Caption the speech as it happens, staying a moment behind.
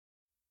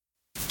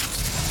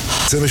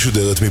הקצה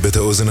משודרת מבית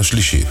האוזן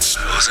השלישית.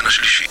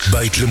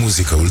 בית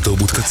למוזיקה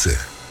ולתרבות קצה.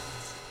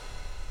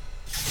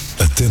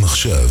 אתם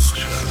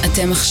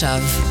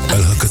עכשיו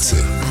על הקצה.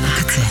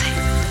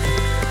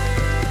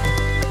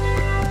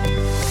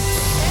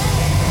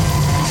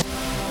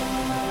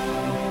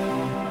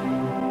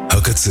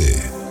 הקצה,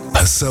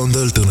 הסאונד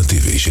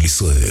האלטרנטיבי של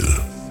ישראל.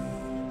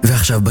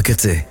 ועכשיו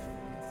בקצה,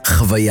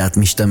 חוויית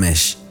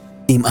משתמש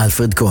עם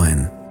אלפרד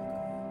כהן.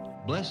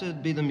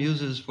 Blessed be the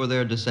muses for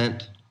their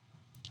descent,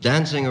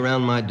 dancing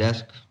around my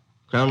desk,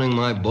 crowning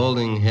my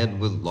balding head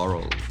with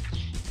laurel.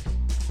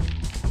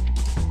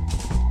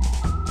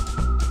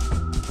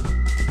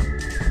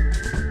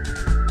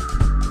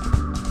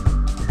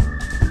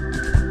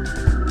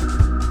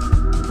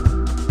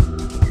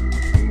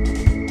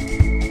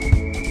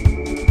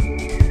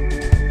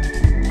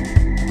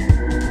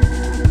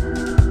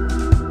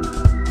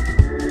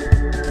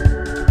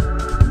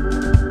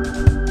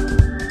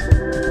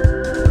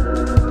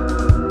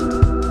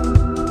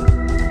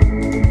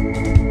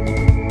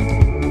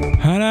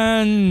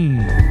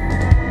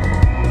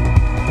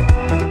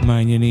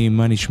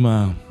 מה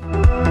נשמע?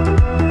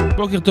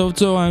 בוקר טוב,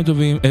 צהריים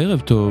טובים, ערב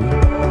טוב.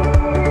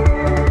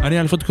 אני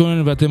אלפרד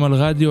כהן ואתם על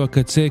רדיו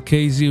הקצה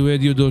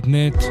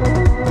kzradio.net.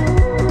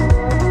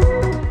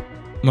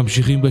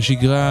 ממשיכים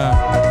בשגרה.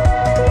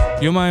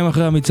 יומיים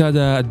אחרי המצעד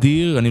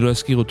האדיר, אני לא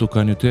אזכיר אותו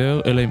כאן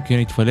יותר, אלא אם כן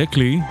יתפלק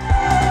לי.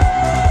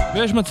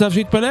 ויש מצב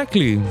שיתפלק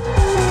לי.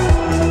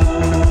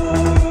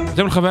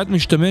 אתם על חוויית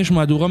משתמש,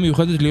 מהדורה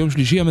מיוחדת ליום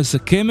שלישי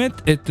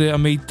המסכמת את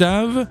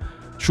המיטב,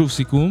 שוב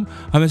סיכום,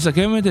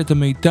 המסכמת את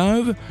המיטב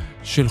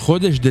של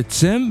חודש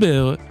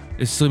דצמבר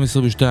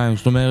 2022,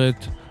 זאת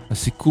אומרת,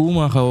 הסיכום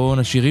האחרון,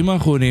 השירים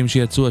האחרונים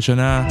שיצאו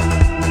השנה,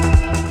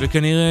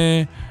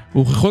 וכנראה,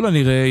 וככל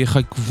הנראה,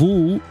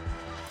 יחכבו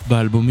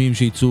באלבומים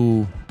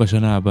שיצאו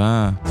בשנה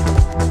הבאה,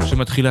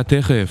 שמתחילה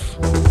תכף.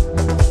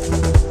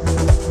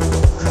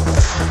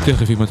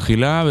 תכף היא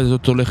מתחילה,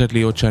 וזאת הולכת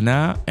להיות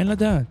שנה, אין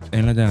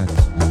לדעת.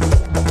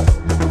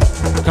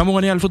 כאמור,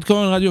 אני אלפרד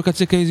כהן, רדיו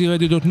קצה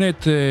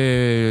kzradio.net.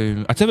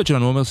 הצוות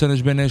שלנו, עומר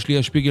סנש, בן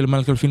אשלי, שפיגל,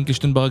 מלכל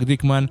פינקלשטיין, ברק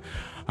דיקמן,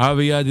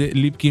 אביעד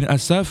ליפקין,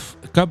 אסף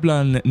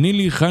קפלן,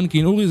 נילי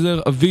חנקין, אורי זר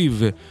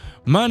אביב,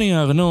 מני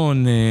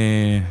ארנון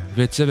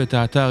וצוות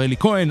האתר אלי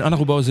כהן.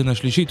 אנחנו באוזן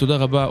השלישית, תודה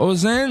רבה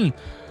אוזן,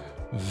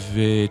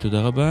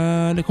 ותודה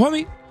רבה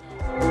לקוואמי.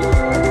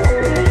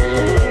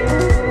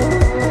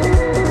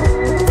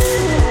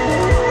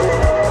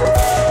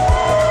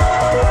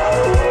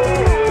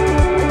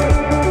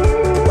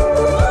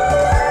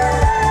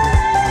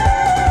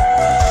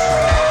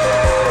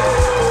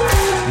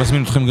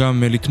 מזמין אתכם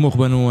גם לתמוך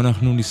בנו,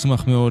 אנחנו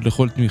נשמח מאוד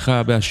לכל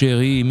תמיכה באשר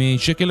היא,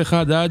 משקל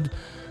אחד עד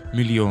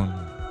מיליון.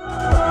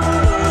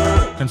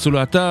 כנסו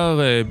לאתר,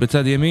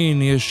 בצד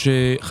ימין יש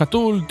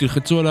חתול,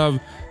 תלחצו עליו,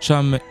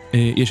 שם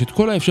יש את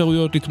כל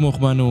האפשרויות לתמוך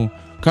בנו,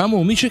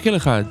 כאמור, משקל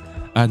אחד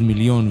עד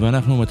מיליון,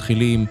 ואנחנו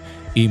מתחילים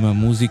עם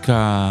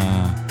המוזיקה,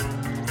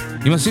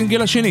 עם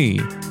הסינגל השני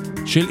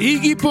של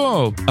איגי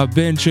פופ,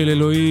 הבן של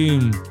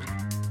אלוהים,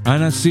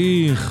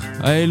 הנסיך,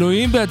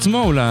 האלוהים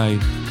בעצמו אולי.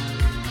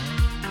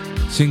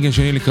 סינגל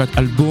שני לקראת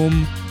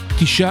אלבום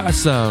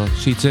 19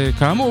 שיצא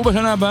כאמור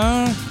בשנה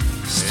הבאה,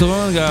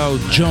 Strong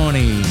Out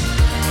Johnny.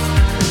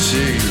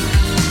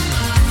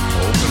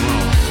 Open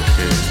up,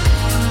 okay.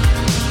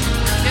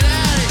 Get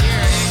out of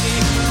here, Iggy.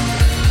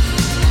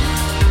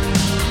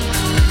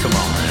 Come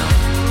on now.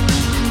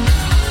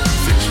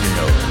 Fix me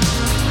up.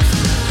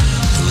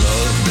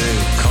 Love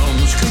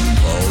becomes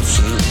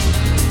compulsive.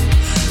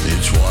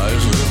 It's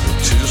wiser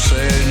to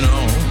say no.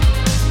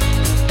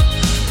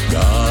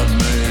 God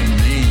made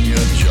me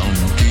a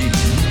junkie,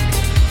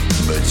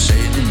 but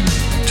Satan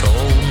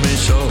told me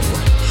so.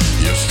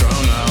 You're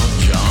strung out,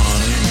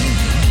 Johnny.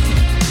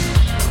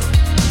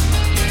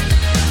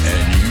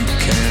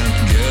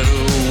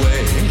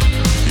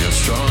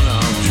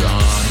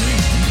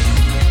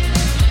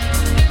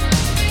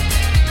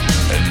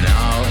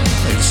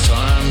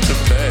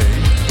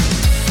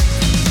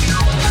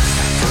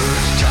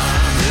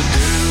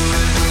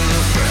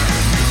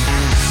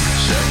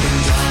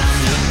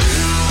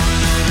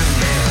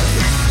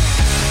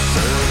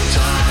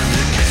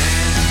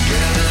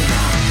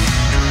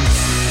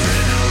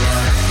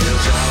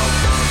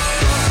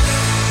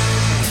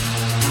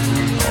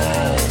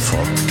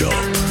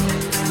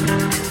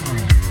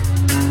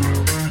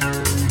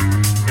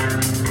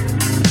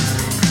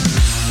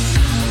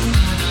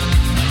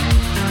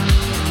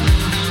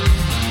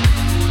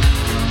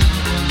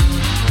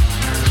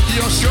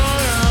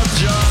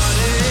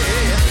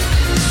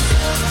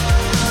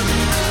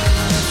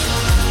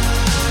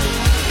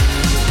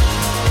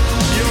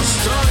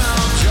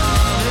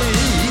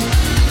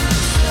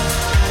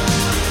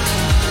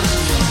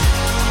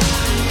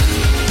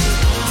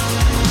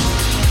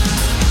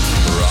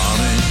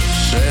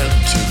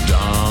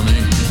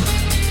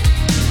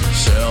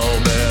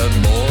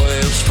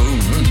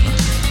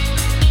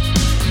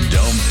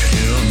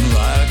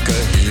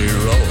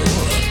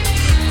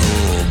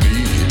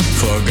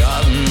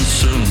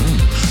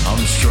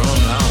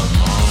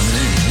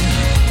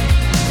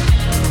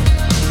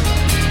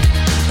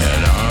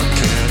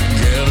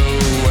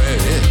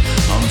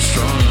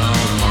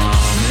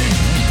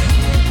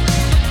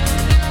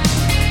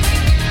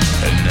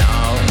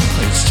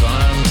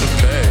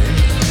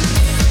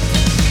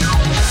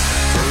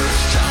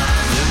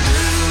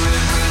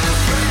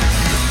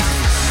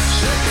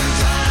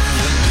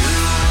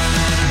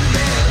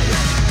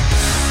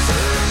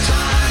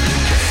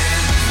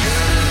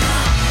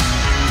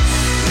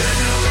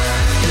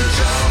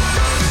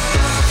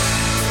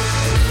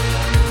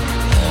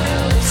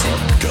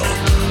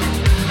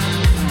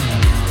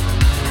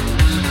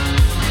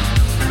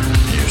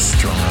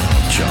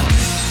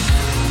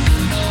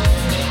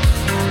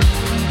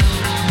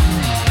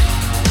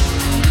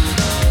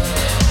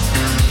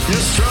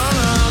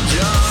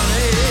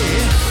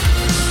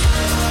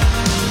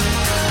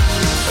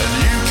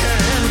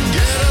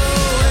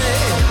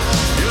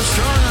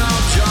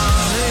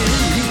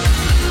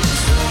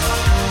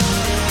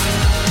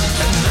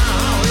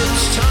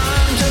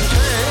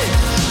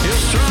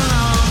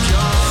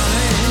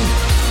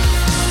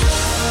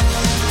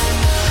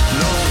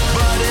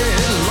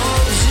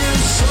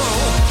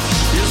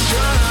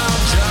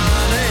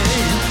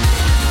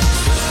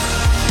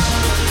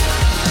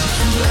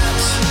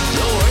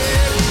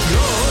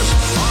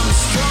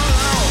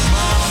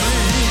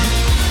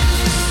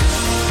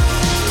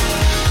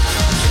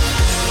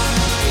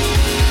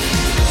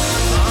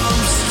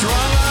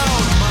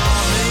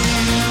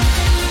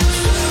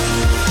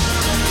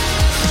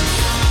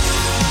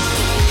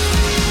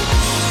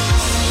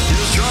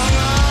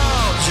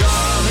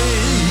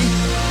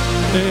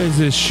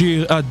 זה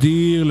שיר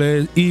אדיר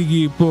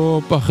לאיגי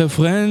פופ אחרי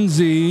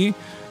פרנזי,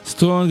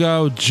 Strong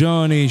Out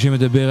Johnny,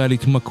 שמדבר על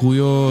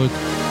התמכרויות,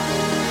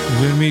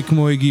 ומי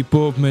כמו איגי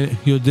פופ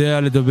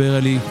יודע לדבר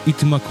על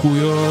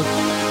התמכרויות.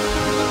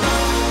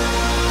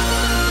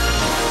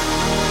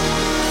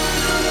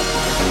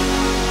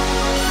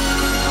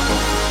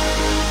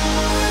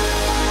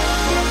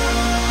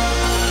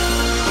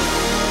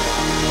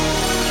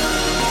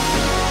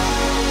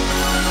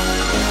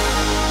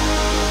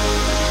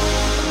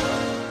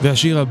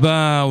 והשיר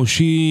הבא הוא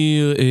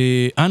שיר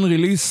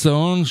Unreleased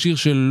Song, שיר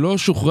שלא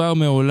שוחרר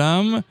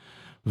מעולם,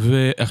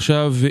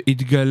 ועכשיו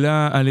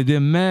התגלה על ידי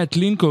מאט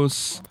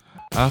לינקוס,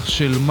 אח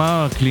של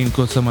מרק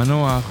לינקוס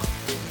המנוח,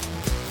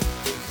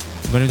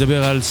 ואני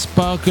מדבר על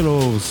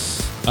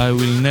Sparkles, I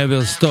will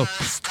never stop.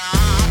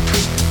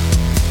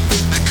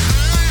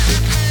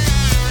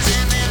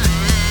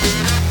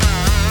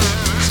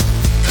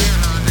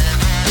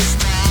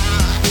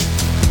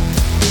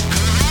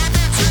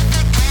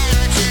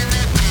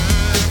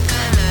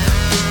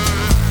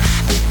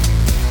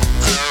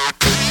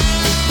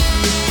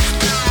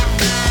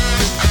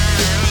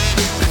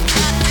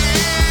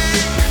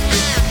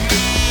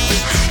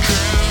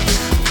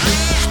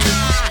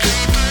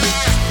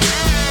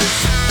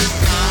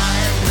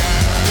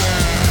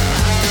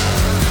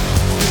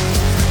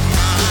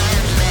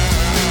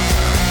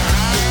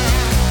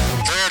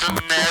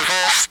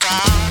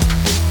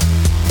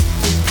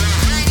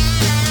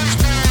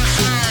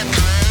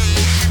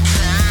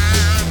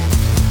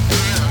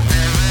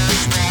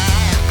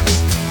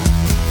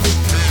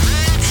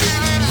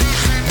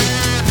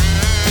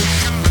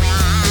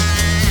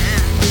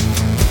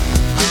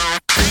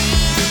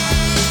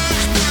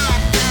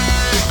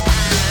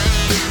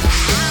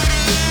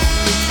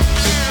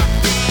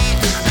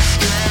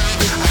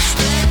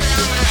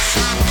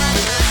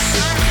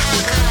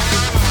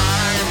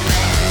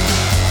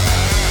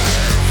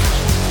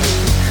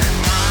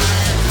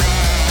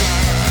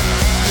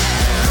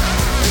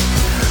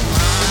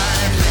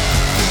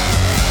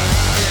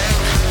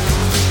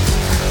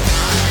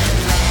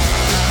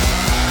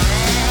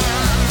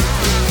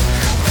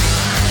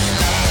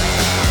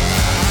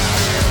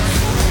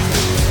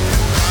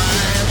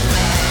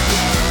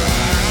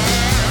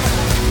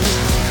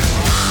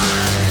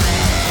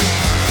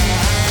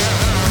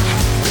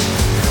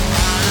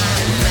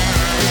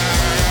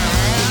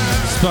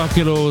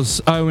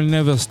 Sparkles, I will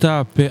never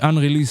stop,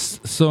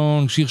 Unreleased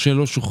Song, שיר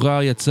שלא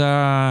שוחרר,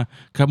 יצא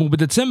כאמור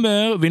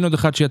בדצמבר, והנה עוד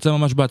אחד שיצא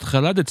ממש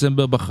בהתחלה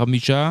דצמבר,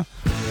 ב5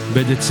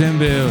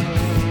 בדצמבר,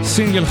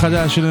 סינגל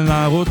חדש של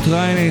נערות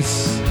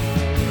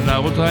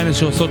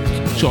ריינס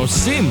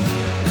שעושים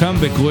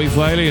קאמבק, רועי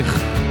פרייליך,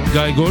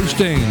 גיא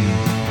גולדשטיין,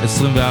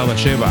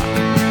 24/7.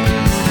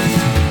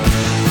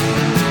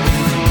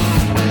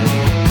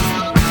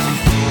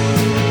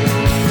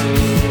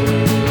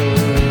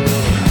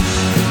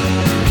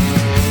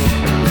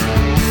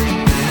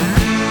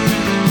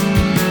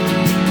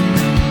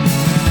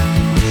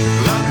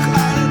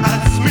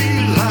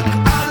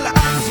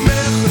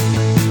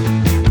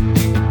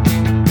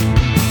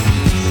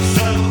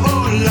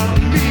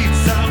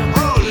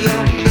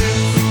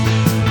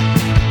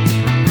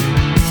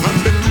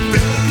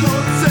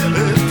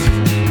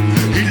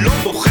 היא לא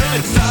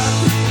בוחרת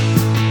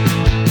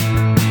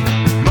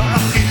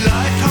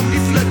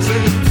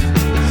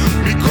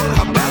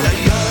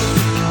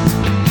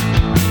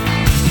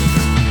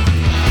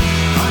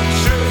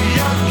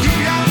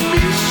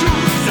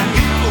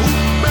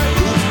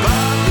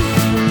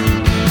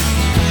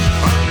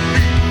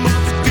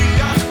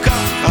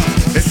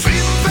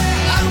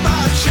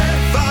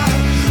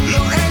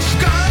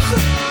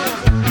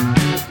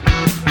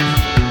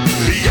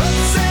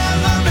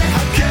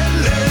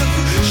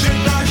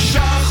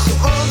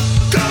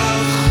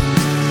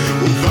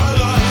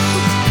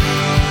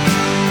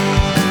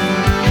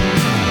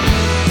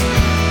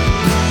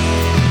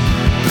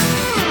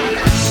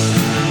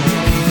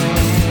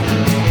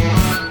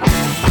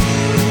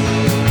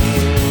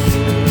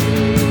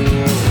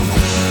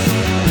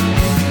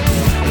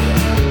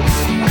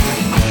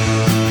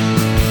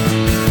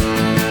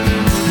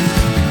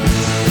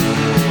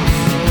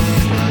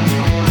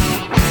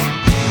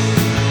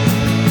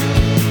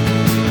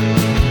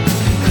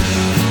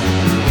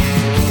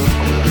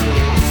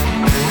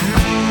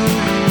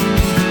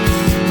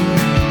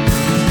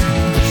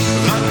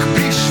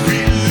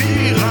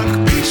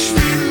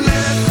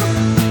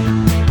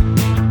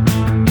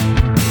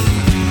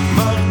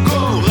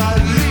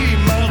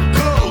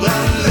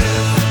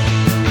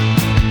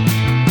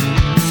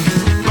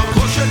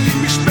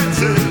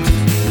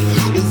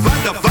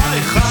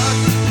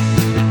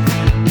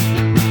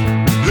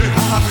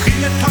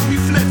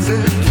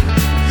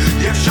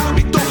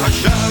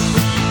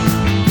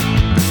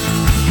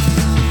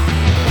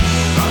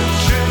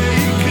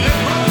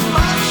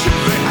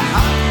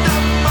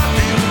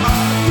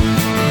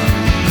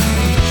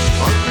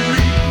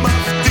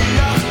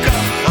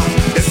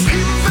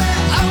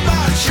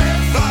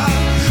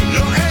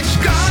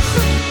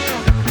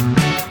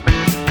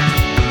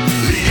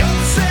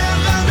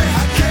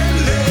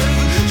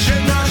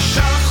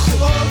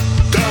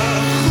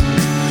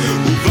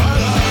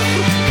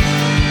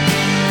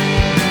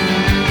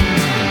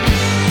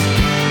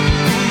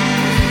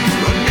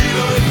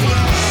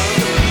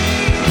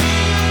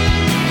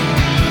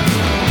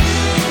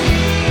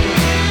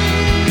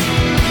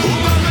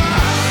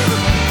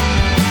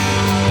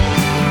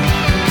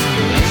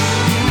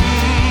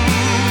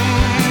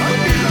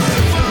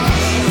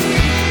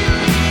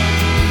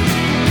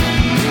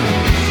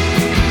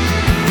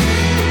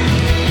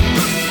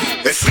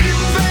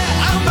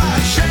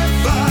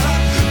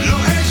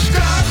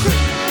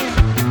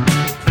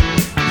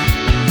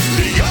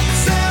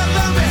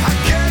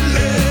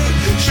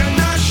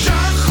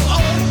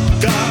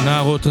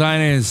רוברט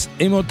ריינס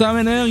עם אותם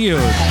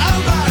אנרגיות.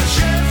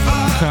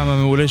 כמה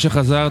מעולה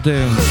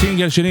שחזרתם.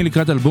 סינגל שני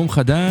לקראת אלבום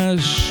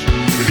חדש.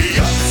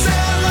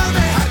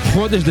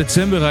 חודש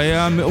דצמבר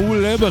היה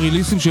מעולה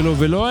בריליסים שלו,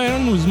 ולא היה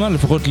לנו זמן,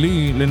 לפחות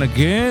לי,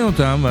 לנגן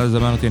אותם, אז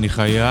אמרתי אני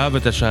חייב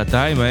את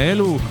השעתיים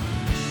האלו.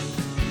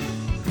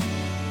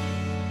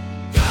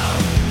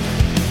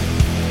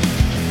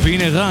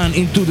 והנה Run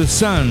into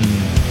the Sun,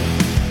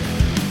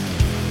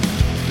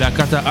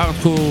 להקת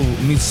הארטקור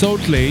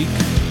מסולט לייק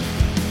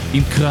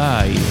עם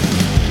קריי.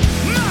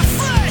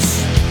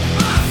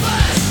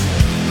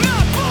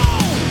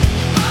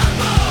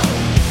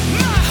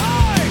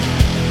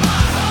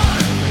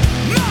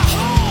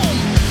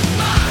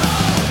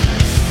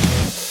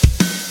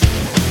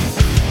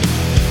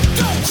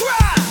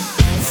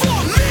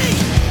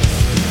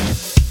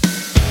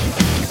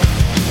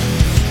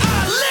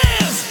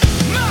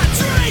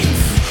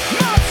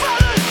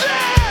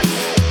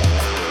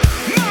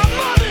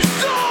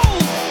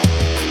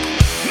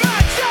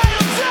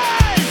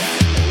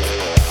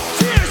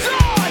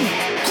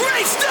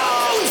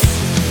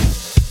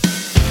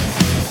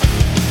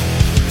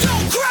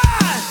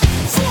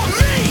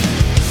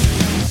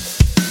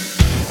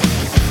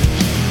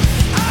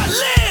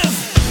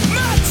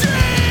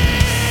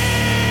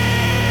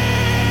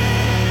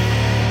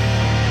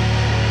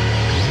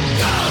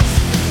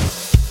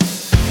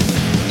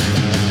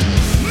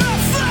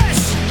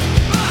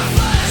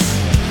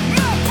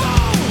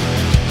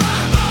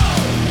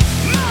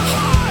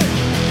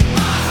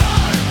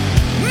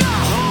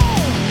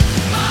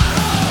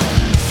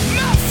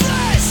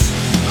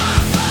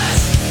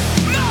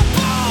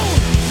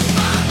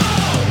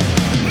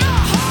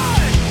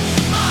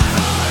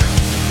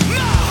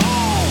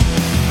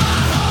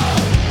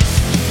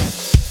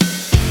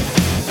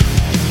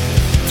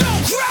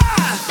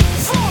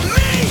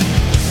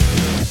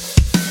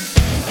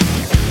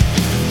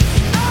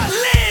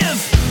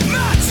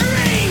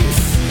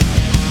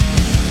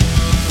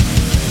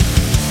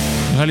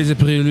 נראה לי זה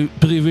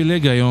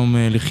פריבילג היום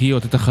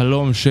לחיות את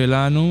החלום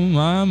שלנו.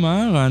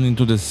 מה? Run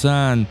into the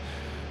Sun.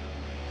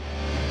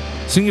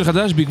 סינגל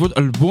חדש בעקבות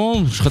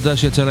אלבום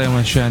חדש שיצא להם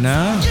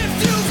השנה.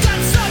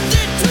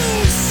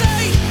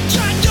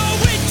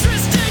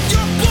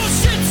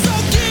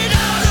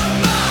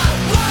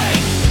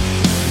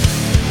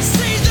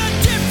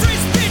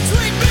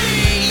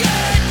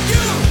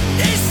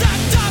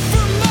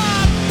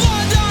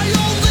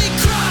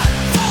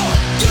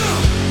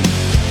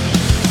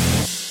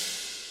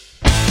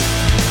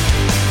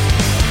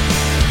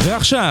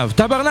 ועכשיו,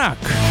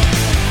 טברנק.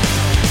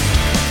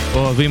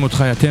 אוהבים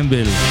אותך יא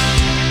טמבל,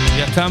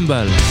 יא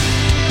טמבל.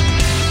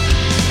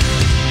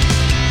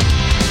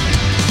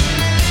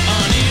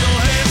 אני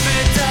אוהב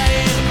את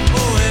העיר,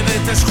 אוהב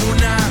את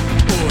השכונה,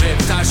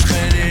 אוהב את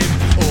השכנים,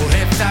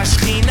 אוהב את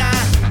השכינה,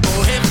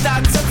 אוהב את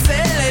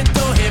הצוצלת,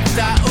 אוהב את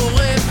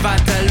העורף,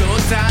 ואתה לא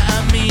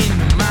תאמין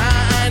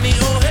מה אני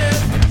אוהב.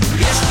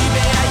 יש לי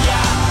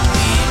בעיה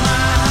עם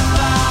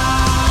אהבה,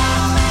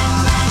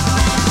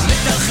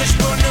 מת על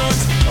חשבונות,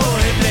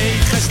 אוהב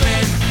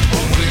להתחשבן,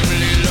 אומרים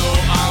לי לא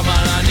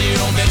אבל אני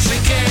אומר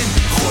שכן,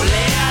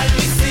 חולה על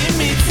מיסים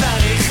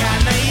מצריך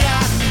חניה,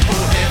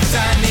 אוהב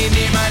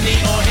תנינים אני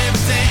אוהב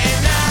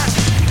תאנה,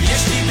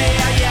 יש לי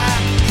בעיה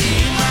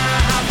עם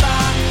אהבה,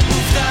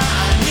 עובדה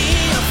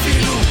אני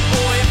אפילו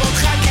אוהב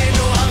אותך כן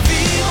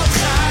אוהבים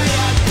אותך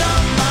יא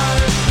טמבל,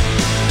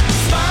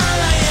 זמן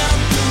הים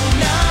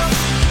תונף,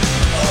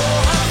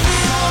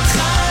 אוהבים אותך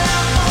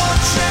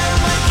למרות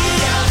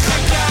שמגיע לך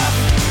כף,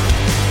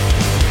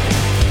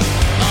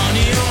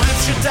 אני אוהב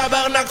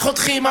שטברנק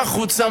חותכים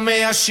החוצה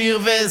מהשיר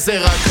וזה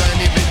רק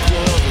אני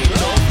בקוורי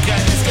טוב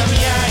כנס גם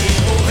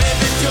יאיר, אוהב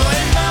את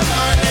יואל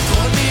ממן, את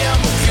רוני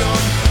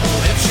המוקיון,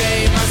 אוהב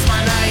שעם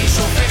הזמן האיש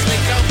הופך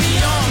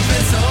לקרביון,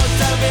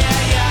 וזאת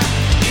הבעיה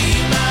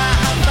עם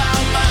אהבה,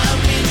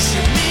 מאמין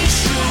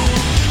שמישהו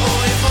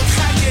אוהב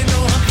אותך כן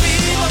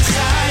אוהבים אותך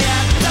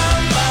יא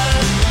טמבל,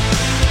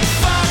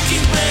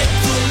 פאקינג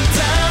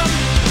מטומטם,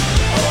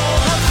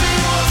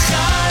 אוהבים אותך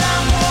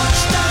למרות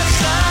שאתה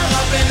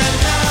חרא בן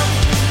אדם,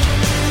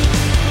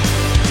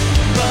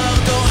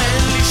 ברדו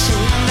אין לי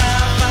שום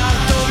דבר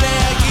טוב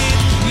להגיד,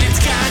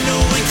 נתקענו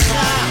איתך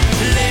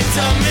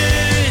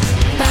לתמיד,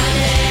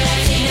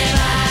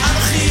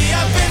 אנוכי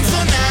הבן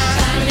זונה,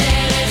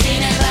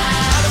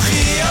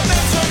 אנוכי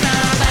הבן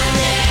זונה,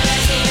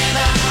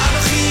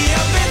 אנוכי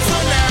הבן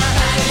זונה,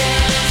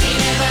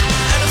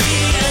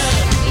 אנוכי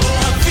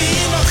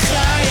אוהבים אותך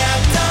יא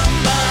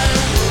טמבל,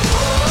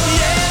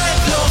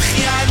 ילד לא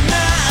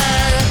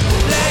חיינן,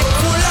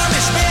 לכולם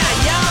יש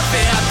בעיה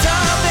ואתה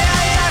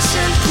הבעיה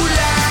של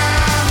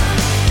כולם,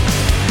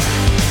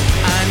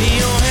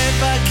 אני אוהב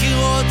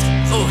הקירות,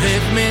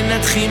 אוהב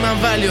מנתחים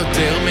אבל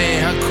יותר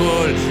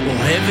מהכל,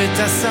 אוהב את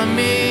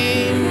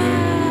הסמים,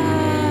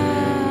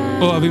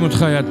 אוהבים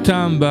אותך יא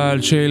טמבל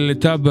של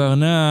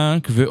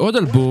טברנק, ועוד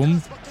אלבום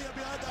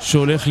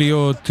שהולך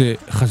להיות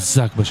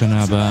חזק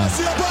בשנה הבאה.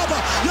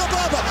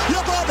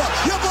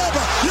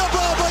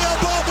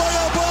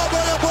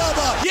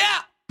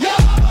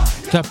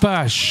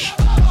 טפש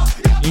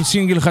עם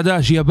סינגל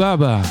חדש יא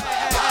בבא.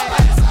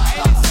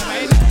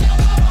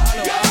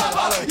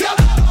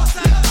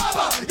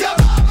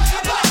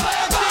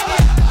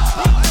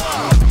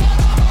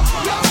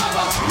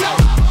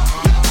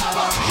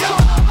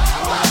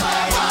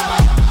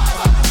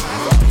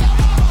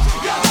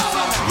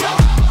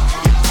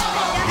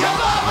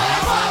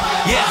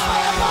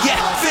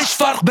 فيش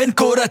فرق بين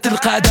كرة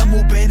القدم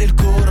وبين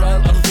الكرة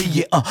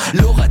الأرضية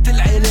لغة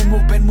العلم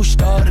وبين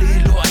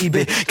مشتري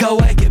لعيبة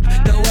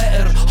كواكب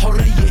دوائر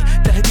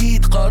حرية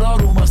تهديد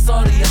قرار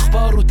ومصاري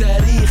أخبار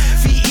وتاريخ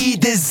في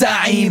إيد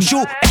الزعيم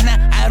شو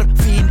إحنا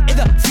عارفين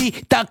إذا في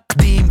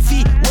تقديم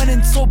في وين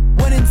نصب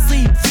وين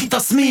نصيب في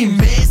تصميم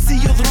ميسي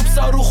يضرب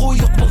صاروخ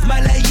ويقبض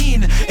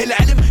ملايين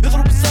العلم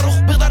يضرب الصاروخ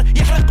بيقدر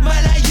يحرق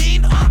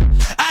ملايين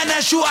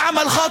أنا شو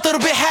أعمل خاطر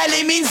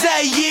بحالي مين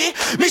زيي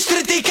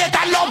مشتري تيكت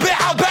على اللعبة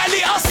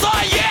عبالي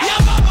قصاية يا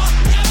بابا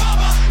يا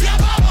بابا يا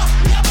بابا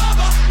يا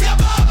بابا يا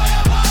بابا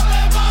يا بابا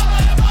يا بابا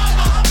يا بابا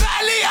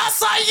عبالي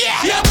قصاية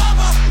يا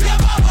بابا يا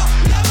بابا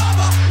يا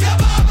بابا يا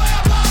بابا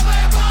يا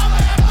بابا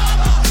يا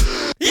بابا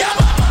يا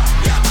بابا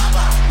يا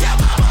بابا يا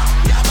بابا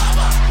يا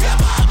بابا يا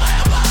بابا يا بابا يا بابا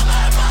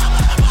يا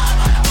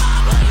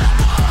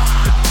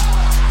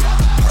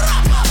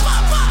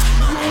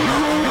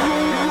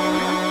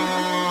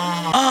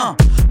بابا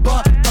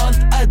بطلت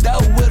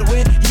ادور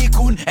وين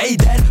يكون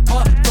عيدان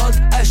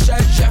بطلت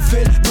اشجع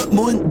في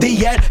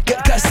المونديال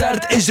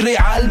كسرت اجري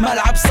على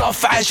الملعب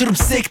صف 10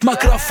 مسكت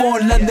ميكروفون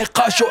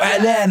للنقاش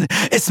واعلان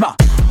اسمع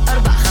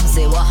 4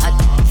 5 1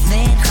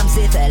 2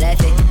 5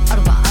 3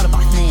 4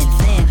 4 2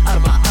 2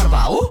 4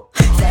 4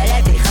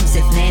 3 5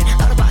 2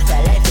 4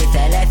 3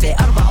 3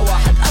 4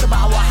 1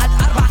 4 1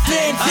 4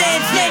 2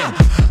 2 2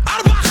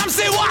 4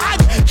 5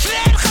 1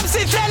 2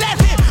 5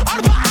 3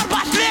 4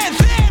 4 2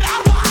 2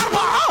 4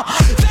 4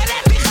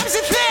 3 5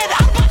 2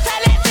 4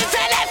 3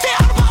 3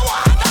 4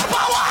 1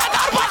 4 1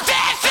 4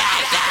 2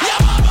 2 يا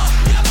بابا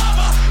يا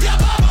بابا يا بابا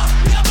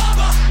يا بابا يا بابا يا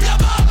بابا يا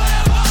بابا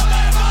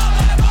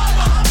يا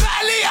بابا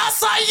بالي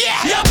قصيح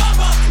يا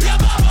بابا يا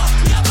بابا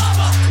يا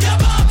بابا يا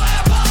بابا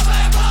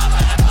يا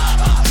بابا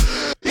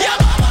يا بابا يا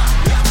بابا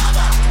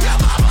يا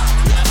بابا يا بابا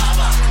يا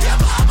بابا يا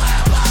بابا يا بابا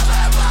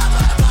يا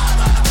بابا يا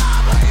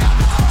بابا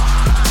يا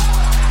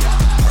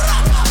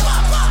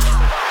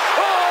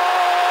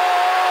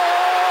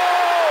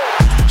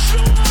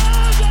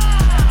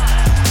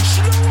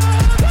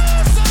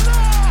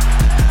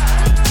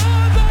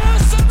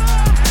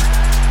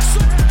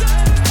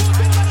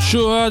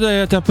שוהדה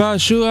יא טפה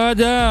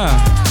שוהדה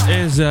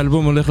איזה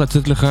אלבום הולך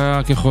לצאת לך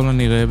ככל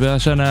הנראה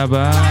בשנה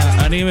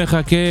הבאה אני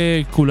מחכה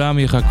כולם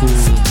יחכו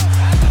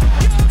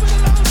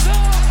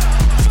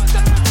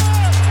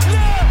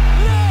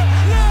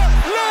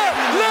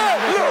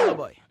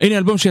הנה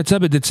אלבום שיצא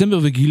בדצמבר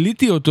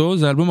וגיליתי אותו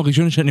זה האלבום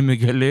הראשון שאני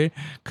מגלה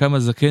כמה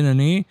זקן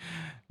אני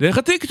דרך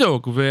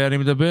הטיקטוק ואני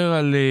מדבר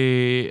על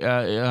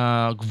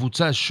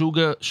הקבוצה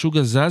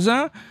שוגה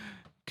זזה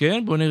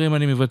כן בוא נראה אם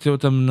אני מבטא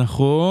אותם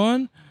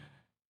נכון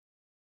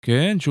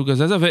כן, שוגה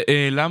זזה,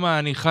 ולמה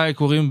אני חי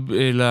קוראים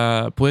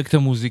לפרויקט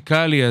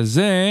המוזיקלי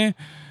הזה,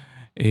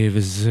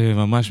 וזה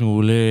ממש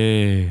מעולה.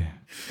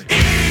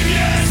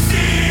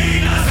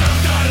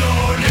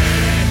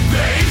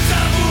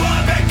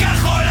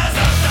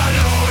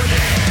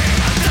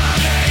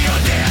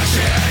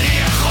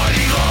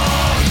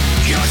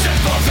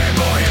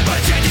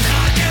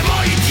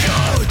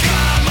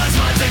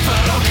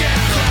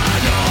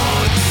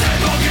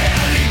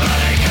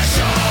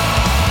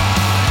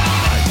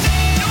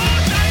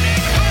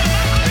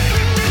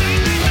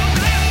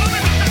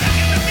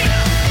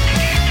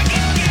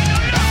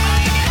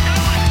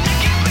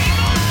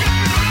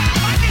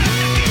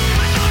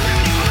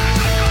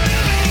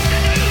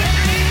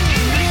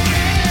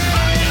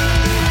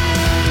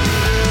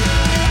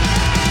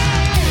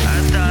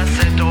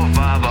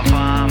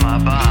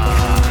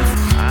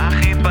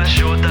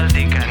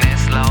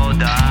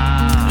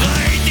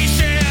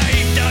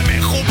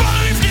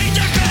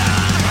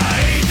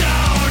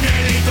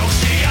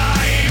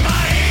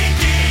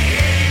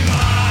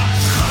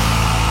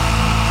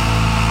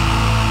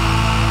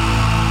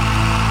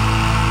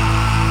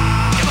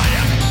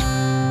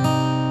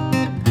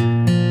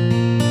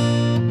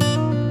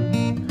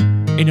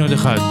 הנה עוד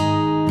אחד.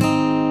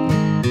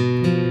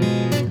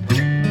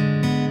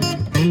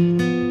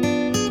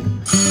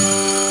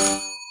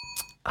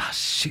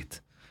 שיט.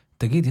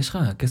 תגיד, יש לך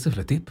כסף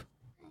לטיפ?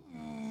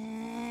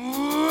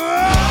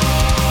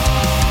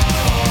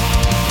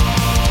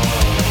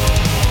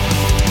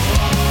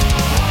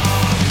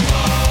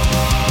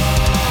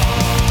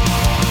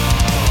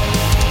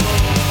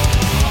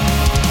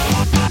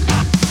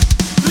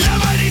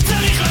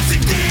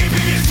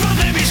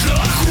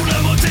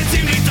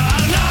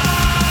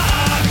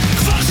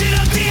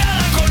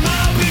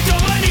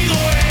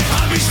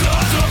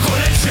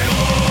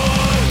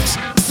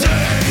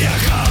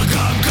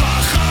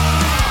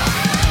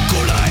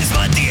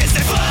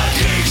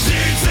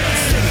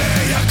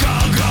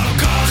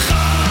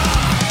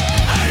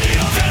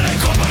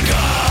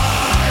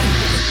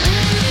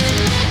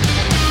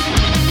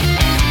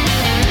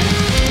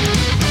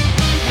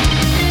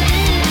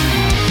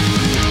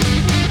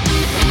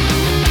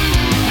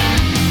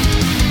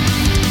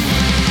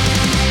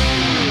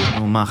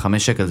 מה,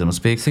 5 שקל זה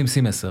מספיק?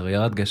 שים 10,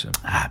 ירד גשם.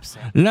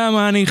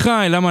 למה אני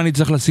חי? למה אני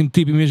צריך לשים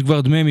טיפ אם יש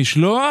כבר דמי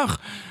משלוח?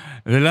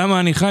 ולמה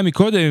אני חי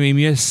מקודם? אם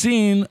יש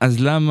סין, אז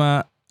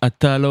למה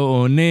אתה לא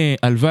עונה,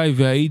 הלוואי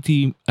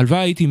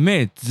הייתי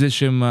מת, זה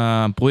שם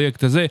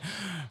הפרויקט הזה.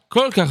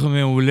 כל כך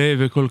מעולה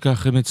וכל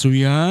כך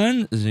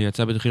מצוין, זה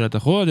יצא בתחילת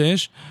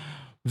החודש,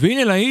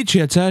 והנה להיט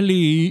שיצא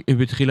לי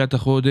בתחילת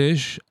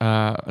החודש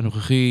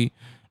הנוכחי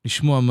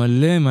לשמוע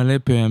מלא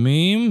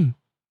פעמים,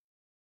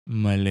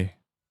 מלא.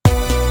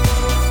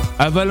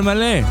 אבל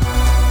מלא.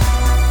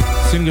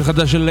 סינגל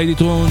חדש של ליידי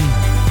טרון,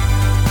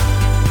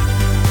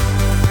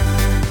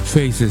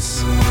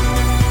 Faces.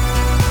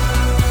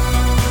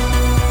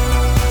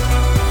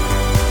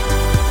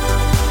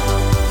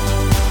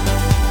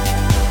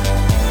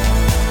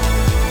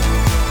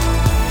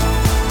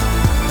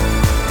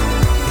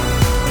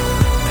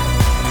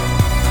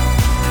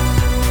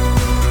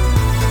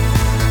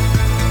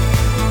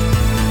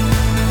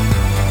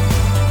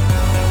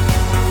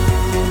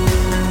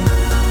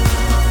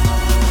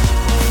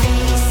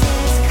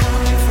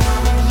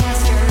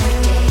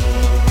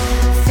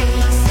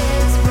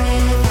 Faces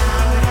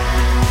without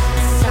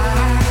eyes.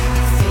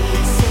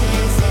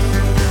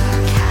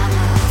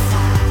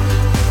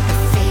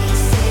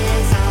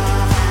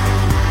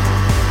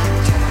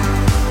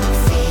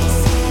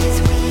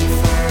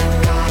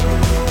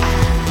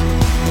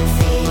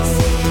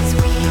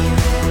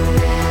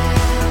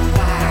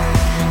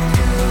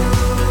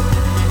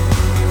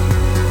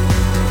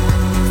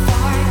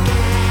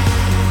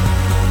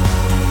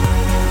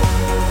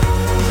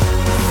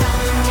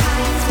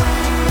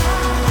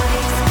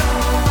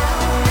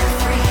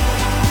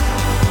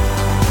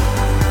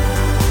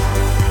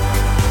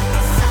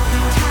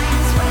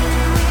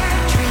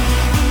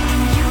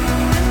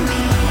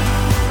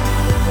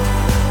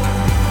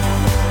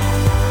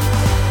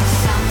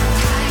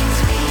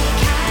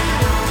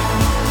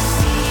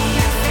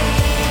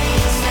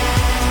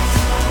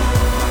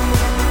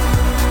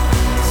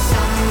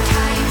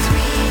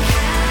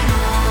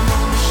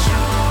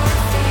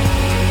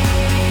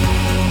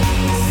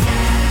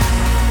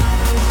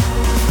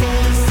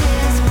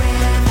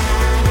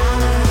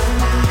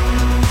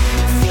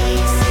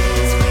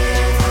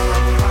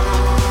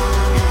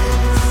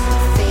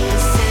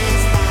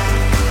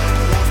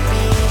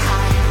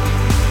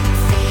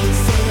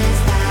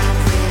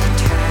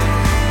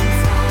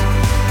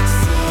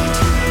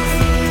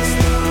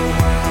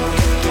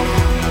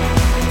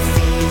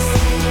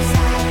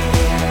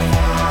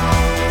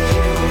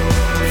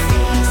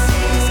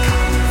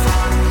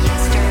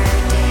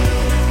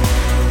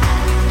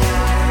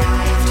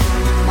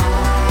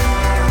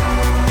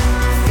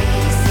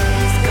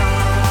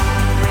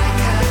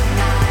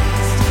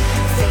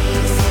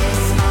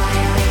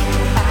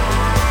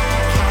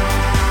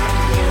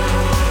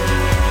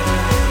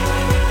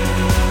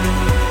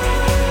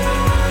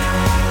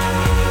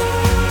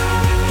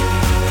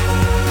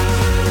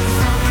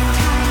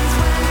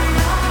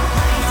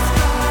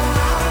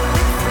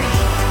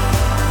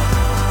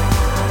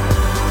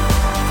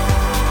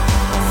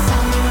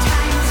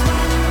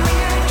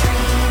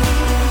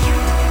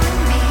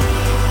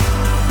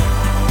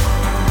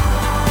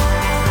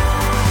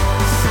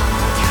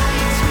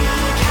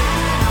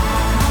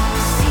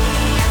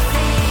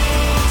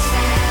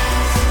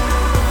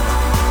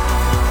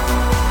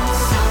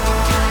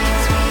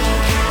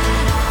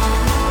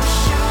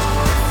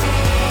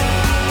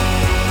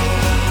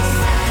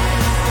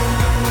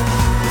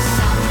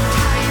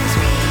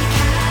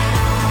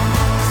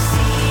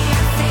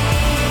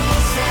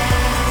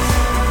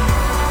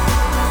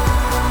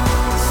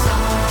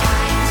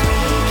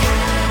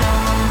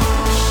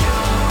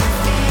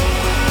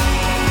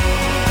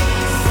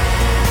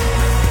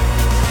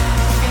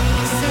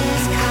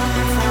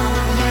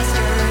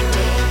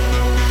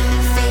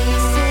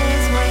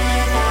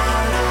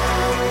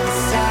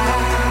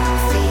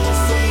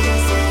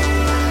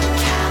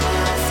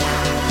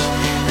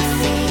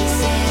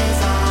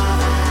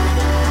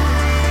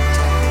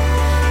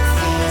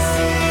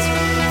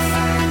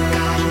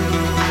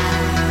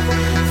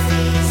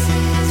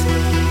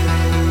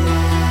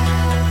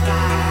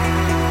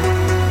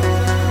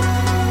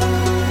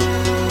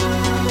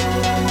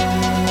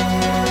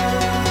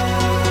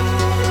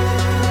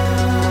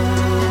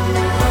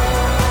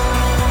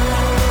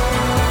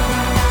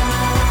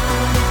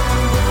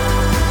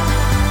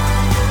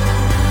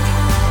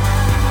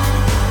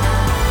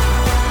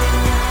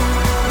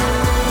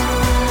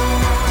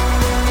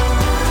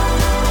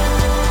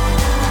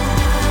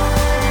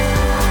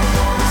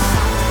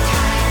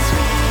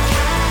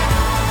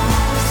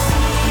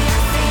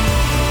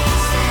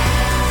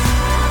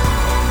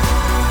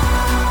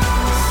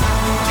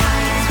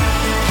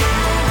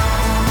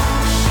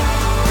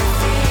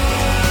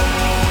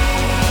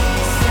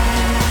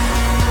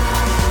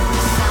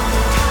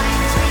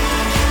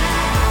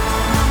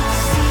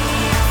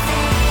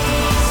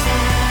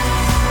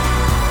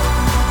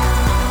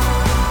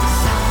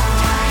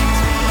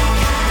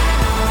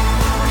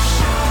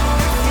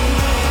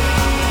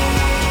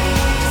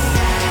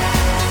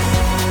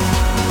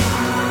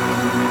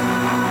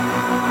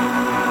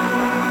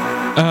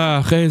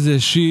 איזה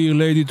שיר,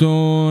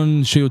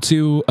 ליידיטון,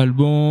 שיוציאו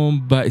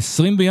אלבום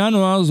ב-20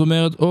 בינואר, זאת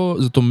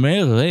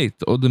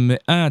אומרת, עוד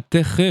מעט,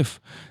 תכף,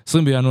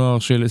 20 בינואר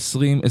של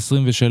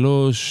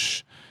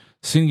 2023,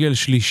 סינגל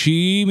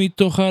שלישי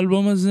מתוך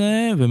האלבום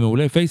הזה,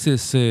 ומעולה.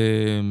 פייסס,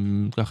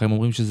 ככה הם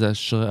אומרים שזה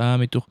השראה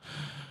מתוך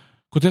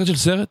כותרת של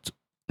סרט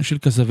של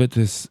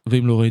קסווטס,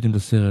 ואם לא ראיתם את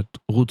הסרט,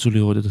 רוצו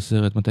לראות את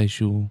הסרט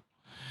מתישהו.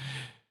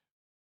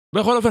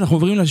 בכל אופן, אנחנו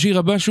עוברים לשיר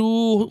הבא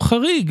שהוא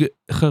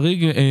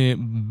חריג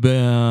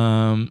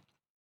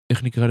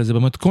איך נקרא לזה,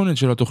 במתכונת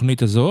של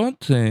התוכנית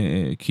הזאת,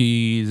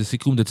 כי זה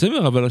סיכום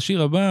דצמבר, אבל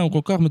השיר הבא הוא כל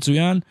כך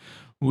מצוין,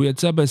 הוא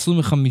יצא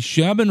ב-25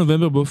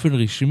 בנובמבר באופן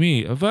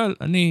רשמי, אבל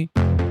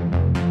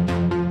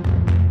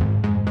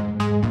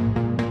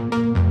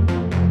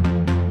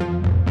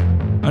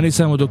אני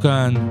שם אותו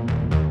כאן.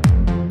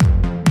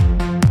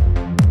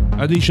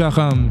 עדי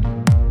שחם,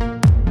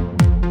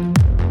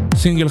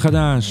 סינגל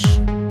חדש,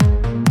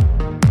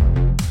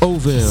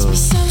 Over. Kiss me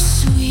so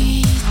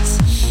sweet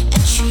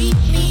and treat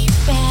me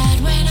bad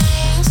when I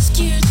ask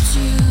you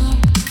to.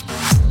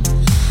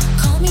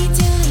 Call me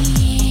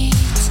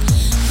delete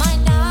my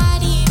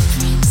naughty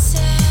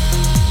princess.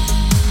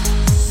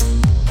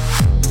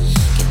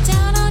 Get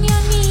down on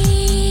your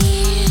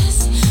knees,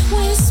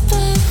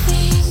 whisper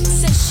things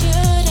I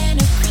shouldn't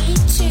agree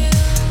to.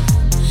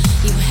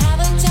 You have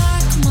a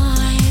dark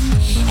mind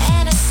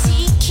and a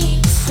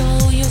seeking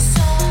soul. You're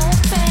so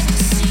open to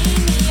see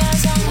me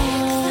as I am.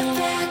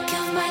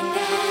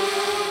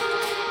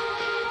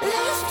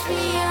 Lift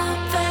me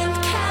up and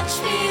catch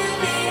me in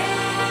the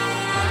air.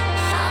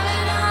 I'm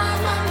in off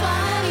my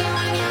body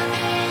when you're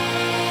near.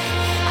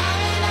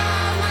 I'm in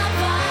off my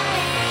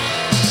body. I'm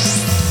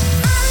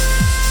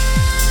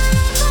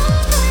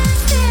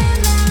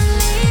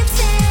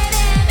overstimulated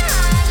and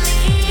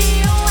highly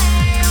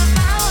aware of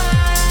my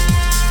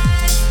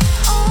words.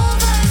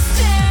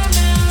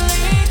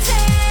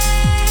 Overstimulated,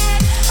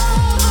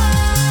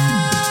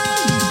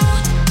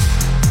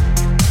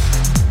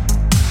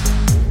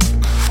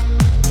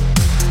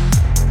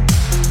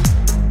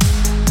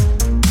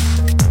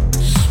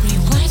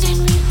 rewind and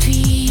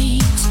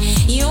repeat.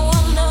 You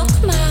will look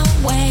my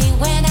way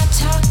when I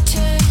talk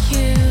to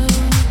you.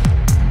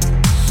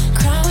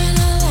 Cry when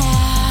I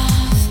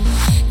laugh,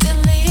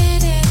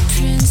 deleted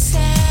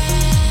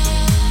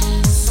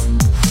princess.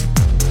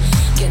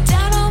 Get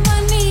down on my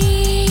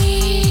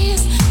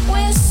knees,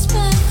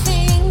 whisper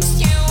things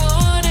you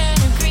wouldn't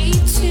agree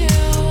to.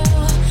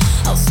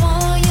 I'll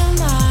swallow your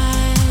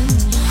mind,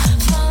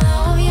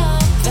 follow your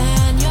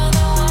band. You're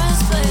the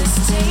worst, please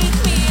take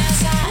me as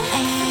I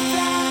am.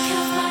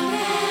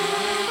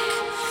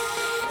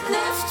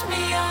 Lift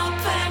me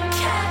up and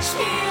catch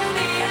me in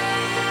the air.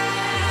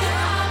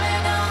 I'm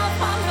in off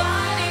my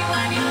body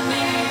when you're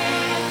near.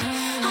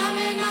 I'm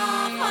in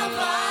off my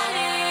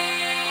body.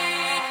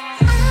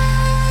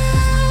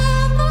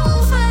 I'm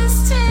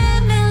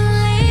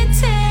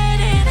overstimulated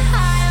and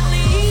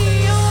highly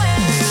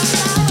aware of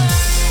my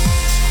words.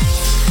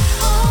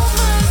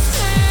 Overstimulated,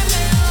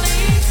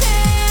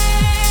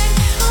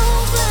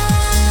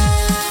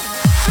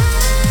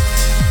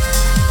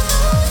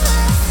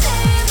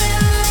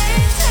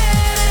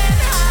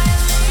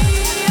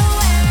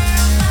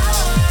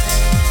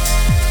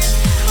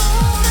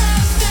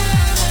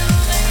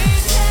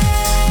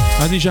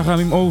 עדי שחם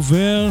עם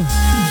אובר,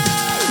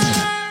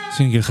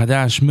 סינגל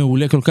חדש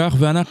מעולה כל כך,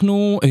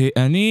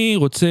 אני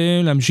רוצה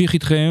להמשיך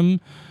איתכם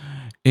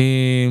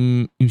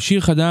עם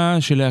שיר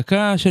חדש של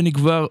להקה שאני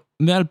כבר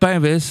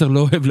מ-2010 לא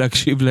אוהב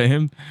להקשיב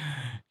להם,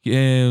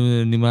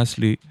 נמאס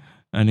לי,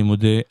 אני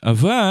מודה,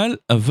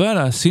 אבל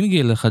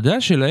הסינגל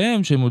החדש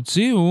שלהם שהם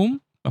הוציאו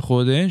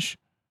החודש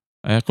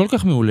היה כל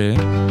כך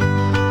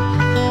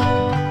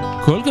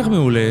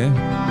מעולה,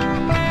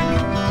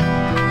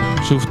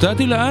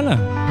 שהופתעתי לאללה.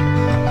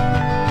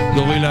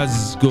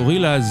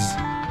 גורילאז,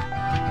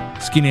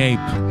 סקיני אייפ.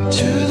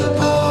 To the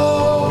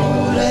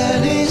pole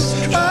and he's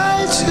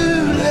trying to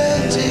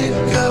let it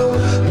go,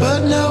 but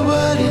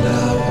nobody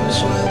knows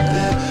what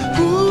their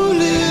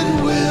pulling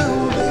will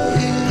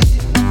be.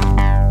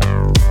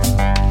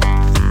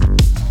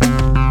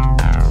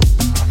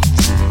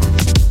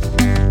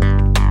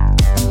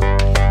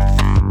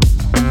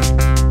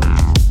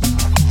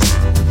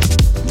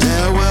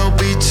 There will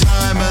be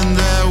time and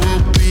there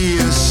will be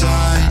a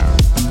sign.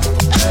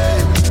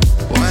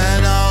 When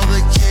all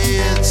the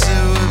kids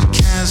who have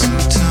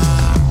canceled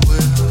time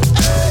will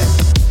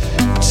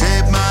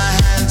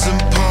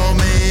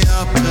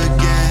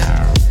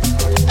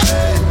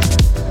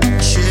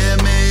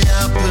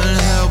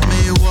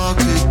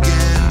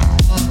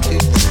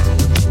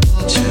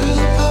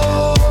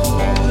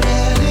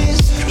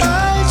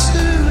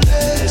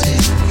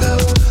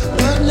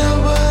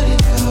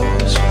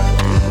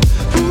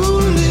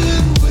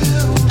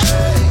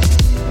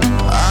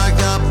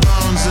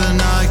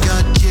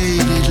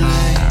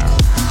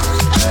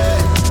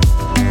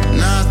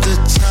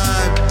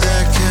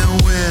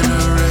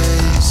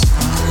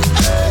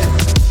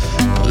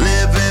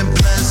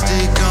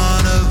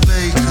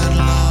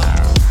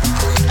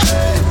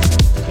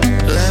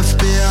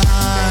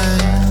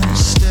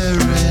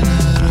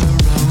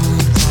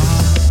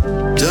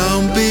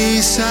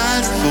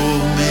sad for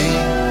me.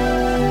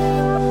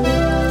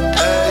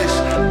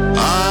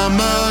 I'm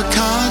a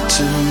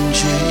cartoon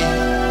G.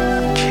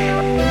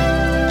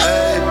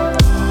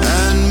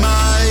 And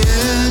my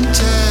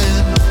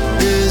intent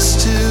is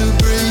to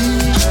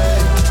breathe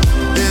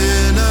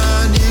in a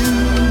new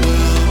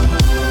world.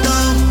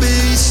 Don't be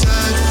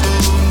sad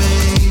for me.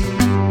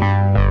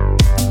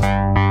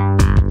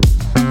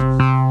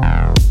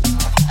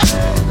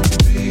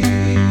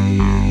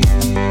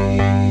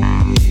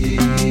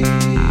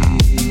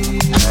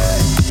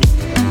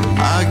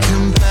 I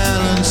can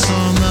balance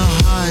on the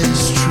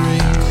highest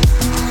tree.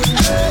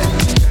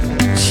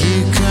 You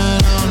can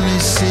only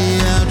see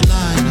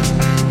outline of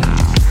me.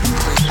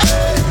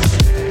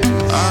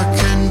 I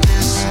can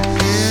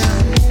disappear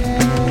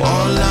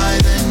or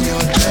lighten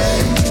your day.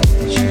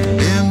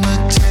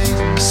 Imitate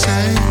me,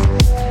 say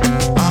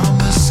I'm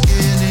a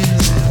skinny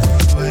little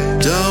way.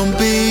 Don't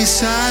be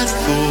sad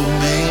for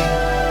me.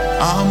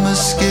 I'm a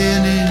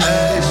skinny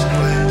little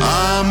way.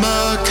 I'm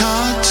a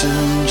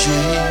cartoon G.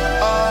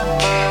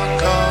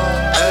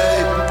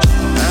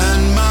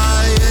 And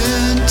my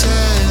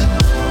intent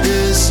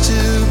is to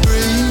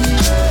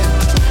breathe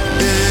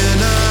in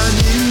a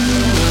new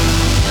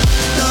world.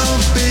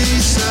 Don't be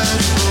sad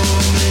for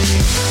me.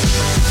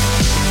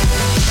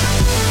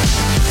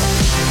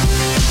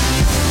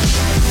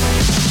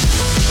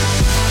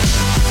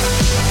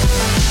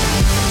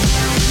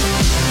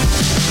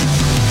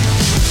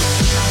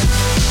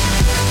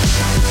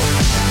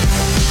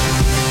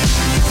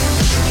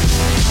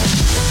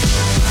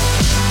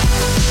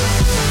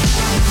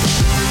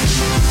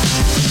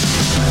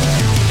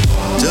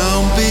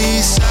 Don't be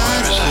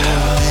sad for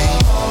me.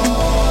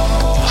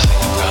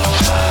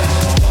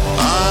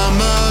 I'm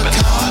a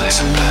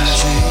cartoon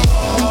G.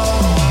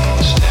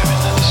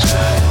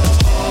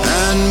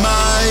 And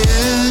my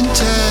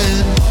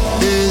intent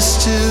is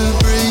to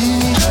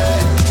breathe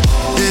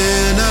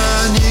in a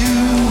new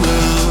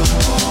world.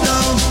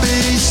 Don't be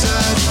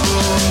sad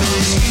for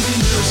me.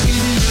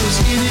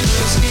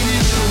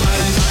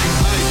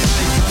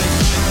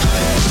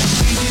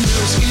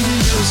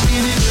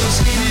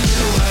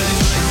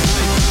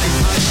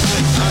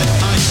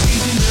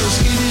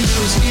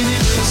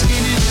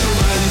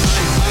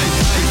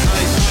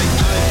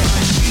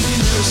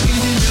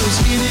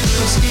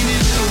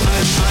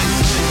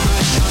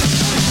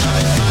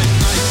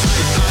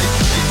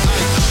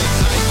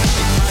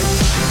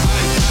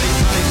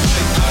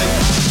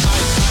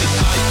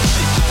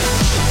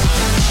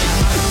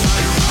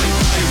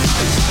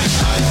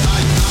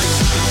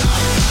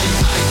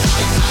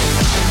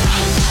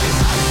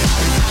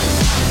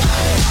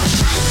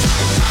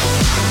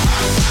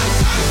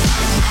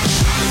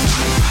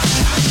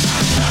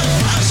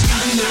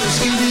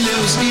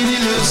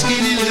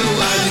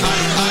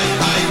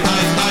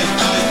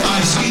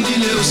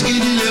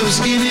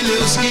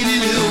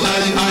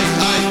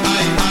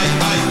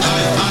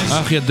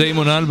 אחי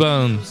דיימון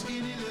אלברן.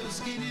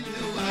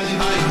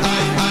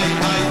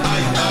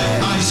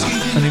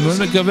 אני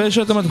מאוד מקווה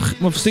שאתה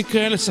מפסיק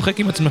לשחק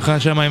עם עצמך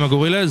שם עם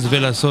הגורילאז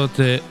ולעשות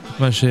את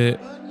מה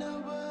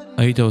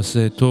שהיית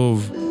עושה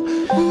טוב.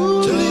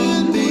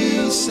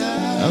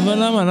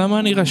 אבל למה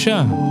אני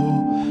רשע?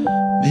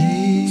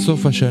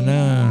 סוף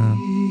השנה,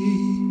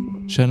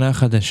 שנה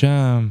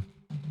חדשה.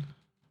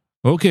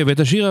 אוקיי, ואת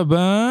השיר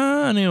הבא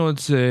אני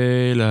רוצה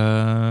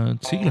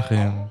להציג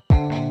לכם.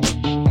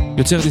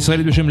 יוצרת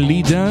ישראלית בשם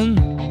לידן,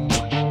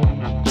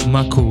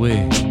 מה קורה?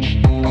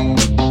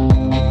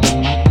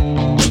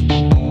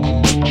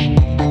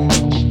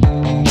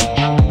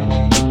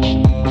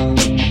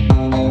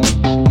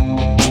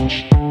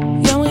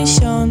 יום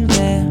ראשון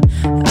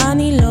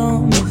ואני לא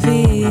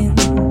מבין,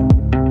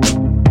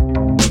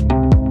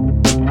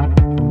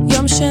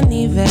 יום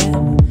שני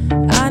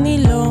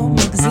ואני לא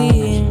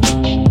מגזים,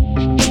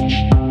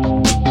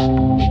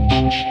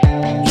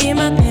 אם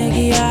את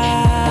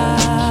מגיעה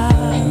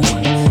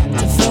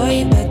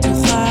תבואי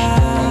בטוחה,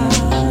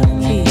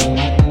 כי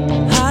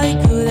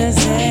הריקוד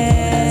הזה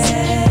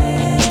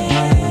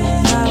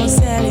מה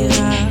עושה לי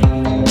רע.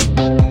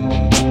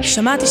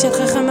 שמעתי שאת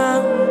חכמה,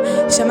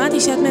 שמעתי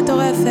שאת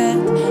מטורפת,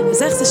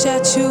 אז איך זה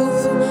שאת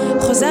שוב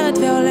חוזרת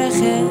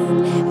והולכת,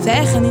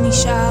 ואיך אני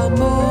נשאר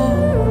פה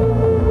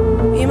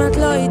אם את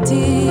לא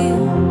איתי.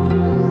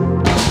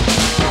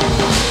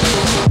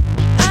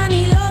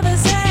 אני לא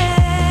בזה,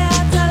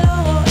 אתה לא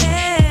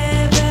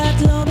רואה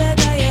ואת לא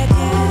מדייקת.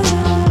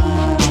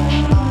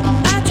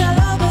 אתה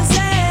לא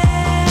בזה,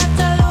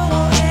 אתה לא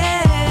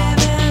רואה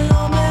ואני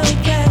לא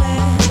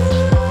מרוקדת.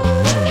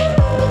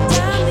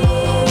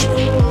 תמיד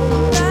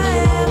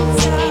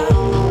באמצע,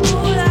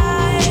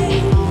 אולי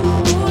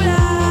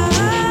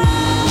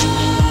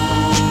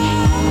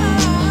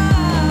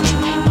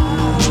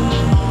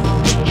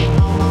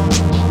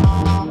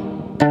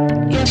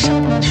יש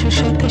עוד משהו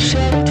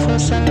שקשה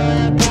לתפוס, אני לא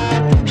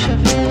יודעת אם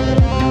שווה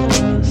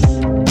לרוס.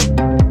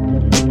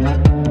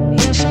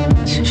 יש עוד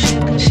משהו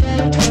שקשה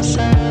לתפוס,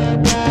 אני לא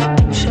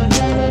יודעת אם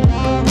שווה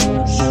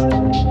לרוס.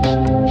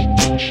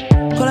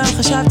 כל היום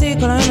חשבתי,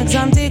 כל היום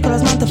הגזמתי, כל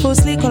הזמן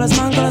תפוס לי, כל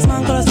הזמן, כל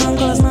הזמן, כל הזמן,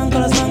 כל הזמן,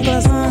 כל הזמן, כל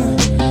הזמן.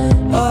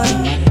 אוי,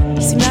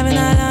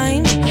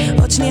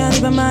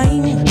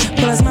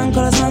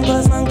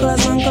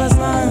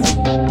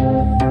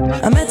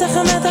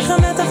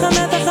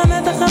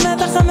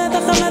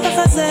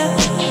 בזה,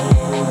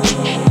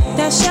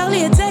 תאשר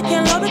לי את זה כי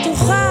אני לא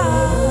בטוחה,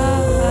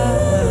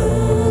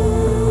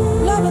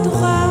 לא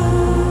בטוחה.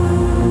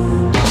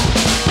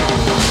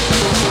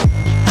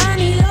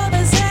 אני לא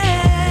בזה,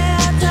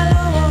 אתה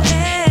לא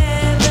רואה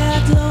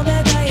ואת לא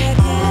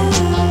מדייקת.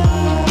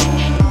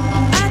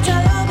 אתה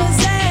לא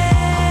בזה,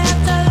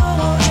 אתה לא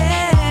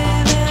רואה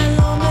ואני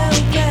לא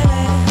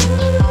מעופרת.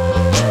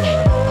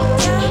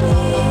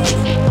 תמיד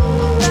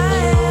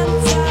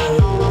באמצע,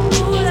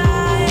 אולי,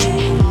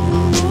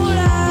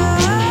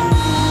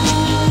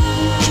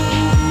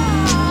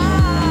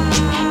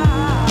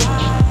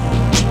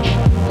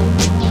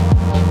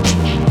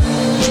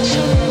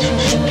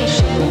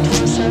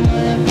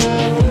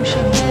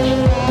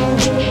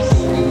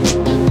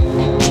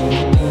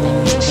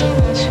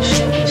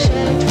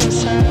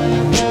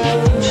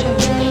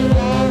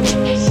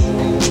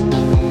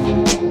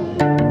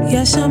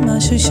 יש שם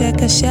משהו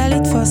שקשה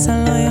לתפוס,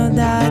 אני לא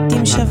יודעת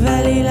אם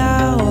שווה לי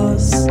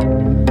להרוס.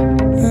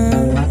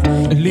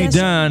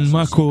 לידן,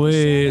 מה קורה?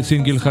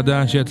 סינגל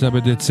חדש שיצא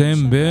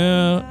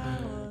בדצמבר.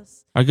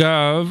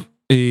 אגב,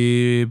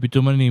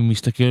 פתאום אני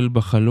מסתכל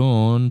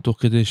בחלון תוך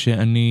כדי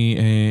שאני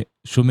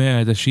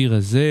שומע את השיר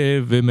הזה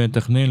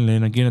ומתכנן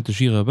לנגן את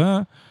השיר הבא,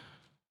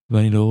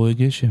 ואני לא רואה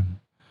גשם.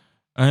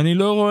 אני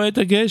לא רואה את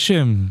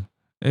הגשם.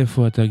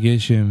 איפה אתה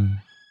גשם?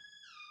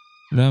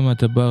 למה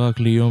אתה בא רק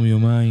ליום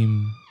יומיים?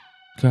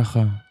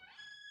 ככה.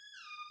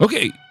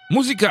 אוקיי,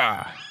 מוזיקה.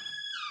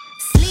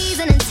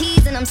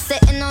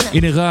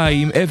 הנה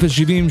ראי עם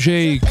 070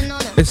 שייק,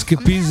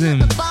 אסקפיזם,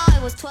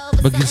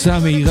 בגרסה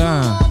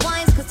המהירה.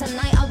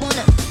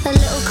 A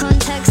little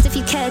context if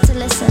you care to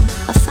listen.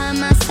 I find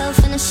myself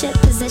in a shit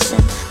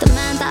position. The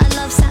man that I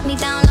love sat me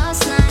down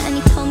last night and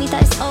he told me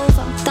that it's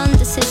over, done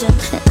decision.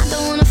 And I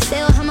don't wanna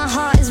feel how my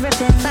heart is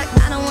ripping. In fact,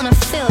 I don't wanna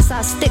feel, so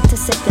I stick to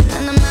sipping.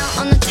 And I'm out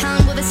on the town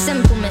with a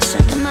simple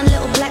mission. In my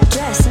little black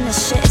dress and the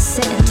shit is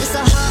sitting. Just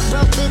a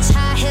heartbroken bitch,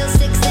 high heel,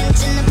 6-inch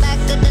in the back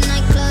of the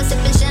nightclub,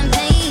 sipping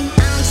champagne.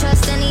 I don't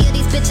trust any of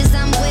these bitches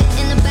I'm with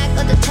in the back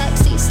of the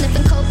taxi,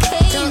 sniffing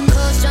cocaine. Drunk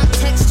calls, drunk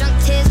texts, drunk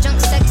tears, drunk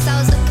sex. I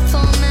was looking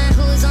for a man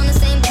who was on the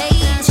same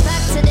page.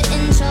 Back to the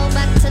intro,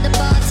 back to the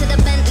bar, to the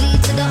Bentley,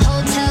 to the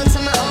hotel, to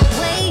my own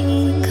way.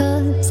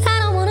 'Cause I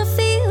don't wanna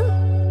feel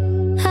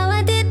how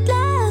I did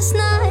last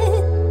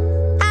night.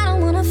 I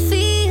don't wanna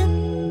feel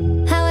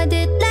how I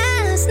did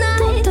last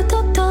night.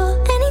 Doctor,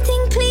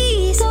 anything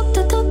please.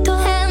 Doctor,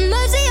 have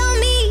mercy on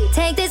me.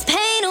 Take this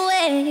pain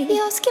away.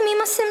 You're asking me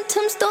my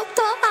symptoms,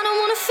 doctor. I don't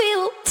wanna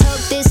feel.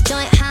 Took this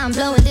joint, how I'm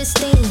blowing this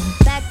steam.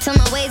 Back to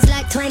my ways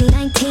like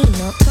 2019.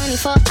 Not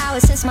 24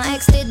 hours since my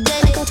ex did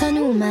dead. I got a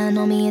new man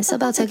on me, it's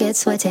about to get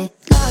sweaty.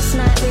 Last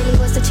night really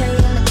was the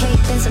cherry on the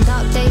cake. Been some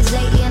dark days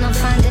lately and I'm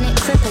finding it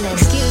crippling.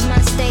 Excuse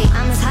my state,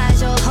 I'm as high as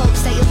your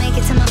hopes that you'll make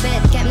it to my bed.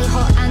 Get me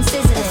hot and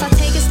sizzling. If I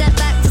take a step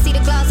back to see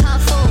the glass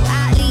half full,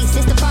 at least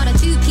it's the Prada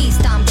two-piece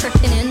that I'm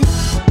tripping in.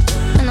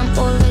 And I'm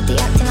already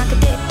acting like a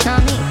dick, know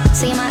what I mean?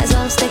 So you might as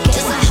well stick it.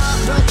 Just a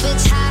heartbroken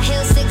bitch, high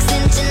heel,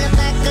 6-inch in the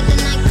back of the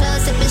nightclub,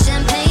 sipping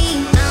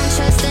champagne. I don't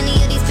trust any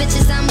of these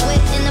bitches I'm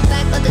with in the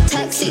back of the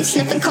taxi,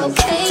 sniffing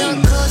cocaine. Drunk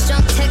calls,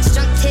 drunk texts,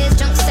 drunk tears,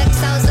 drunk sex.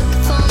 I was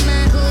looking for a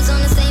man who was on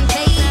the same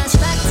page.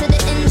 Back to the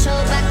intro,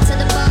 back to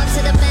the bar, to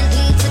the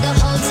Bentley, to the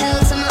hotel,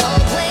 to my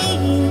old way.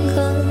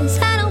 'Cause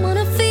I don't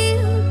wanna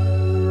feel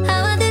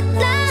how I did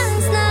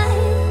last night.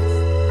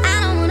 I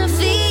don't wanna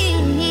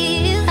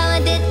feel how I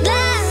did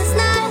last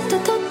night.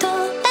 Doctor,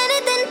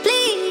 anything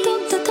please.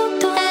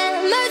 Doctor, have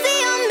mercy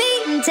on me.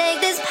 Take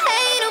this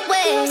pain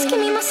away. You're asking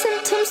me my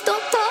symptoms,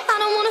 doctor. I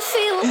don't wanna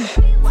feel.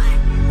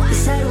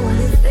 Yes, I don't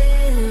wanna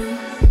feel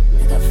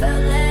like I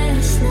felt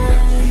last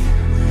night.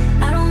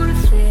 I don't wanna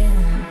feel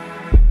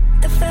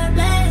like I felt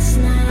last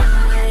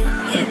night.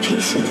 Yeah,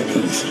 peace with the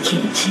things you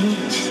can't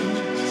change.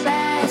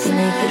 I was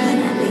naked when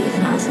I leave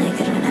and I was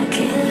naked when I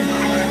came.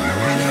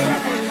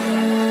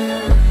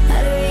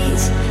 Out of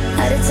reach,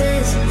 out of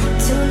touch,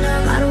 too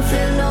numb, I don't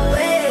feel no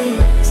way.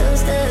 So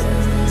stuck,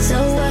 so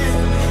what?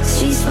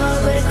 Streets small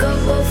but it go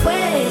both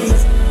ways.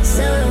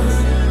 So,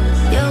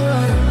 you're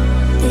wrong,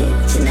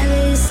 you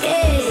never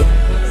escape.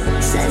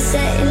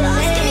 Sunset in the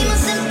way. Give me my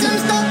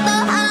symptoms, doctor,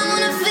 I don't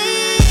wanna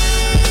feel.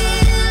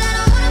 I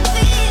don't wanna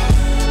feel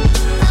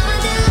how I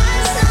did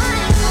last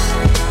night.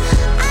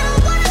 I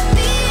don't wanna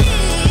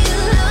feel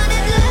how I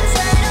did last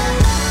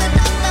night.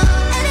 Doctor,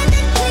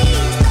 anything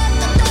please.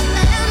 Doctor,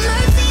 have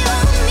mercy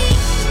on me.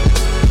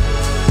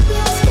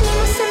 You're asking me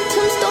my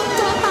symptoms,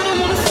 doctor, I don't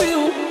wanna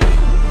feel.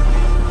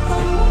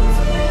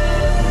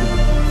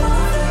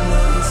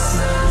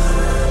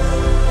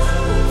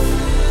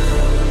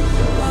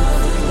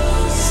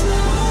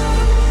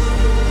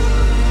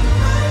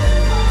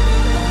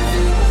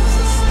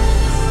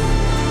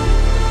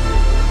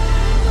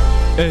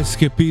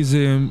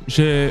 אסקפיזם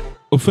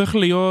שהופך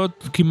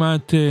להיות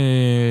כמעט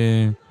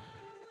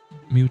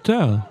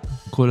מיותר,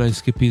 כל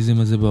האסקפיזם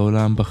הזה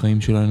בעולם,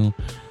 בחיים שלנו,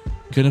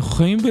 כי אנחנו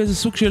חיים באיזה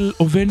סוג של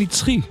הווה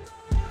נצחי.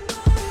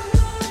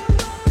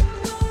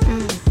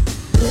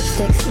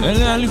 אין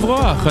לאן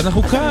לברוח,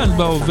 אנחנו כאן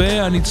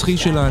בהווה הנצחי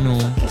שלנו.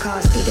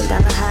 Cars speeding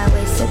down the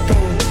highway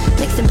sipping.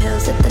 Mixing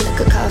pills at the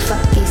liquor car,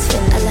 fuck these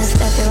fins. I left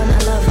everyone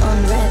I love on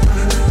red.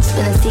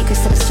 Spilling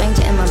secrets to the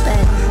stranger in my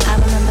bed. I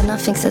remember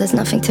nothing, so there's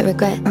nothing to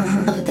regret.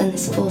 Other than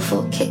this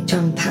 4/4 kick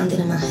drum pounding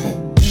in my head.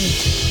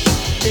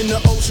 In the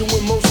ocean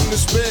with motion to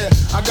spare.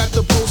 I got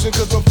the potion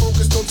cause I'm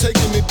focused on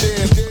taking it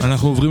there.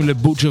 אנחנו עוברים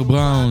לבוטשר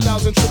בראון.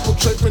 Thousand triple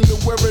tripping to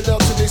wear it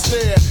out till they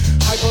stare.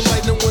 Hyper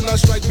lightning when I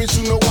strike, bitch,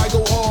 you know I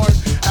go hard.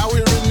 Out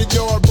here in the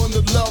yard,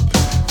 bundled up.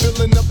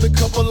 Filling up the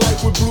cup of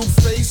life with blue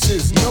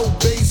faces. No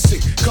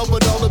basic,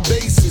 covered all the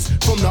bases.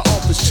 From the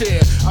office chair,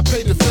 I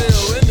paid the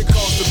fare and the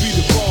cost to be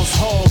the boss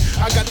hog.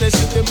 I got that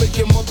shit that make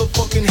your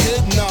motherfucking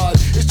head nod.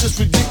 It's just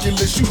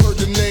ridiculous, you heard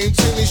the name.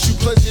 Tennis, you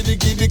pleasure to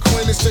get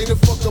acquainted. Stay the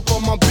fuck up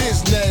on my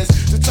business.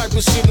 The type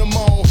of shit I'm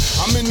on.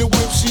 I'm in the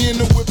whip, she in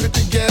the whip, hit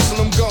the gas and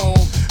I'm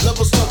gone.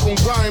 Level stuck on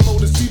grind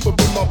mode, is deep up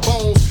in my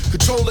bones.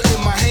 Controller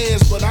in my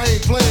hands, but I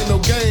ain't playing no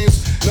games.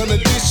 None of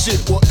this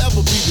shit will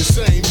ever be the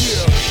same,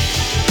 yeah.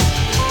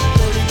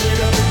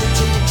 33 out of the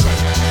triple track.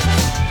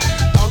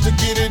 Out to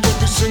get it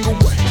every single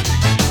way.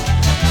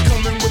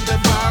 Coming with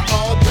that fire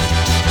all day.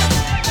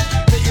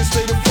 They can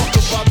stay the fuck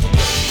up out the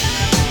way.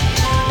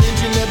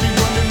 Engine that be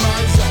running my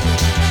zone.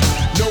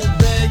 No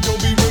bag,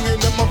 don't be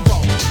ringing up my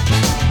phone.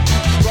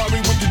 Rari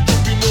with the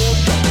drip, you know I'm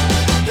done.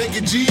 Thank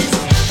you,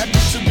 Jesus.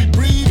 Happy to be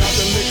breathing. Got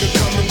the liquor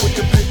coming with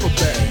the paper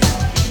bag.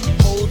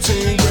 Whole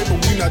team great, but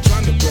we not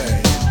trying to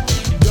brag.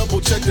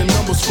 Double check the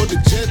numbers for the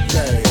jet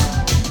lag.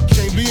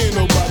 Can't be in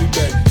nobody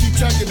back. Keep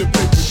track of the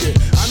paper,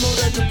 yeah. I know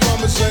that the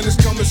promised land is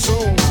coming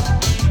soon.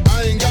 I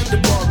ain't got the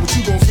bar, but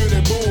you gon' feel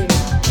that boom.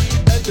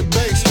 At the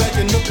bank,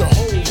 stacking up the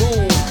whole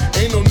room.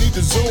 Ain't no need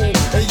to zoom.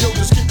 Hey yo,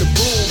 just get the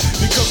boom.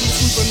 Because we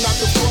sweeping out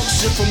the fuck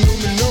shit from noon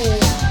to noon.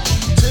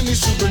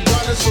 Tennis, you been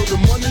grinding, so the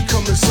money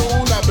coming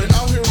soon. I've been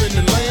out here in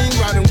the lane,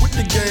 riding with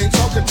the gang,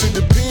 talking to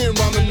the pen,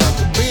 rounding out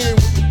the bend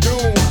with the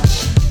doom.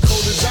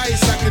 Cold as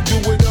ice, I could do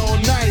it all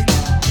night.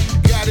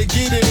 Gotta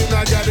get it and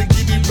I gotta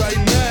get it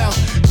right now.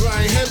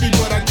 Grind heavy,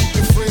 but I keep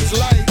the friends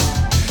light.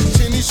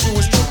 Tennis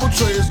shoes, triple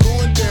tray is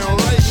going down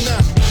right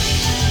now.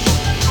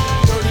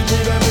 30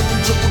 out of the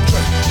triple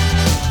tray.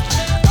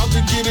 Out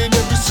to get it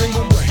every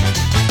single way.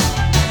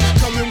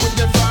 Coming with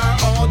that fire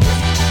all day.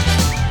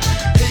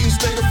 Hating,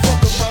 stay the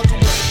fuck up out the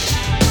way.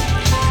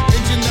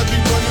 Engine that be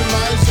running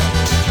my zone.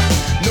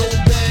 No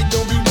bag,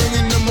 don't be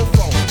ringing on my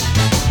phone.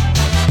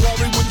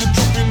 Rari with the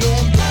drip, you know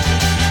I'm gone.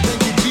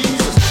 Thank you,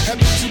 Jesus.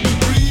 Happy to be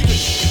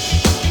breathing.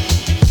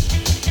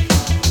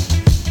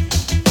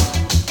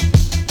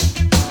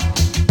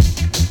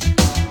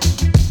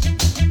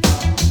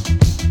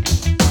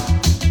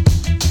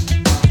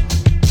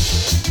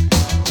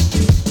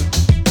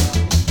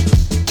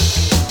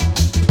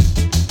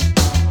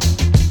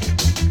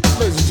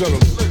 Ladies and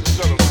gentlemen,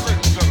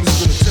 this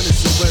is the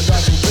Tennessee Band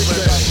Gospel Big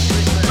Band.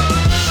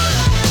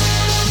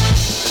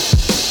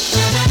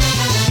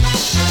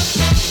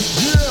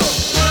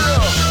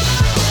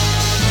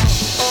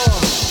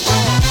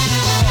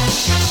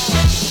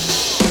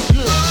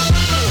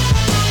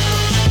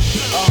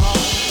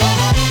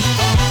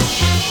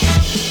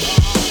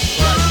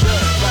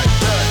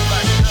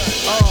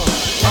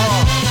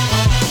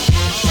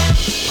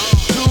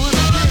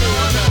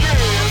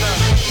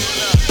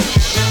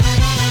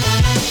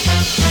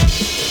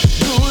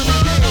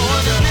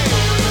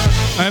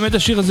 האמת,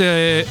 השיר הזה,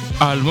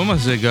 האלבום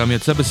הזה גם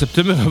יצא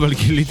בספטמבר, אבל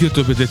גיליתי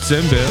אותו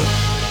בדצמבר,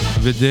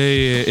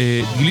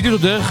 גיליתי אותו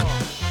דרך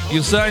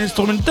גרסה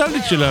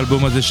האינסטרומנטלית של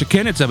האלבום הזה,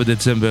 שכן יצא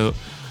בדצמבר,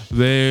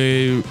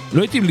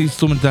 ולא הייתי לי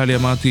אינסטרומנטלי,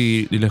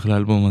 אמרתי, נלך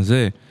לאלבום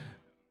הזה.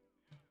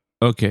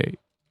 אוקיי.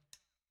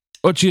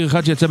 עוד שיר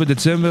אחד שיצא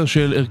בדצמבר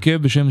של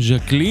הרכב בשם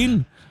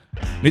ז'קלין,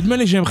 נדמה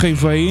לי שהם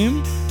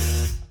חיפאים,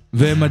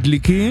 והם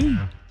מדליקים.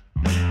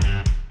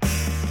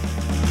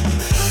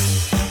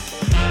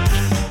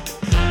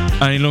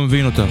 אני לא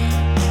מבין אותך.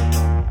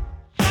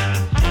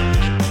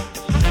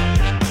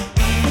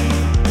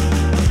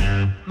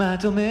 מה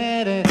את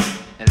אומרת?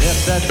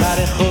 נלך קצת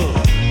ברחוב.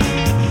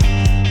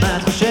 מה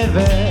את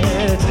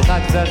חושבת? צריכה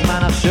קצת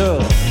זמן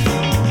לחשוב.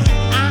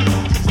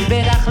 זה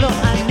בטח לא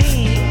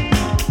אני,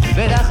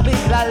 בטח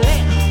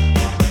בגללך.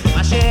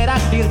 מה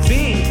שרק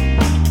תרצי,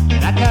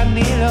 רק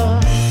אני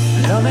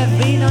לא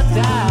מבין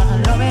אותך,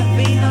 לא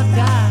מבין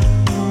אותך.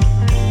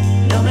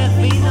 לא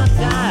מבין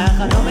אותך,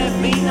 לא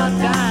מבין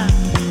אותך.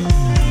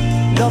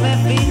 לא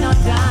מבין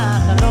אותך,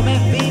 אני לא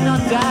מבין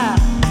אותך.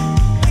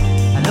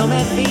 אני לא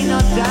מבין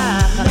אותך,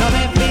 אני לא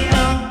מבין אותך.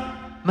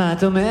 מה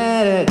את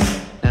אומרת?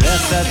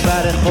 נלך קצת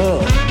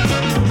ברחוב.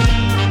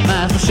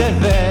 מה את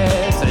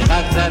חושבת?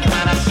 צריכה קצת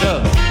זמן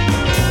לחשוב.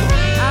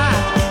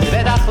 זה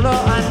בטח לא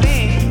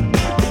אני,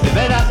 זה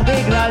בטח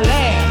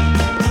בגללך.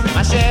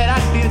 מה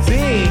שרק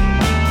תרצי,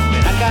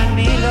 רק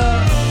אני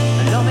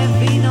לא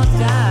מבין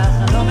אותך,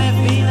 אני לא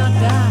מבין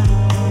אותך.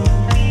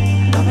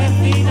 אני לא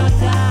מבין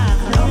אותך.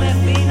 לא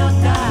מבין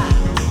אותך,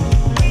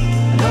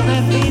 לא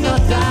מבין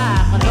אותך,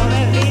 לא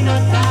מבין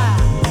אותך,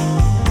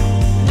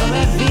 לא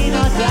מבין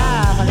אותך,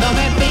 לא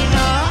מבין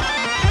אותך.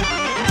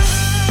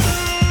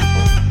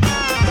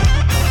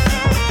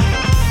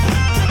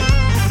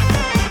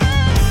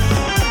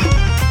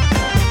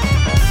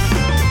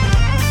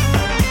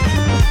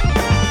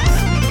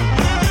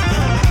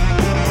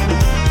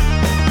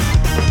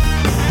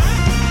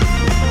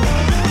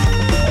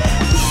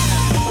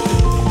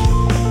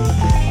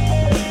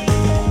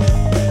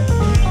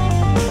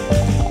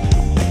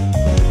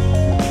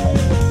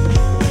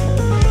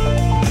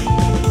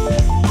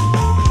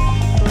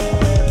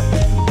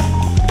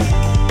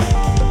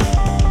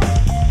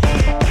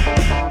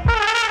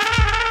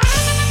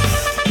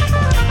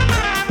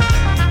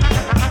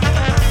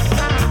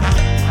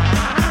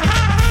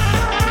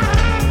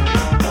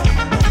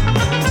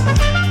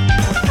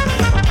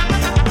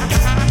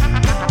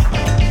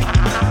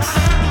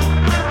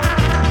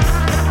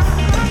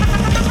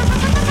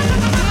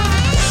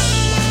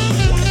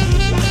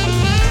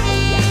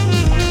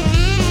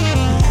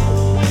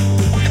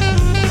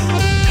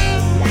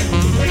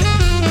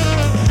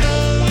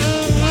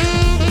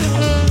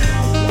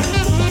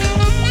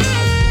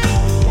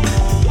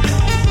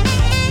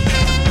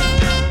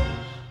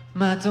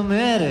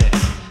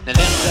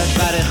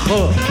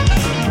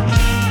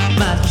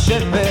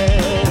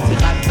 חושבת,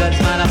 צריכה קצת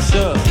זמן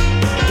לחשוב.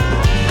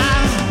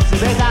 זה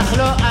בטח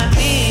לא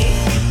אני,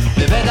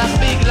 ובטח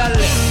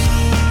בגללך,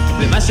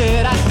 ומה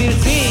שרק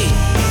תרצי,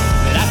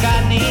 ורק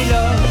אני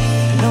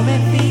לא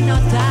מבין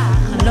אותך,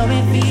 לא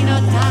מבין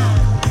אותך,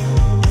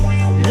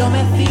 לא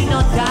מבין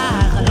אותך,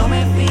 לא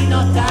מבין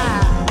אותך,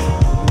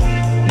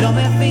 לא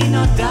מבין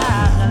אותך,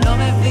 לא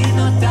מבין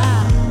אותך,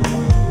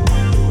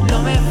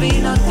 לא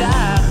מבין אותך,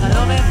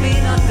 לא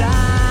מבין אותך.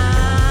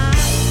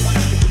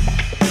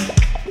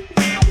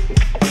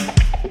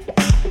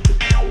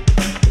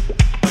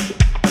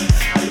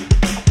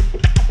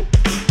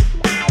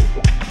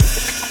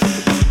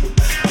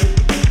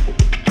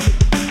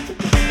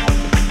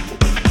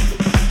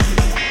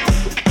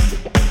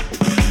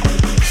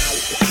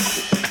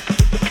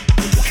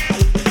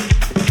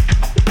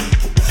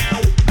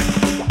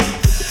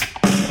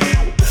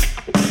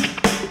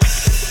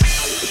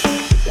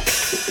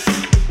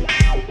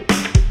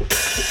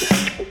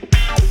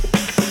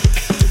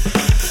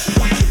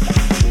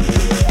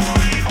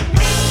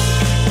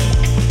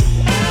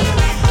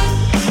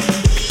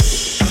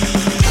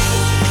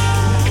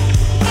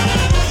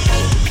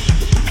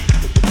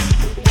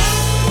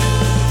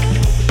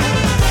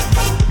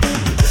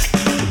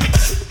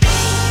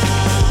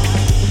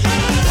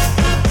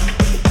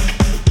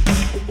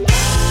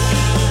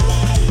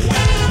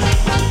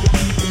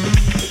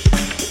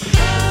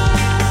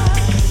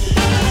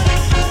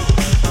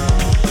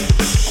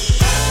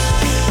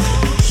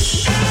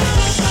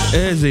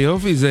 איזה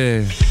יופי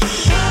זה.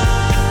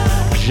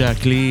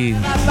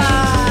 ז'קלין.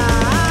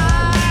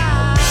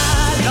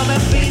 לא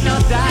מבין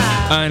אותך.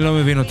 אני לא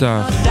מבין אותך.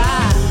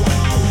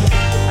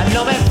 אני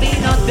לא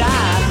מבין אותך.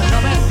 אני לא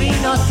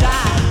מבין אותך.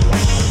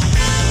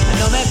 אני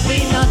לא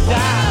מבין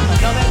אותך.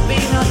 אני לא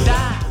מבין אותך.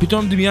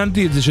 פתאום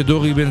דמיינתי את זה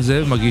שדורי בן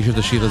זאב מגיש את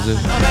השיר הזה. לא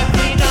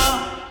מבין אותך.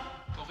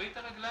 תוריד את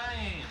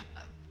הרגליים.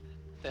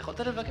 אתה יכולת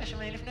לבקש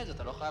ממני לפני זה,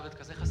 אתה לא חייב את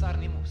כזה חסר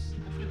נימוס.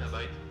 עוף לי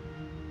מהבית.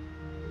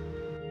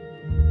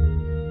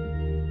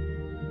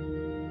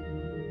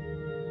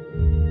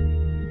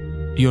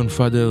 יון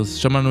פאדרס,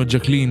 שמענו את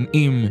ז'קלין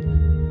עם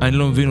אני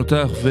לא מבין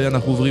אותך,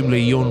 ואנחנו עוברים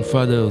ליון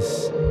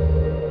פאדרס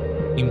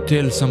עם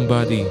Tell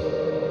Somebody.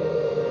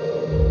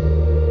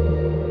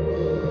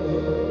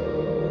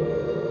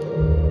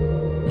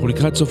 אנחנו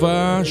לקראת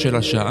סופה של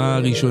השעה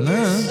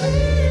הראשונה,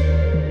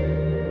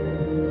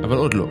 אבל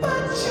עוד לא.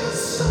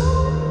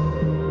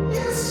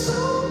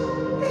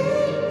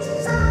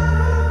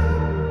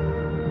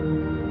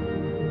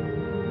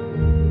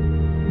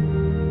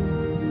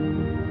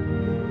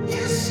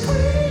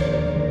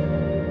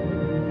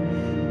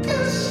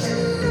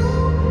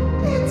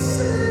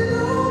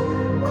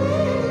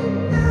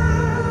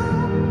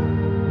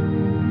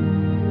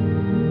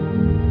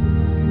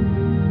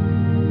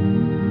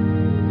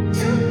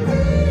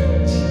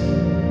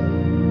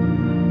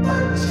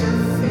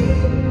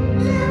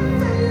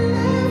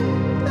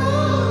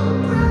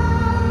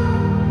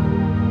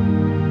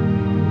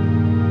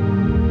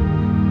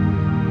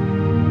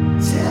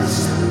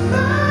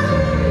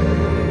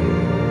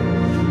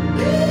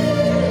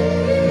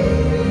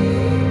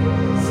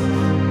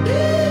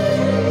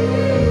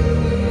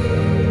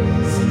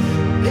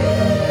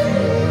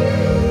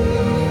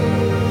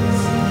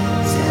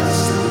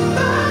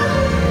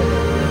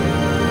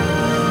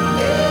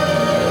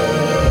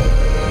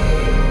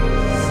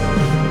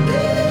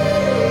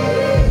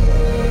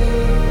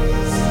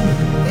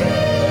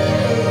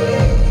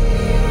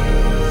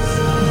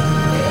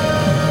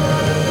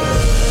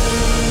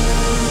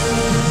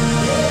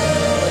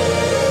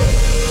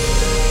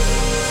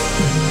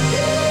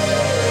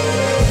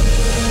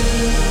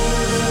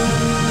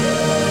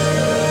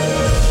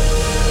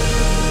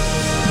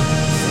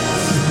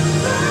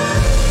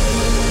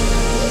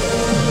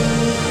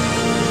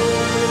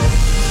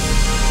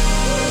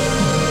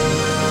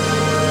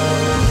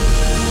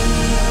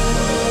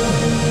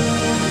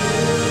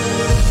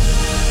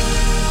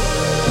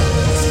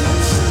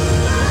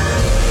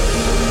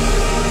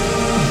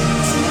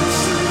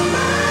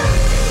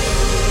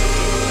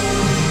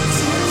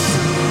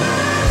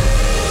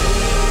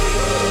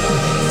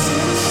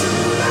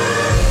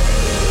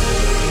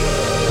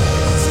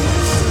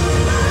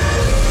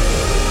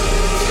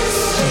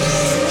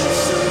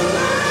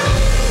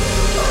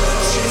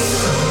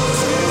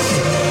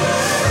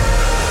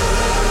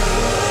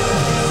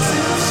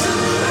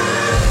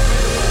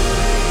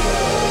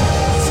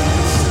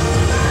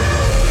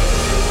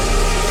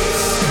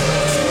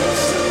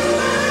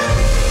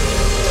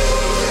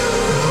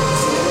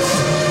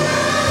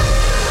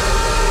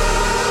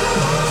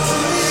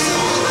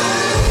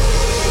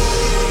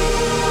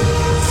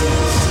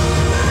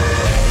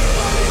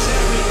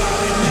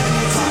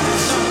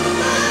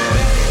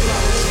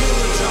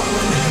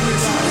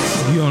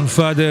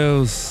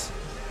 פאדרס,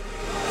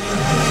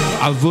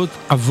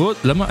 אבות,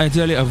 למה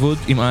יצא לי אבות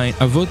עם עין?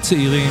 אבות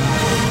צעירים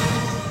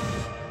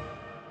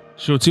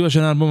שהוציאו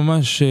השנה אלבום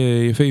ממש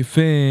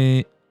יפה,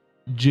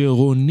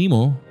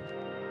 ג'רונימו,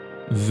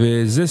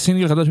 וזה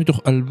סינגל חדש מתוך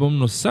אלבום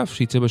נוסף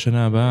שיצא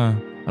בשנה הבאה,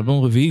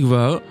 אלבום רביעי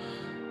כבר.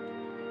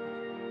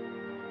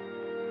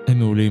 הם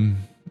מעולים,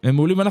 הם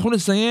מעולים. אנחנו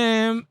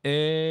נסיים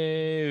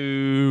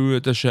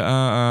את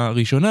השעה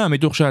הראשונה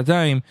מתוך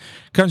שעתיים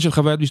כאן של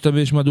חוויית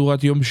משתמש,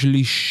 מהדורת יום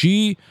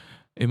שלישי,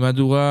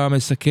 מהדורה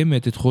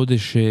מסכמת את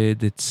חודש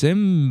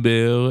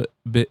דצמבר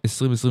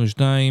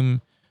ב-2022.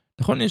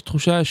 נכון, יש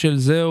תחושה של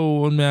זהו,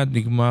 עוד מעט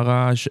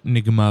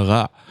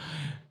נגמרה.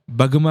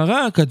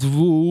 בגמרא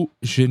כתבו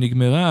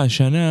שנגמרה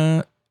השנה,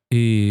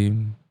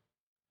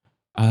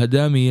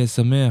 האדם יהיה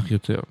שמח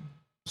יותר.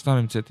 סתם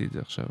המצאתי את זה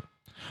עכשיו.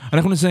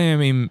 אנחנו נסיים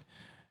עם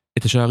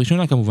את השעה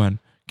הראשונה כמובן,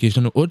 כי יש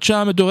לנו עוד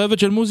שעה מטורפת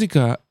של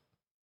מוזיקה.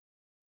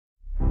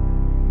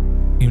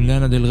 עם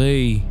לאנה דל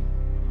ריי,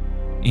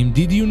 עם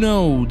Did You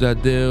Know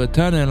That There a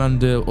Tunnel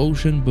Under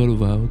Ocean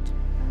Boulevard.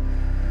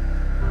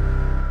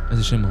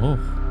 איזה שם ארוך.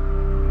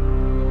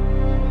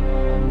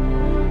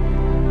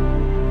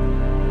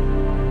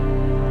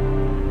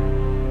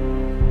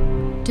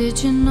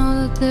 Did you know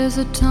that there's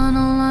a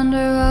tunnel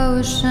under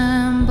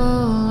Ocean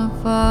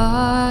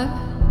Boulevard?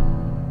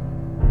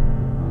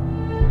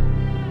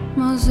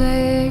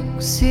 Mosaic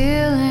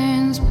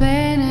ceilings,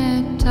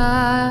 painted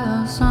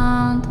tiles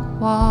on the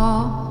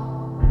wall.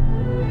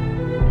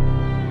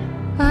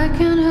 I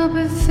can't help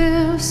but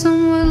feel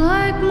somewhat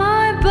like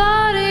my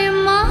body,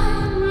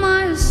 mind,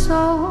 my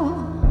soul.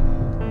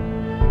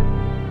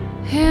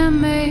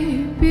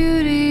 Handmade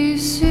beauty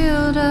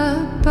sealed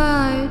up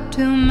by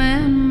two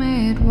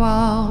man-made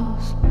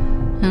walls.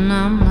 And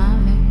I'm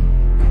like,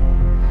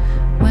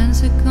 when's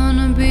it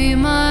gonna be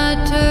my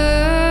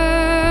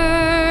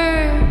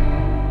turn?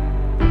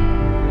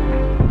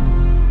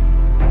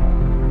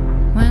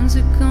 When's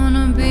it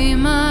gonna be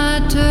my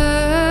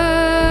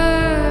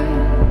turn?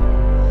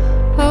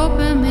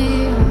 Open me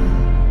up,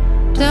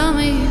 tell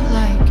me you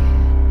like it,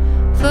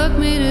 fuck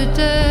me to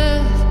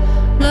death,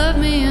 love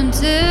me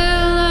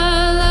until I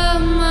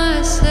love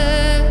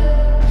myself.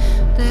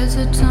 There's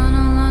a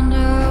tunnel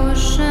under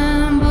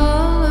Ocean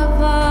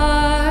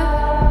Boulevard.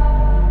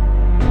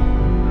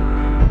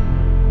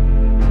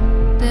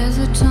 There's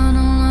a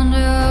tunnel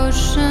under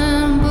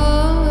Ocean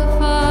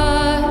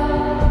Boulevard.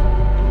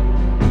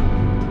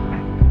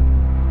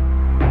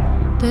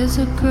 There's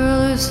a girl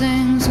who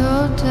sings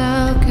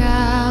Hotel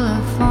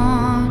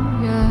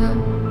California,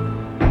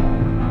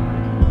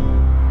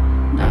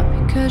 not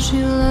because she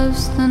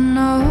loves the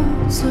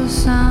notes or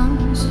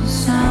sounds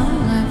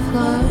like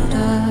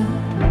Florida.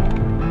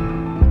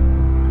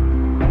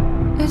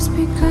 It's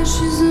because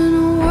she's in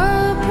a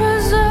world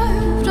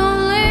preserved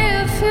only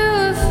if you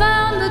have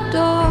found the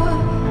door.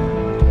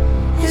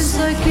 It's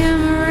like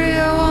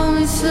Amarillo,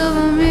 only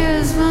silver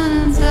mirrors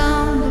running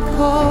down the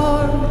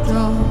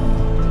corridor.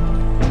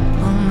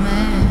 Oh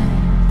man,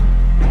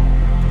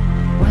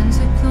 when's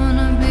it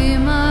gonna be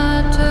my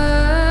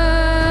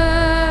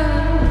turn?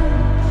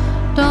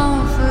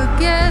 Don't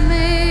forget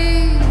me.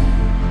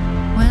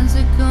 When's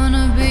it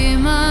gonna be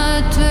my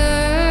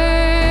turn?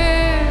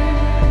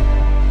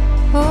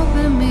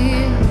 Open me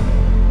up,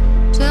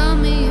 tell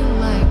me you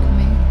like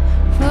me,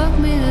 fuck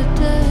me to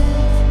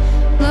death,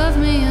 love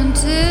me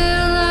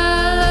until I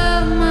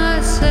love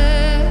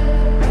myself.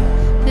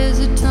 There's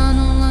a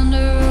tunnel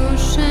under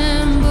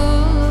Ocean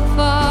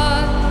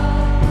Boulevard.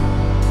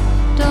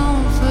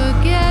 Don't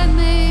forget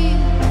me.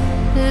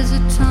 There's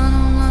a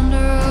tunnel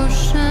under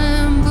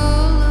Ocean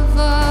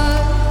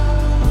Boulevard.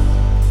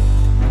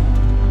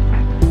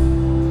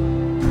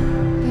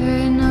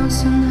 Barry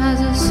Nelson has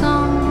a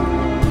song.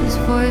 His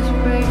voice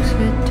breaks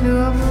with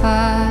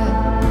 205.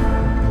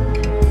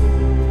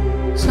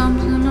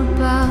 Something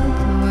about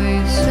the way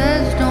he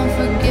says don't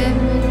forget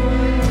me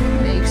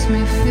makes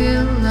me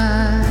feel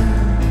alive.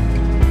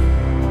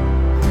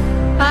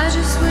 I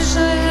just wish I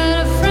had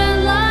a friend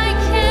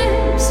like him,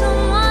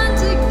 someone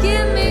to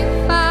give me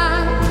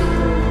five.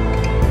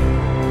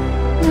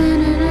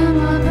 Leaning in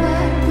my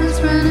back,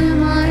 whispering in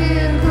my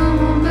ear, come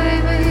on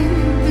baby,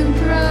 you can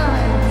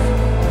drive.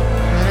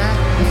 But I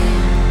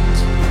can't.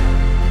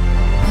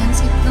 When's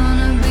it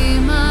gonna be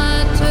my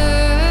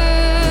turn?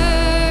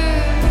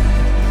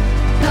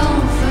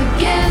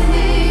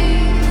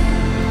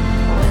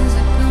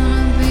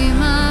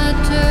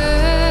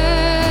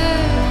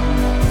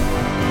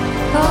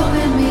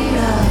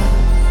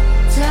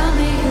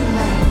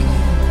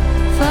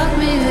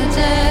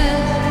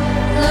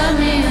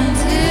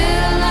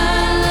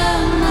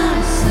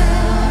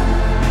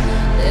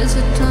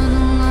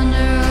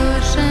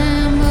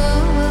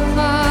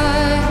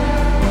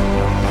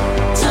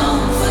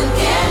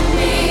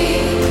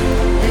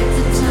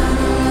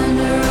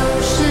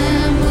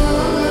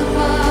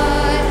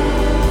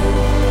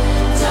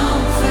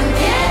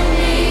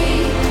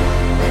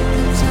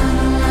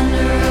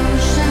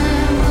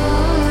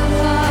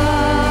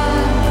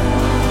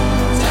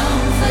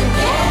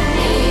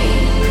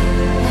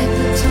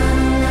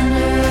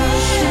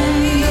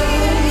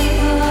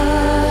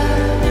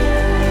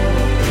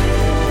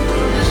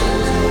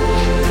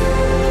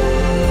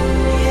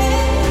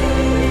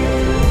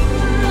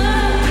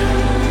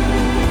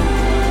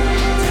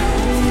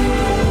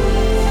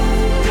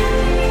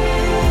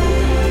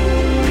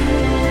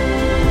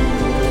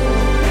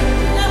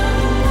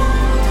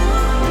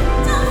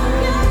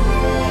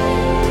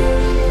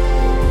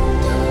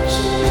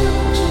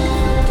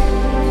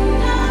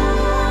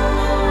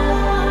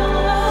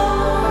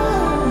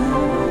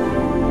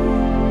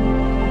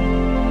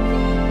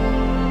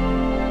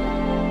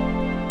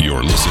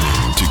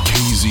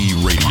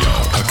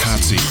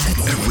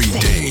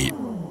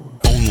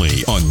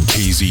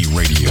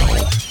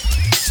 KZRadio.net.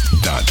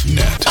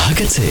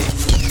 הקצה,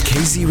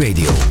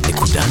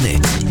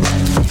 kzradio.net.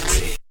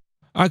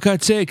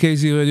 הקצה,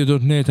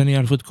 kzradio.net, אני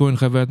אלפרד כהן,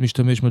 חוויית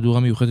משתמש, מדורה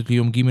מיוחדת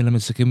ליום ג'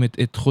 המסכמת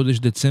את חודש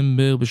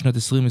דצמבר בשנת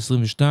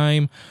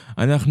 2022.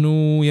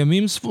 אנחנו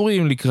ימים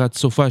ספורים לקראת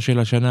סופה של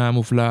השנה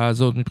המופלאה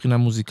הזאת מבחינה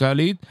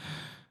מוזיקלית.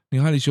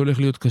 נראה לי שהולך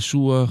להיות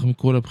קשוח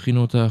מכל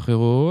הבחינות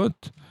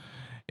האחרות.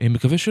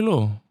 מקווה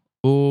שלא,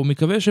 או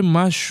מקווה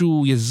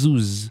שמשהו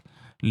יזוז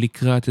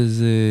לקראת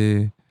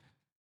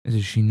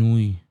איזה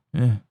שינוי.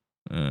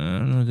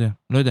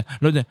 לא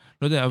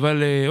יודע,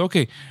 אבל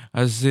אוקיי,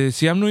 אז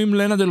סיימנו עם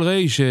לנה דל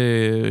ריי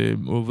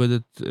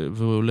שעובדת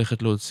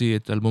והולכת להוציא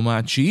את אלבומה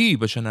התשיעי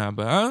בשנה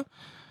הבאה,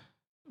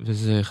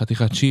 וזה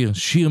חתיכת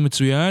שיר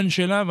מצוין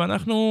שלה,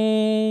 ואנחנו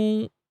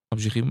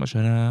ממשיכים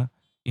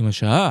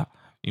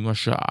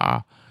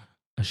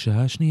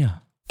השעה השנייה.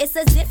 It's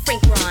a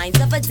different grind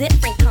of a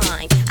different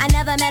kind. I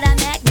never met a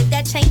magnet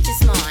that changes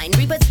mine.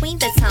 Read between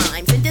the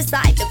times and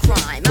decide the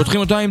crime. פותחים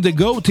אותה עם The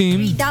Go Team.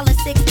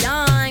 $3.06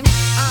 dime.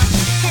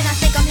 And I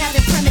think I'm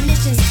having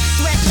premonitions.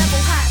 Threat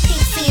level hot,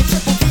 pink seeing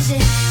triple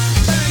vision.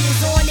 Burn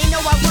is on, they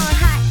know I run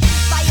hot.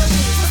 Fire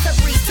wings, what's a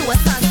breeze to a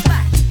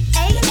sunspot?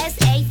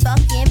 ASA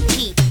fucking P.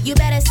 You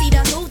better see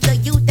the who, the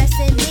youth that's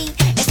in me.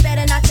 It's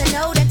better not to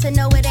know than to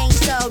know it ain't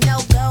so. No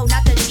go,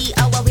 not the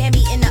G-O, a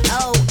whammy in the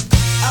O.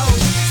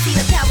 See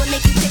the power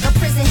make you pick a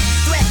prison.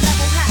 Threat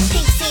level hot,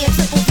 pink seeing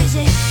triple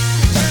vision.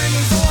 Burn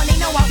is on, they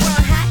know I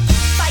run hot.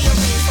 Fire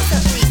rings, what's a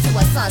breeze to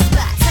a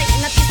sunspot?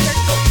 Tighten up your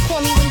circle,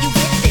 call me when you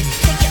get this.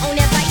 Take your own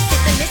advice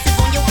if the miss is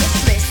on your wish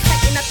list.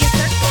 Tighten up your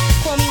circle,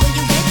 call me when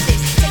you get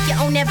this. Take your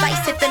own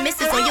advice if the miss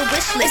is on your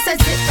wish list. It's a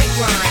different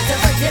grind of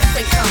a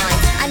different kind.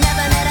 I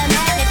never met a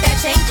magnet that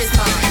changes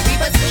mine. Read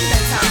between the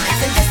times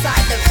and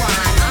decide the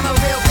crime. I'm a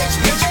real rich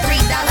bitch,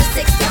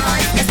 $3.06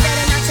 dime. It's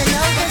better not to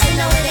know than to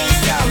know it ain't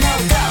so. No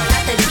go,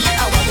 not the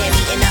G-O, a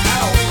whammy in the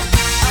O.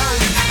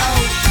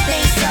 They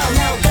ain't so,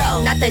 no go,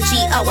 not the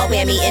G-O, a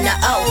whammy in the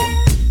O.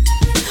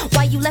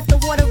 Why you left the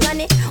water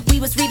running? We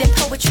was reading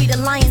poetry, the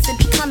lions and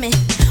becoming.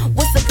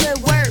 What's a good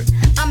word?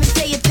 I'ma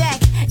say it back.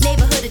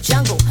 Neighborhood or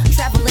jungle,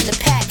 travel in the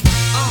pack.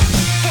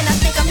 And I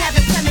think I'm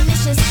having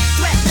premonitions.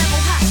 Threat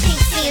level hot, pink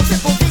seeing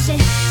triple vision.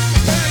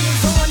 Burn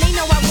is on, they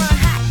know I run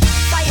hot.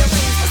 Fire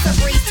rings, what's a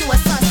breeze to a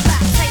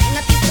sunspot? Tighten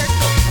up your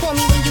circle, call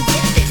me when you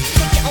get this.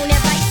 Take your own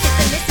advice if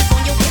the miss is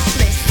on your wish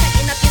list.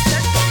 Tighten up your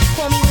circle,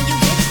 call me when you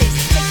get this.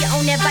 Take your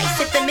own advice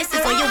if the miss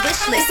is on your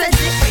wish list. It's a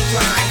different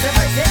grind of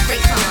a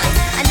different kind.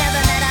 I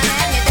never met a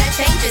magnet that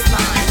changes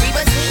mine. Read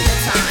between the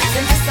times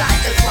and decide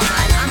the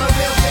crime. I'm a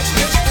real rich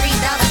bitch,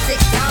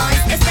 $3.06 dime.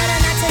 It's better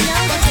not to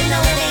know than to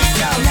know it ain't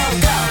so. No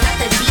go, not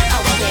the G-O,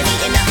 a whammy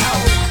in the O.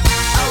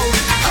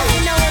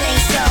 You know it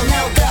ain't so.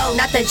 No go,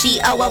 not the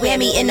G-O, a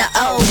whammy in the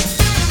O.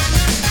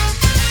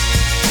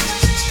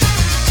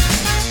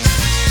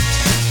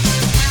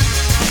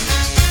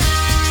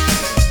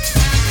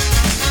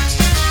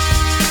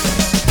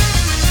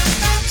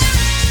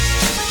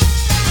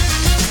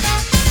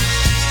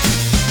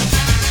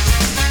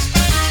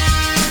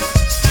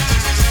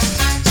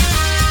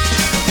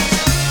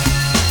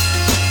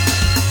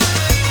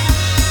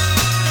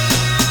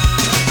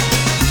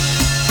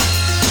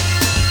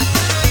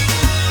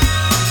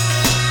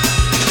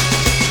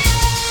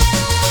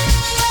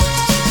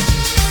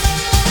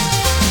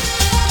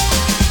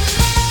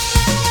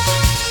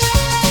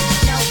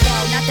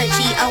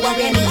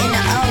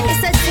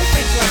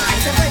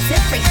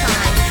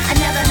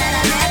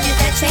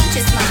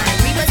 Changes mine,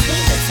 read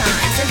between the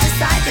times and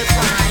decide the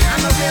crime.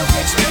 I'm a real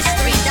rich bitch,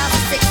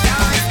 $3.06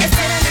 dime. It's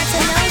better not to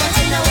know than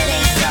to know it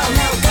ain't so.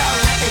 No go,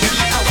 not the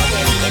G-O, a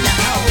whammy in the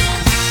O.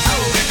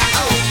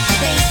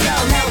 They ain't so.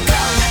 No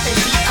go, not the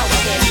G-O, a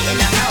whammy in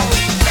the O.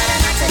 Better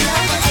not to know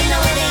than to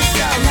know it ain't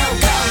so. No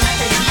go, not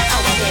the G-O,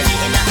 a whammy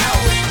in the O.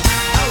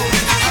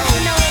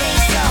 No it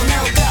ain't so. No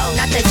go,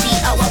 not the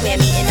G-O, a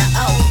whammy in the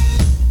O.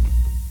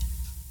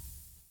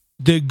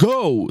 The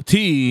Go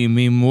Team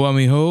עם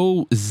וואמי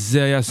הו,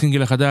 זה היה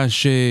הסינגל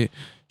החדש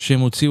שהם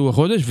הוציאו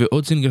החודש,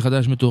 ועוד סינגל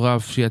חדש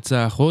מטורף שיצא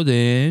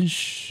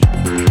החודש.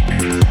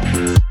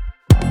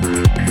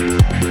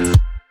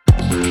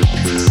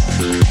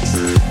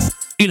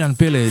 אילן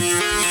פלד,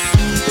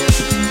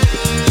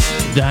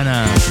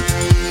 דנה.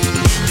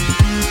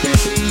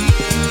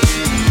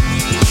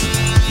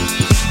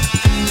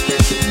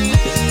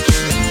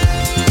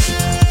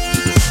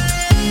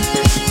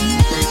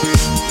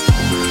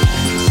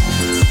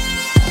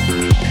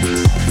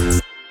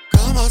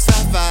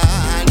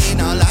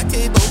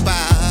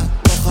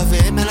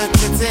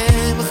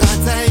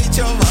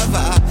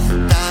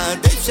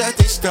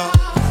 שתשתוק,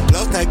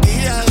 לא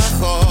תגיע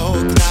רחוק,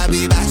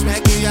 נביא בש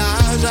מגיע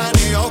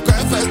שאני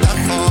עוקף את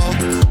החוק.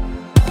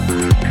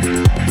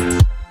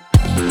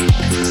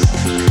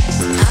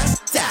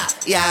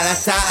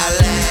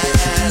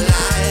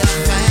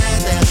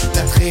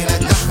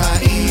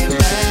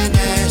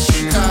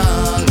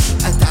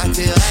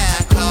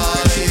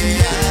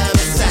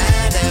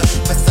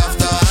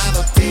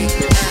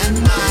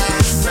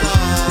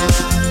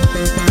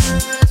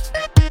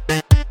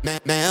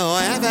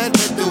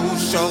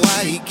 דוש,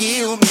 הוריי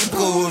הגיעו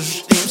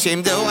מברוש,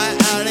 לימדו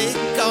עלי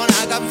כל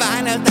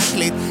הגוון על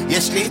תקליט,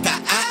 יש לי את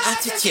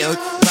האטיטיוד,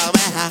 כבר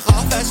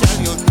מהחופש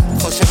של יוד,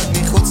 חושבת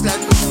מחוץ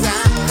לקופסה,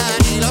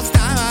 אני לא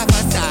סתם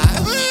הפסה.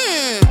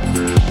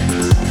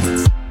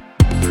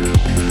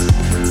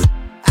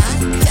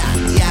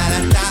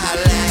 יאללה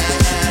תעלה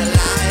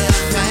אליי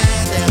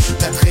לחדר,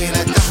 תתחיל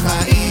את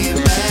החיים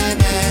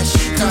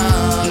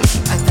בנשיקות,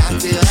 אתה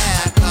תראה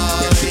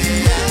הכל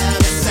יהיה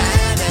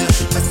בסדר,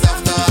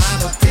 בסוף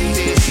תאהב אותי,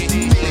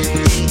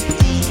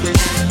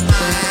 אין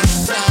מה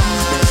אפשר.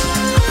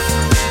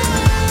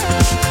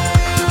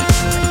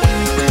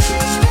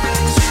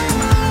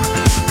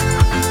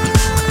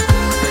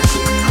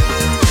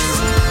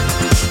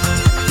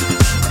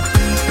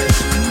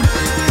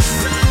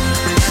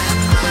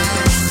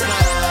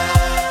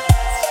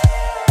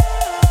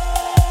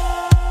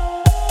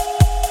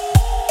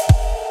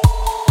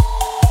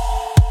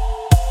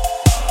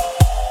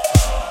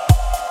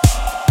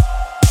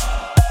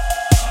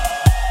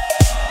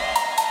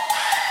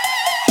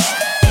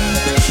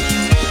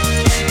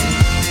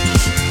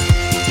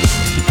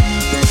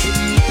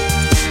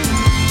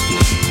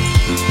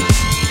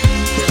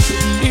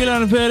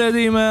 אילן פלד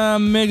עם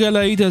המגה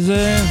להיט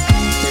הזה,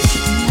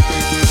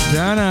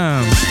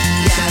 דנה.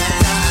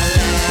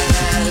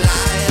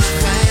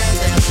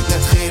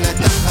 תתחיל את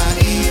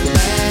החיים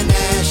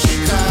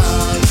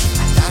בנשיקות,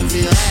 אתה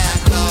תראה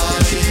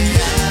הכל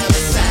יהיה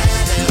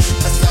בסדר,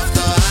 בסוף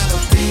תאהב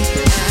אותי,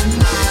 אין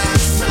מה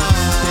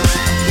לעשות.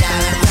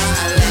 יאללה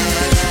תעלה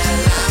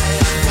אליי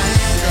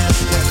לחדר,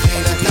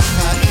 תתחיל את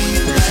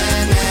החיים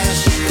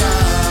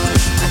בנשיקות,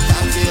 אתה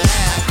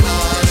תראה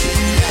הכל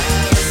יהיה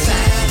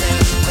בסדר,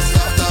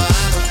 בסוף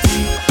תאהב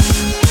אותי,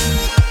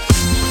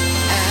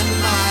 אין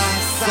מה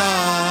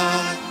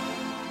לעשות.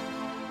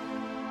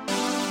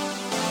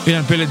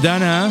 אילן פלד,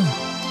 דנה.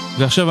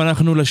 ועכשיו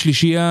אנחנו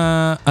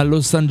לשלישייה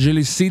הלוס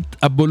אנג'ליסית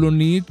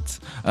הבולונית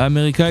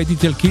האמריקאית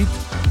איטלקית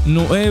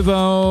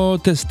נואבה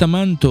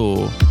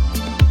טסטמנטו,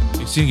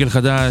 סינגל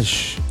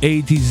חדש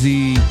ATZ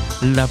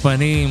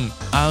לפנים,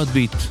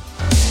 ארטביט.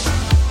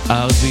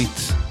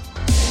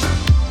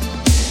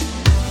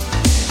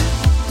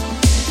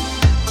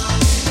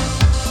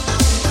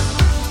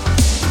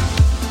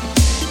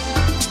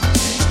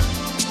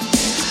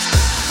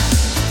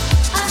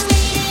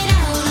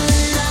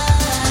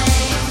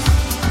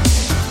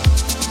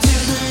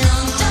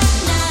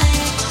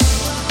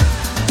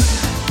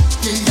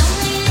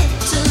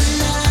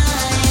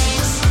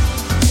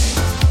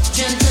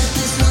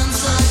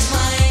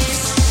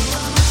 Twice.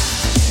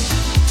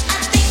 I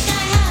think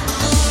I have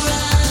the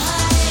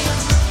right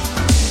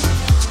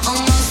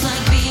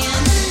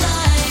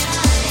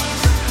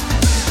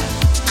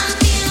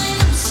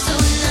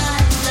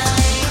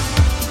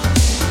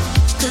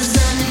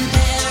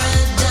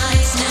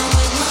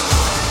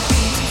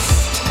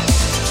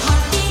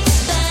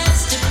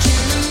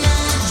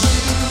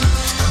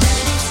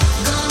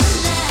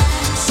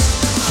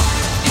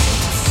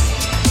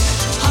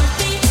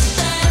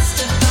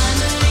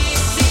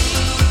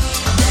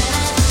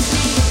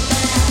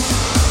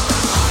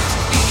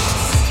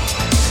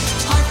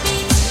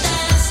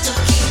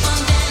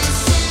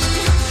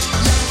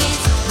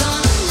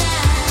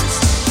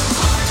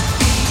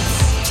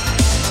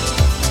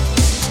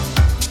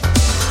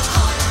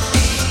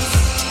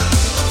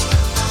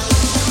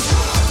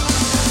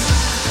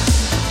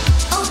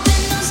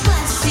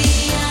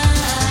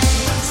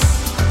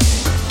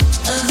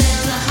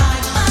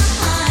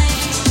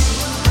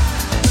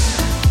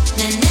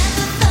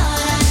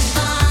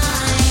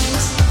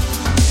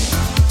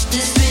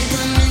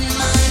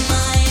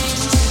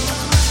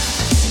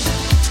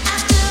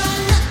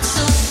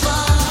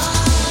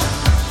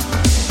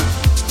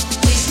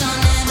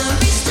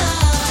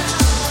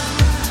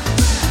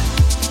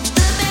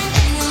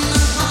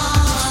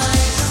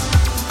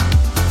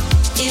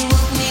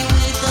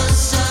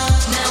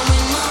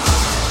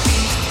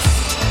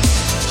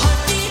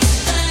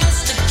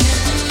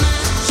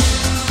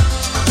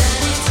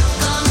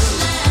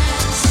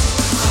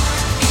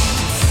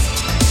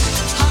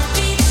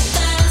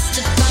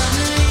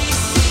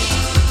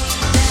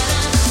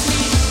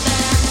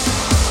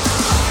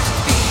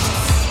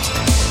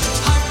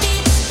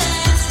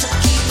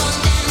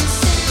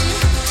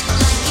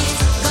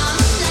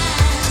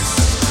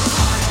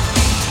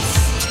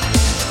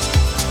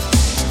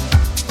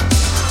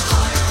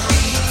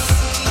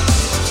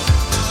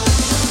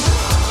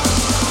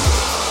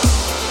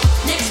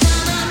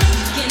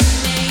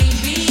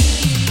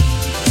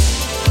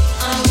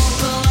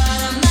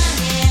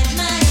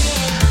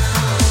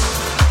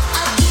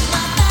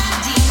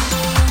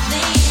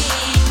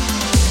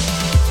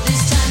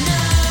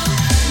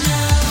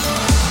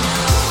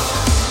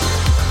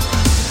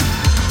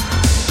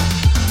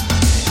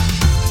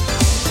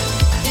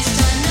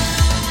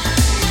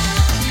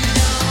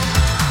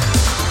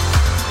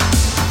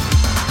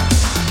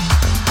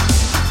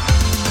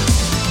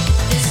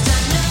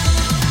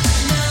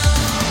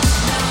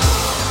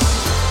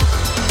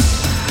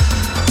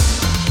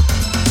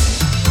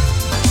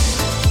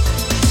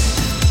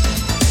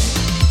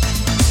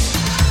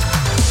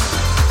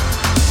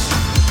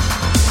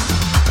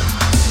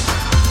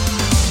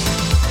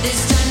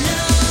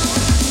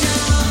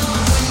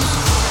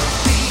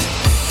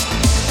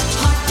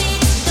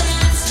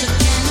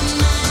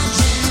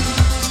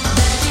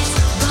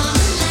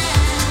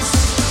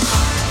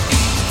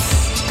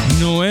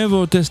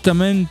נואבו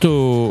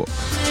טסטמנטו,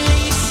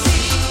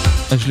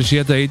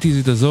 השלישיית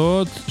האיטיזית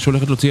הזאת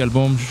שהולכת להוציא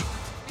אלבום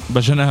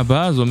בשנה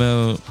הבאה, זה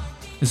אומר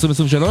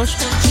 2023.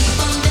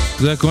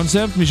 זה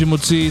הקונספט, מי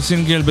שמוציא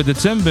סינגל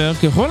בדצמבר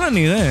ככל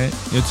הנראה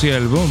יוציא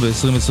אלבום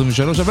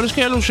ב-2023, אבל יש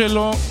כאלו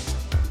שלא,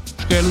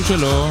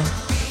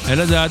 אין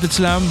לדעת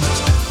אצלם.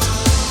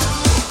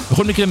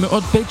 בכל מקרה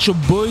מאוד פט שופ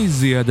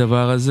בויזי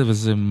הדבר הזה,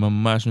 וזה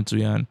ממש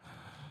מצוין.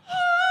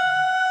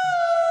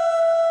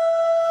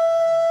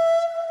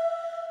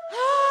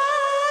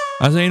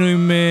 אז היינו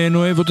עם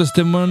נואבו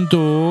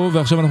טסטמנטו,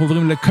 ועכשיו אנחנו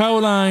עוברים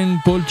לקרוליין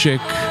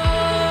פולצ'ק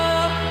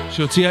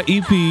שהוציאה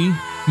EP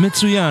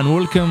מצוין,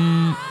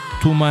 Welcome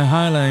to my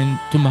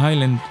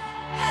Highland.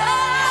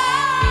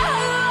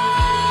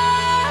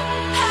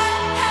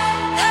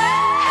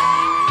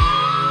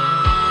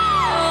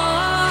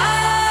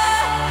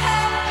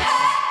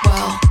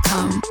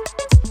 Welcome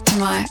to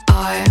my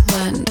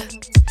island.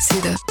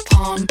 See the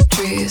palm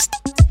trees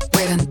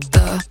wave in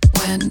the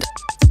wind.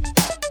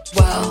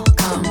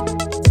 Welcome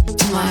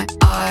to my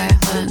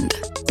island.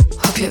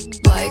 Hope you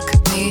like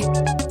me.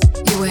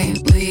 You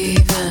ain't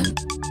leaving.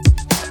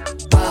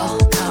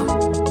 Welcome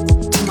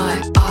to my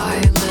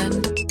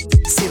island.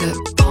 See the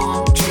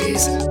palm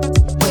trees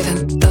wave in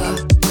the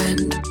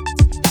wind.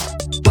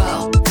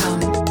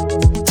 Welcome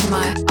to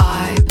my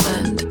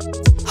island.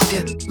 Hope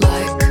you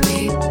like me.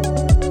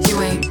 You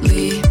ain't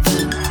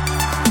leaving.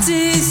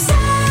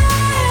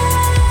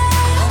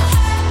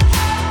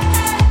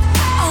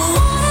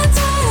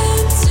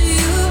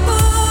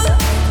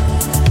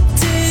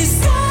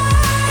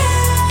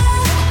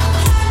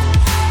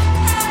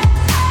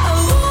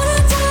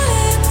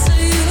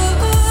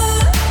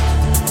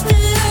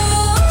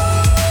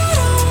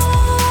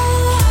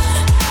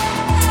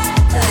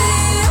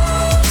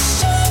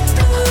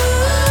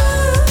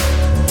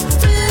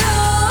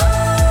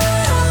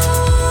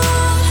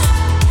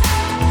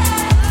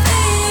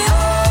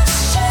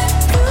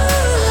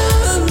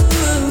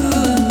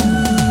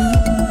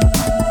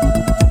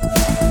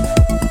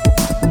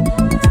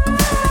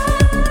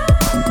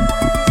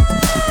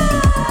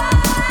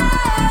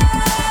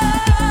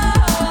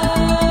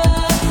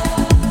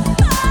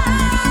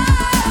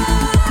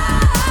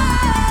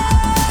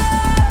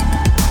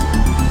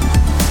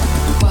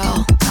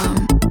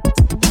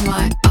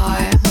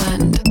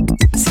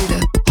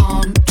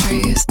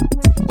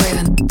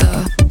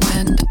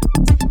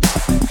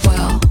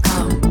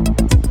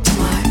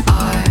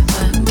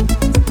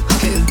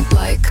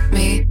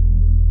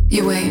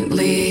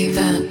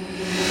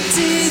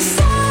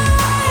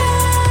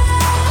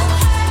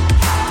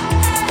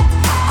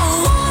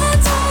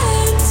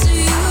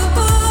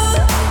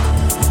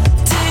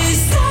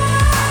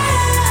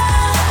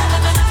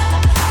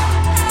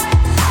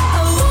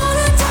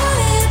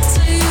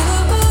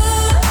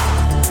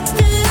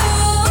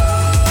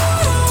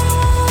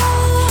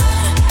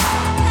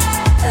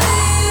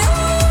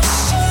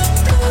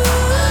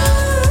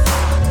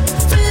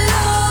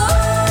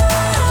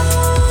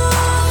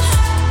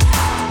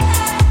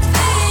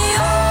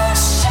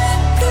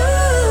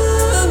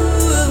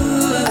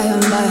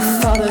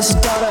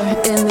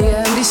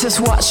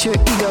 Watch your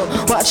ego,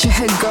 watch your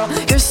head, girl.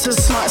 You're so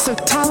smart, so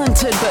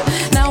talented, but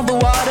now the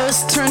water's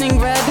turning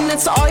red, and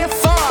it's all your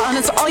fault, and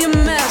it's all your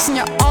mess, and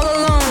you're all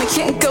alone. You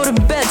can't go to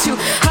bed, too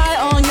high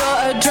on your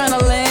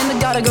adrenaline. You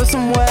gotta go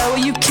somewhere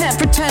where you can't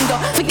pretend.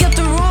 Don't forget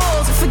the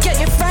rules, forget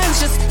your friends,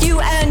 just you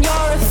and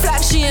your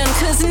reflection.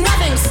 'Cause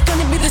nothing's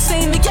gonna be the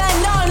same again.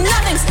 No,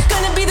 nothing's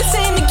gonna be the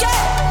same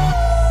again.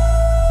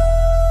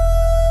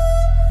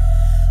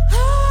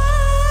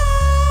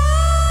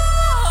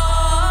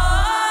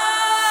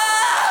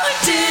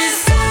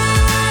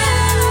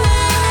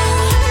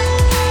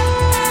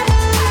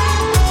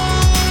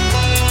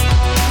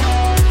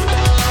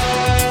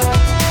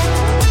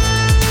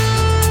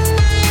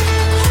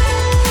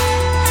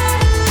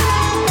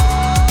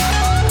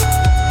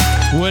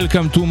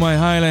 Welcome to my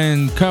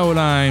Highland,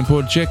 קרוליין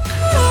פולצ'ק.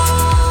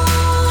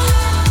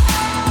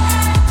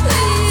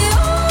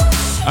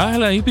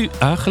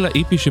 אחלה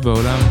איפי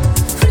שבעולם.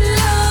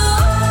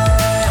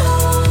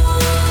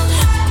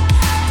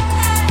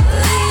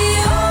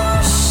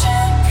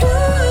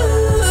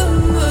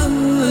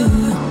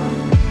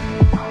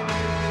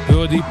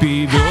 ועוד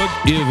איפי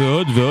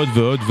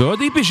ועוד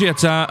איפי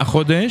שיצא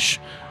החודש,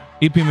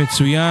 איפי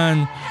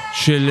מצוין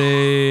של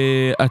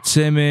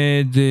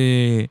הצמד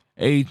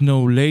Ain't No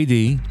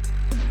Lady,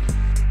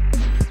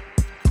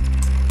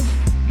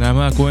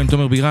 נעמה כהן,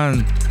 תומר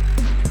בירן,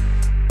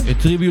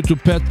 a tribute to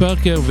Pat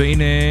Parker,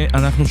 והנה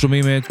אנחנו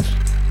שומעים את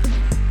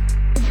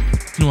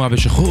תנועה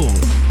בשחור.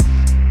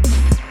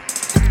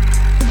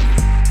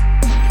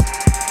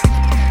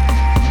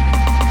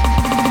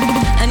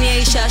 אני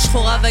האישה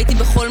השחורה והייתי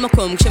בכל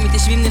מקום,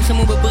 כשמתיישבים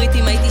נלחמו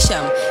בבריטים הייתי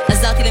שם,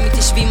 עזרתי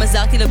למתיישבים,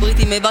 עזרתי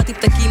לבריטים, העברתי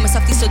פתקים,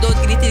 אספתי סודות,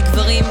 גיליתי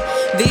לגברים,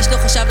 ואיש לא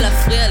חשב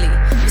להפריע לי.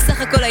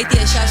 בסך הכל הייתי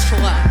האישה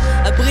השחורה,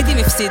 הבריטים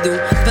הפסידו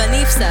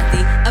ואני הפסדתי,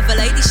 אבל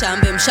הייתי שם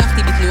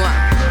והמשכתי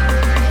בתנועה.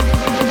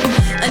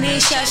 אני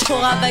אישה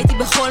שחורה והייתי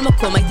בכל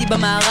מקום, הייתי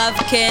במערב,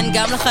 כן,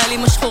 גם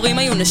לחיילים השחורים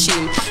היו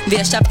נשים,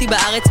 וישבתי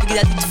בארץ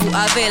וגידלתי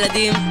תבואה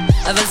וילדים,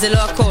 אבל זה לא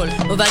הכל.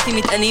 הובלתי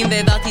מטענים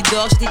והעברתי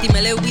דואר, שתיתי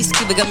מלא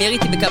וויסקי וגם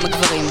יריתי בכמה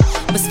גברים.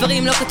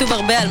 בספרים לא כתוב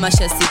הרבה על מה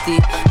שעשיתי,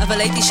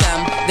 אבל הייתי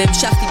שם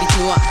והמשכתי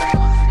בתנועה.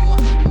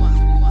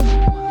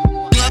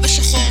 תנועה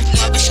בשחור,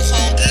 תנועה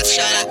בשחור,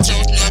 אפשר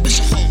לעצור, תנועה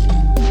בשחור.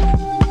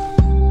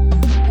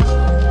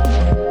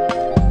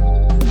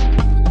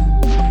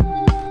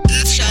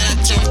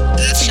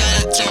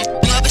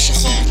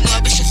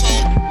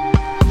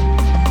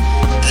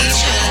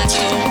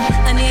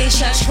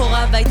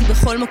 שחורה והייתי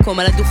בכל מקום,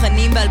 על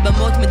הדוכנים ועל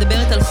במות,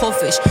 מדברת על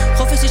חופש,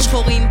 חופש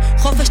לשחורים,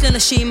 חופש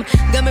לנשים,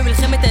 גם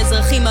במלחמת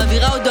האזרחים,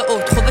 מעבירה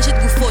הודעות, חובשת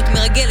גופות,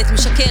 מרגלת,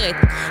 משקרת.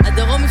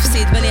 הדרום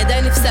הפסיד ואני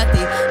עדיין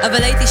הפסדתי,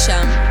 אבל הייתי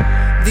שם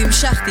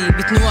והמשכתי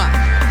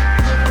בתנועה.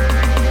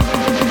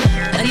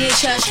 אני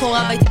אישה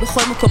שחורה והייתי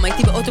בכל מקום,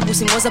 הייתי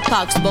באוטובוס עם רוזה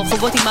פארקס,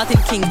 ברחובות עם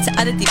מרטין קינג,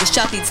 צעדתי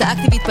ושרתי,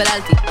 צעקתי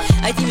והתפללתי.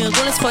 הייתי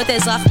מארגון לזכויות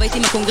האזרח והייתי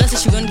מקונגרס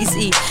לשוויון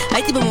גזעי.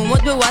 הייתי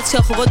במהומות בוואטס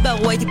שהרחובות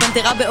בערו, הייתי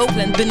פנתרה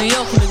באוקלנד, בניו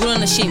יורק עם ארגון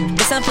אנשים.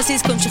 בסן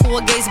פרנסיסקו עם שחרור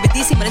הגייז,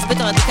 בדיסי מלא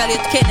ספטר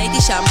רדיקליות, כן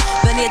הייתי שם,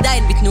 ואני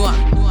עדיין בתנועה.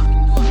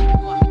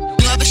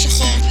 תנועה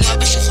בשחור, תנועה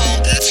בשחור,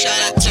 אפשר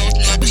לעצור,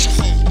 תנועה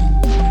בשחור.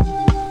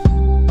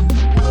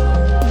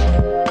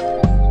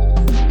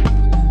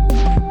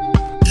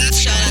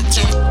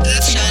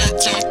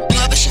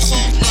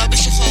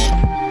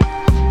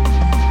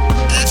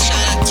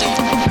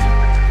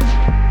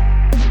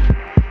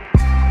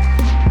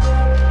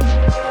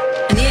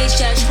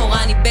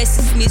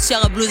 סמית שר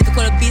הבלוז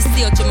וכל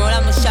הביסטיות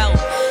שמעולם לא שרו.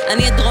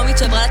 אני הדרומית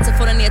שעברה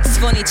לצפון, אני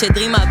הצפונית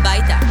שהדרימה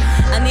הביתה.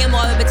 אני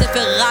המורה בבית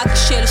ספר רק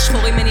של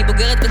שחורים, אני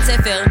בוגרת בית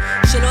ספר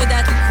שלא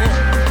יודעת לקרוא.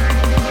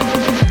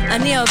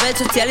 אני העובדת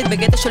סוציאלית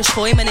בגטו של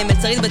שחורים, אני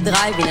המלצרית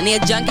בדרייבין, אני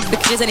הג'אנקית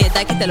בקריז, אני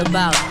הדייקית על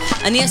הבר.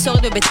 אני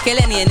הסורת בבית כלא,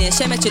 אני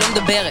הנאשמת שלא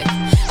מדברת.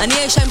 אני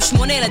האישה עם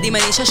 8 ילדים,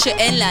 אני האישה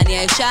שאין לה, אני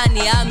האישה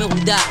הענייה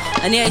המרודה,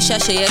 אני האישה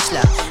שיש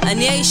לה.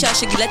 אני האישה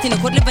שגילה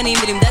תינוקות לבנים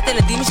ולימדה את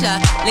הילדים שלה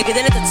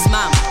לגדל את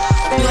עצמם.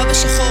 תנועה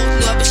בשחור,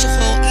 תנועה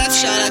בשחור, אי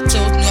אפשר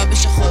לעצור, תנועה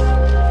בשחור.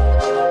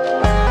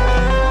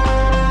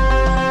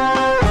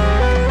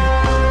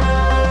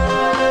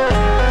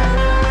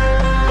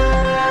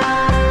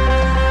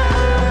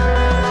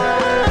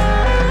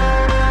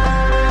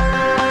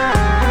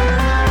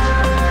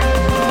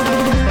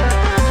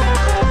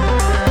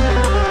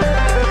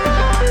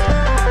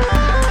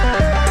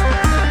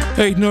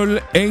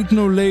 Ain't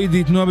no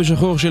lady, תנועה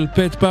בשחור של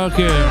פט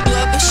פארקר.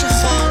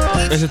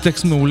 איזה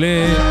טקסט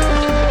מעולה.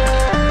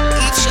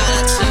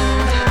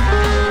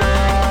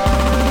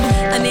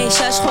 אני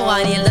אישה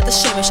שחורה, אני ילדת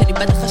השמש, אני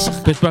בת החשכה.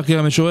 פט פארקר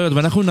המשוררת,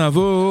 ואנחנו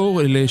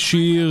נעבור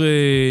לשיר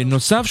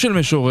נוסף של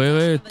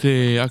משוררת,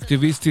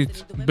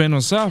 אקטיביסטית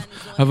בנוסף,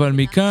 אבל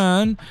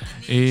מכאן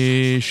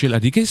של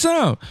עדי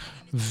קיסר.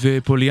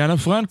 ופוליאנה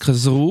פרנק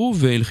חזרו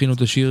והלחינו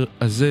את השיר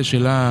הזה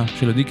שלה,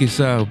 של עדי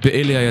קיסר,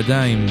 באלה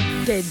הידיים.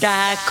 תדע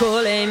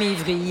כל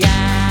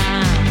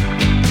עברייה,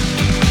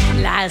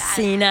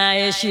 לסינה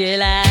יש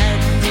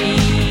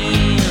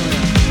ילדים.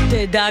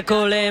 תדע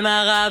כל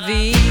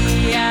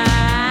ערבייה,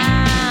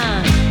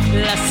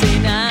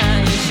 לסינה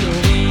יש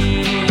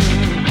הורים.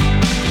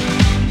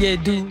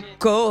 ידעו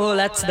כל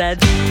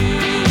הצדדים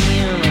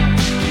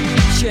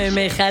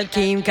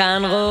שמחלקים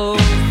כאן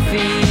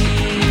רופאים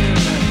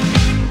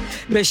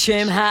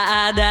בשם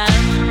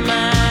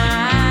האדמה,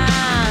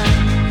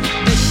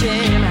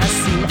 בשם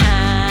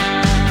השנאה,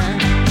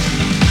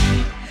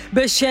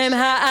 בשם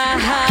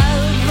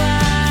האהבה,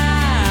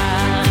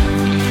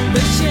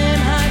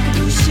 בשם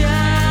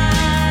הקדושה,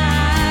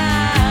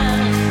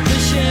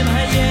 בשם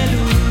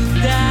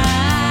הילודה,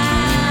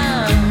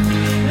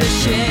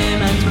 בשם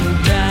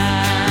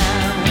התמותה,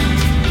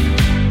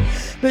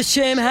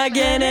 בשם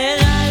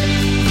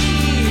הגנרלים,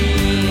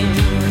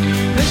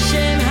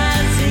 בשם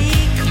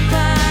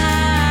הזקפה,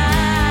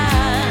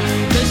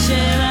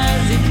 בשם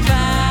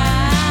הזקפה,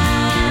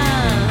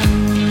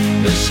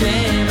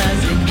 בשם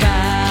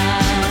הזקה.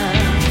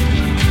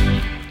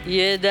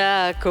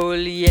 ידע כל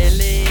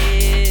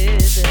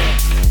ילד,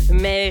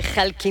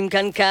 מחלקים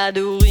כאן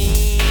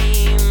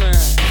כדורים,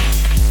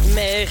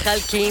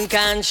 מחלקים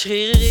כאן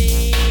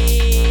שרירים,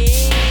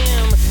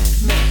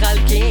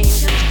 מחלקים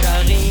כאן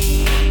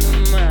שקרים.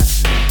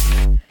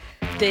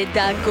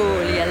 תדע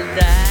כל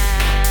ילדה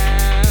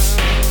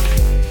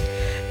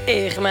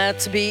איך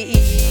מצביעים,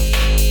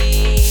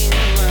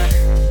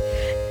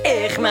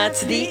 איך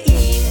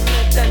מצדיעים,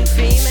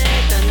 מטנפים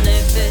את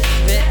הנפש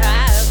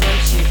ואז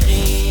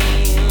ממשיכים.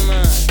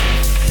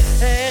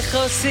 איך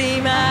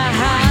עושים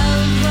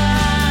אהבה,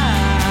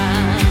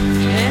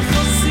 איך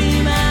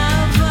עושים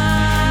אהבה,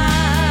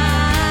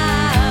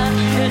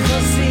 איך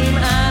עושים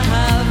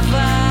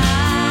אהבה,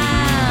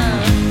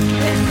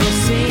 איך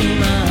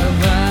עושים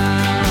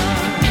אהבה,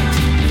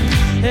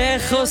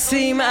 איך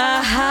עושים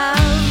אהבה,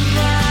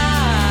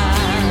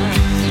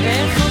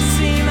 איך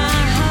עושים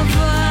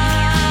אהבה,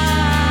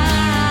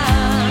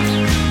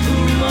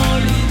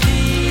 ומולידים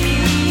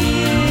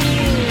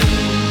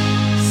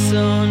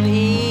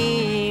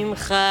שונאים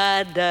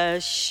חדשים.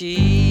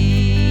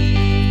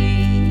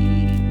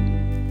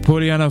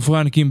 פוליאנה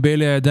פרנק עם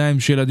בין הידיים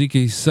של עדי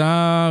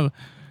קיסר.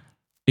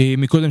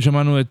 מקודם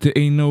שמענו את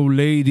Ain't No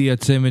Lady,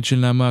 הצמד של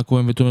נעמה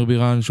הכהן ותומר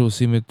בירן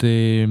שעושים את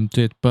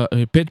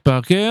פט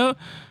פארקר,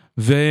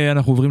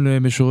 ואנחנו עוברים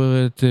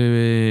למשוררת,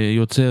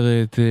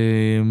 יוצרת,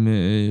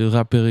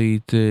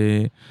 ראפרית,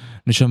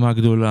 נשמה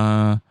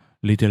גדולה,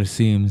 ליטל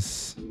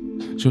סימס,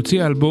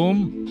 שהוציאה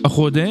אלבום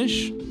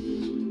החודש,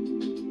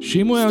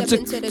 שאם הוא היה יוצא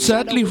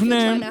קצת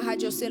לפני,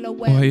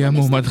 הוא היה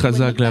מועמד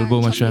חזק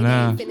לאלבום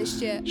השנה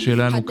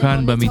שלנו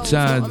כאן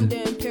במצעד.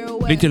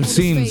 ליטל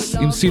סימס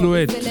עם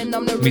סילואט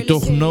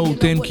מתוך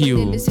No Thank You.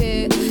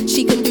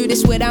 She can do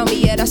this without me,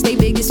 yeah, that's their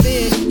biggest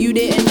fear. You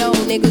didn't know,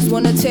 niggas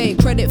wanna take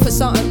credit for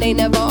something they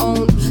never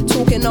owned.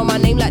 Talking on my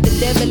name like the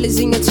devil is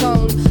in your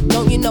tone.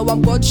 Don't you know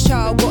I'm God's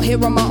child, got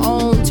here on my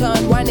own. Turn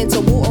wine into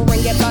water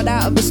and get blood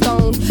out of a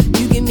stone.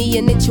 You give me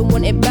an inch and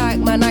want it back,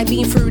 man, I've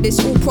been through this.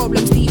 All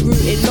problems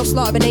deep-rooted, lost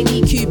love and they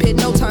need Cupid.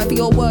 No time for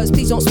your words,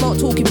 please don't smart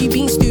talk if you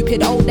been stupid.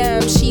 Oh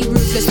damn, she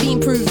ruthless, been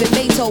proven.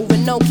 Beethoven,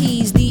 no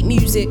keys, deep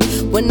music.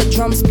 When the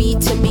drums beat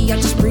to me, I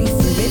just breathe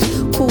through it.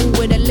 Cool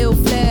with a little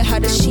flair, how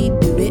does she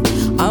do it?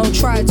 I don't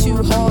try too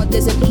hard,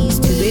 there's an ease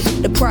to it.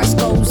 The price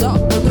goes up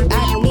when you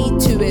add need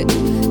to it.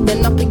 Then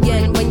up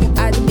again when you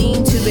add lean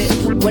to it.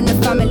 When the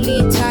family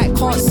tight,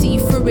 can't see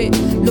through it.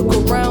 Look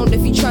around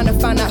if you're trying to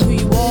find out who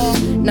you are.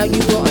 Now you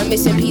got a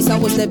missing piece, I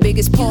was the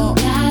biggest part.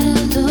 You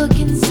gotta look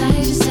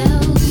inside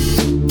yourself.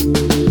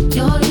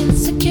 Your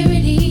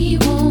insecurity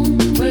won't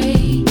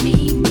break me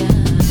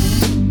down.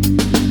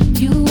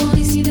 You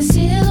only see the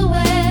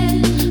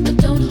silhouette, but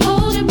don't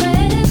hold your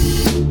breath.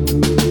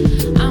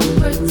 I'm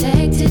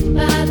protected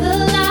by the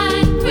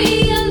light.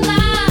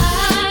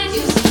 Realize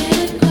you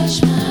can't crush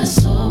my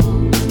soul.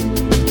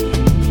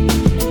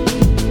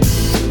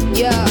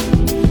 Yeah,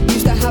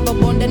 used to have a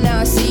bond and now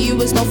I see you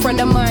as no friend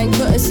of mine.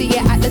 Couldn't see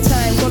it at the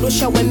time, God was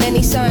showing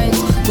many signs.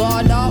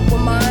 Guard up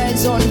with my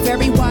eyes on,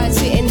 very wide.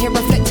 Sitting here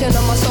reflecting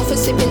on my sofa,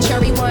 sipping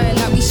cherry wine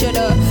like we should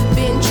have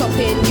been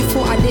chopping. You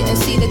thought I didn't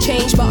see the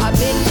change, but I've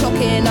been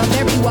clocking. I'm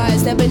very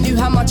wise, never knew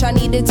how much I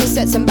needed to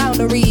set some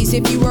boundaries.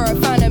 If you were a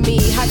fan of me,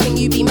 how can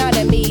you be mad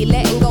at me?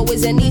 Letting go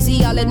isn't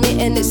easy, I'll admit,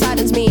 and it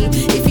saddens me.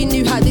 If you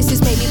knew how this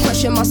has made me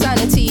question my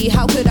sanity,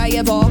 how could I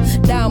ever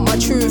doubt my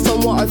truth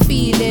and what I'm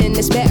feeling?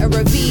 It's better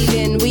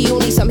revealing, we all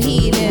need some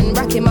healing.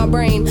 Racking my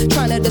brain,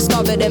 trying to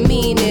discover the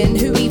meaning.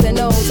 Who even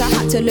knows? I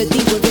had to look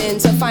deep within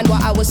to find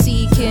what I was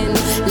seeking.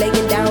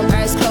 Laying down,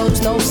 eyes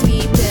closed, no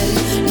sleeping,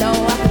 no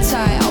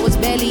appetite, I was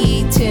barely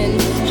eating.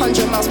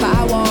 100 miles per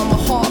hour, my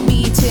heart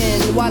beating.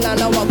 While I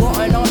know I got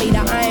an army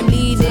that I am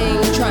leading,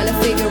 trying to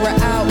figure it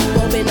out,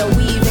 woven and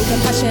weaving.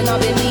 Compassion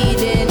I've been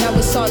needing, now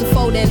it's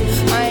unfolding.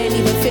 I ain't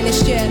even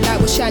finished yet, light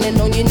was shining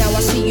on you, now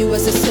I see you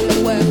as a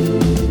silhouette.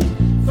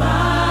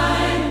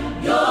 Find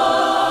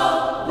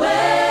your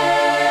way,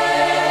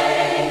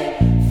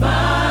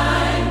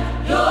 find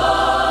your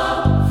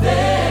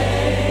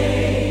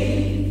faith.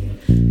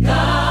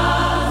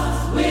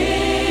 God's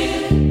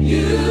with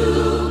you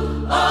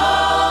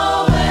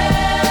always.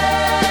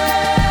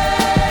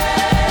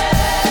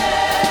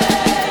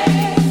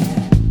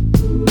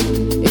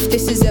 If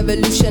this is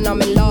evolution,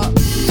 I'm in luck,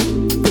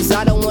 'cause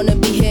I don't wanna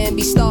be here and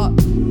be stuck.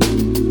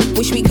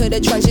 Wish we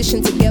could've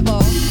transitioned together.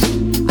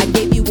 I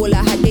gave you all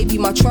I had, gave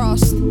you my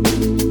trust.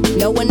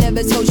 No one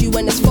ever tells you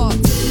when it's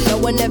fucked. No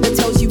one ever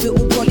tells you it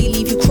will probably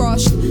leave you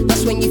crushed.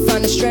 That's when you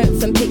find the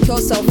strength and pick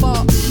yourself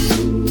up.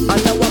 I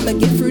know I'ma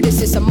get through this,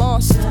 it's a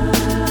must.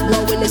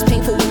 Growing is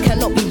painful, we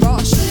cannot be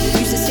rushed.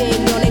 Used to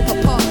seeing your name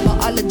pop up, but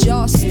I'll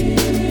adjust.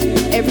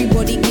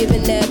 Everybody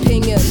giving their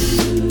opinion,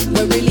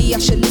 when really I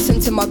should listen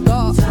to my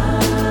gut.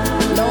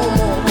 No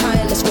more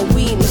kindness for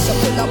weakness, so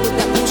fill up with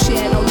that bullshit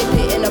and I'll nip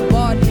it in a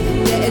bud.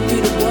 Let it do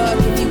the work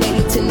if you ain't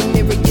looked in the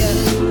mirror yet.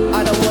 I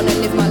don't wanna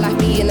live my life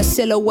being a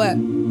silhouette.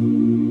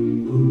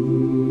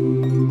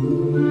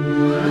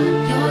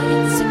 Your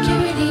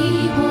insecurity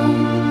won't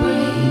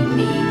break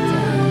me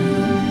down.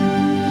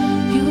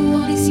 You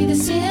only see the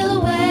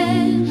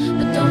silhouette,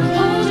 but don't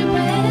hold your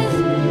breath.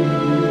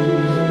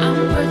 I'm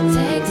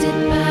protected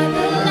by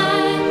the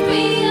light.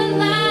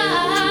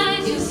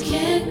 Realize you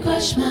can't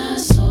crush my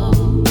soul.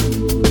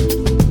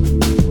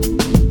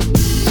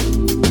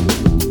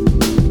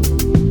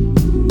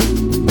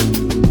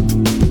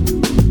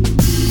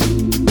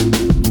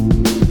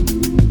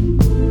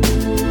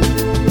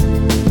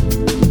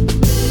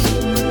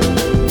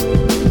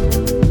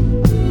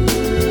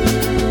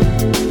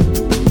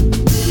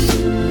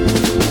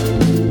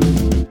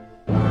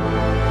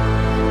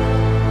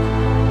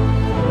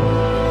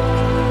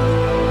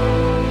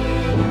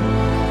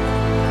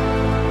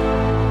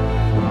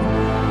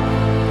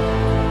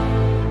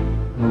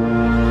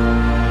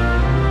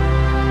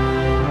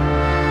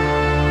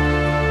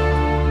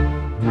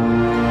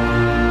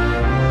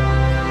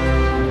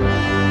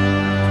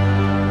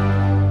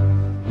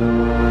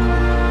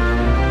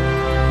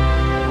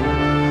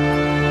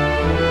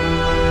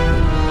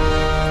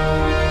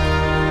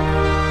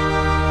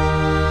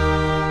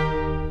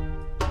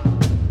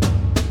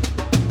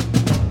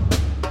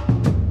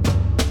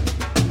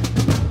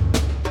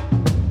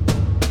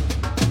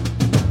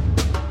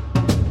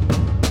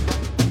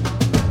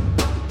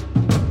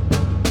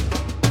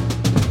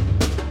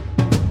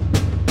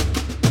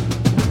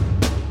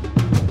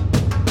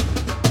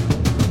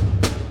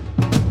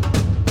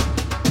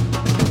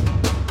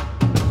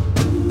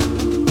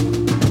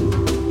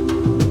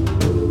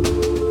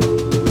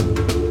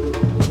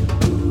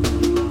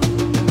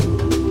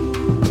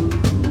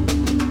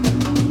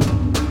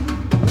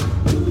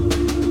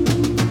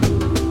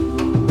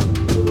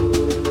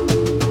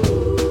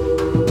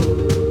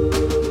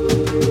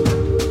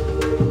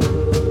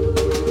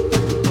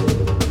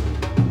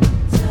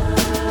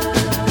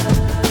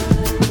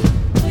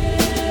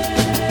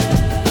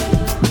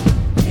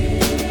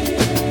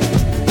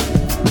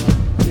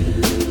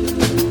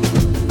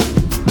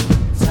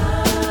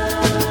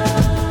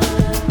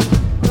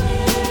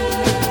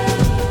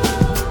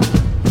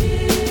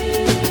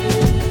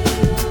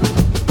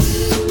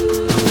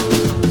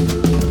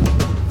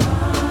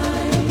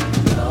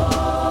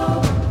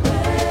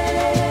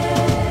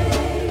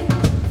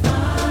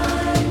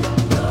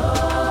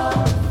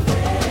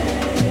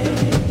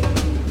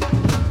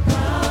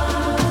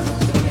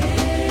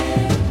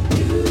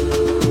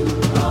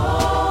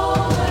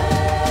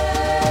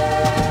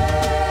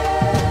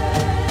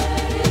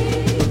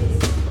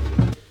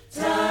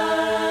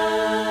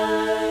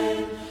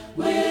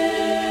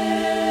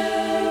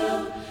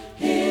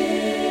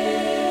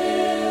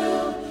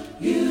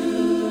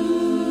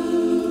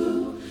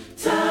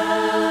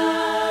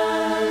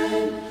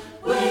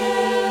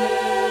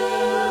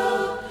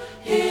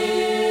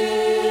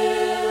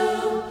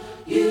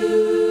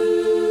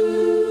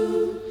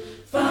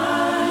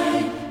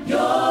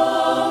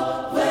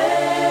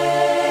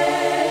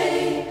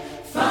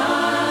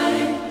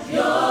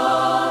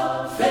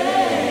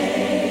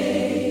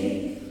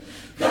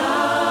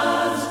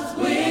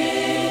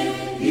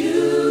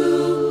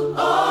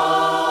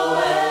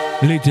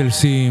 ליטל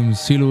סימס,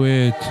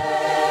 סילואט.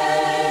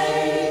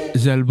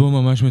 זה אלבום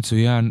ממש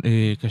מצוין.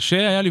 קשה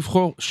היה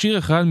לבחור שיר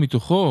אחד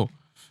מתוכו.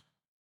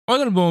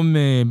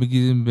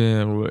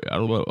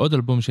 עוד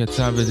אלבום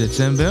שיצא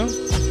בדצמבר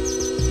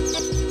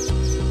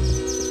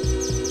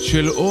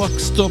של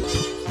אוקסטופ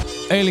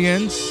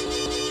אליאנס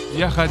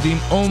יחד עם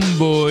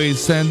אומבוי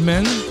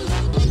סנדמן.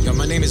 Yo,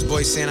 my name is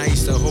Boy San, I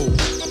used to hoop.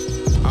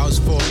 I was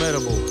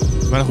formidable.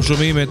 ואנחנו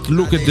שומעים את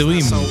Look at the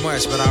Rim. So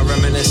much, but I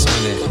reminisce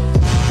on it.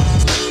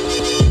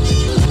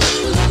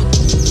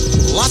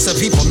 Lots of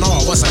people know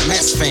I was a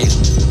Mets fan,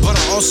 but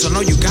I also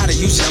know you gotta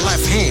use your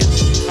left hand.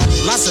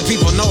 Lots of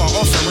people know I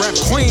often rep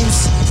Queens.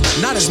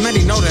 Not as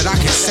many know that I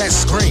can set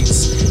screens.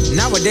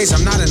 Nowadays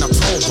I'm not in a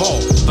pro bowl,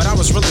 but I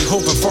was really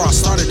hoping before I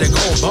started to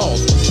go bold.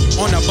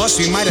 On the bus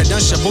we might have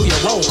done Shibuya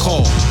roll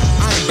call.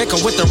 I ain't bicker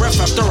with the ref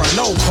after a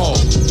no call,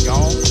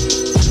 y'all.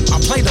 I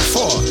play the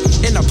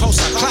 4, in the post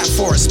I clap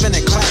for it,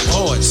 spinning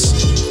clapboards.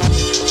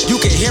 You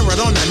can hear it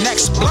on the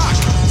next block.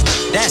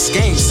 That's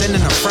game,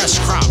 sending a fresh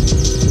crop.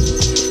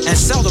 And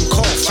seldom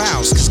call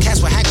fouls, cause cats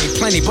would hack me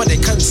plenty, but they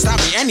couldn't stop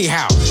me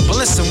anyhow. But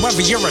listen,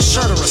 whether you're a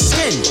shirt or a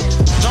skin,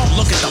 don't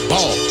look at the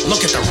ball,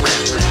 look at the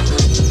rim.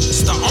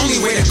 It's the only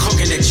way to cook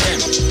in the gym.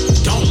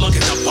 Don't look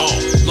at the ball,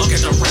 look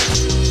at the rim.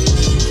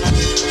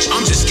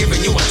 I'm just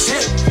giving you a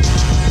tip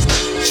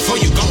before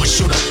you go and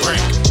shoot a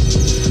brick.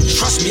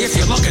 Trust me if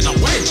you're looking to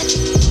win.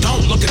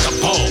 Don't look at the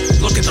ball,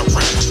 look at the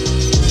rim.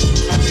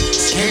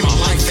 This game of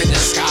life in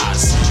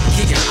disguise,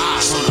 keep your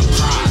eyes on the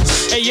prize.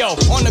 Hey yo,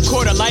 on the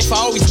court of life I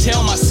always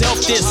tell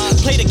myself this: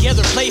 play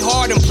together, play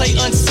hard and play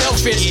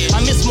unselfish. I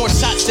miss more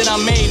shots than I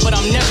made, but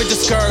I'm never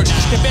discouraged.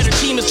 The better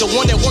team is the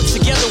one that works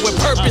together with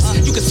purpose.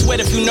 You can sweat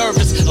if you're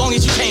nervous, long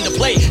as you came to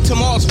play.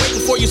 Tomorrow's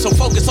waiting for you, so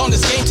focus on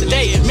this game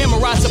today.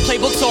 Memorize the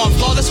playbook so I'm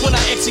flawless when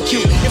I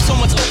execute. If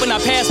someone's open I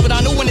pass, but I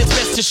know when it's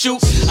best to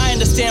shoot. I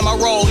understand my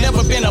role,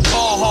 never been a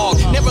ball hog,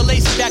 never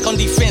lazy back on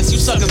defense, you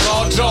suckers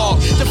all jog.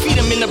 Defeat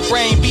him in the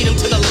brain, beat him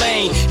to the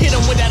lane, hit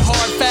him with that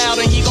hard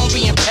foul and he gon'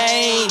 be in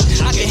pain.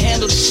 I can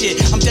handle the shit,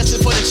 I'm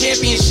destined for the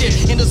championship.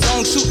 In the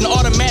zone shooting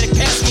automatic,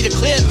 pass me the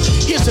clip.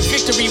 Here's the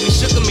victory, we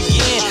shook him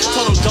again.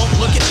 Told him don't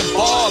look at the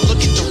ball,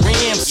 look at the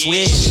rim,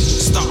 switch.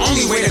 It's the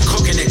only way to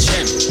cook in the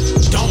gym.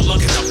 Don't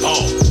look at the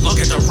ball, look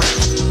at the rim.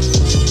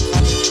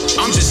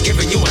 I'm just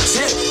giving you a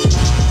tip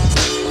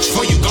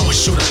before you go and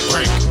shoot a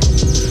brick.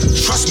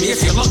 Trust me if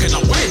you're looking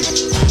to win.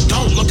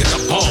 Don't look at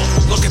the ball,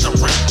 look at the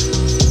rim.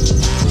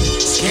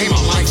 This game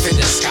of life in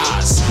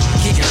disguise,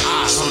 keep your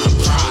eyes on the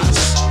prize.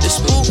 The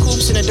spoon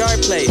coops in a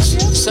dark place.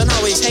 Son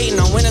always hating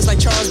on winners like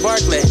Charles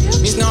Barkley.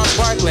 Means Gnarls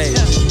Barkley.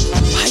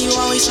 Why you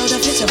always so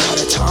defensive all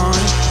the time?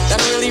 That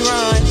don't really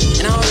rhyme,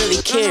 and I don't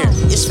really care.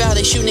 It's foul,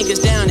 they shoot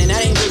niggas down, and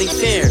that ain't really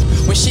fair.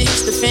 When shit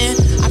hits the fan,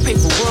 I pray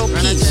for world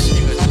peace.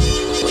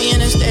 We in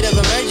a state of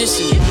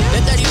emergency. The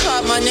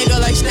 35, my nigga,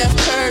 like Steph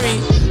Curry.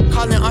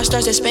 Calling all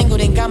stars that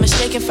spangled and got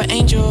mistaken for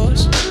angels.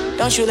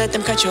 Don't you let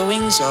them cut your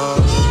wings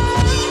off.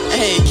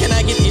 Hey, can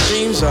I get these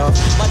dreams off?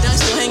 My done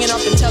still hanging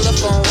off them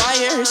telephone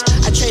wires.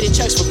 I traded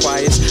chucks for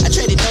choirs. I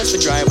traded ducks for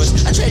drivers.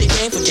 I traded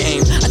game for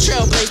game. I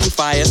trailblazed through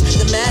fires.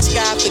 The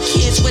mascot for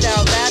kids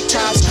without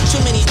laptops.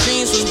 Too many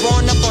dreams was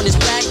born up on this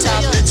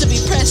blacktop. To be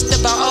pressed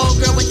about old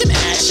girl with them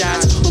ass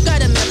shots. Who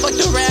got a man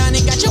fucked around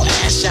and got your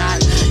ass shot?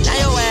 Now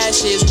your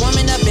ass is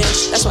warming a bench.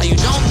 That's why you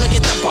don't look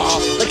at the ball.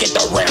 Look at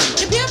the rim.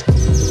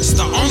 It's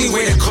the only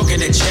way to cook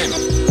in the gym.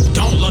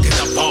 Don't look at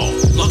the ball,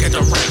 look at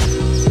the rim.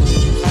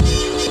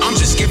 I'm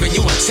just giving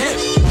you a tip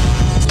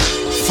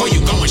before you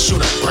go and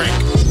shoot a brick.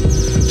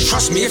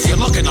 Trust me if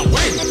you're looking to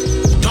win.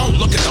 Don't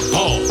look at the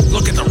ball,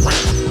 look at the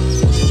rim.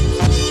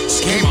 This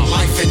game of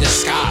life in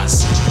disguise,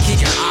 keep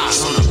your eyes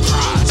on the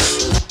prize.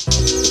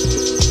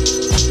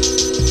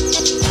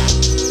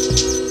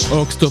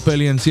 אוקסטופ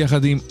אליאנס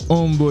יחד עם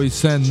אומבוי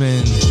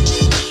סנדמן,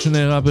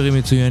 שני ראפרים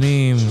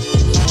מצוינים.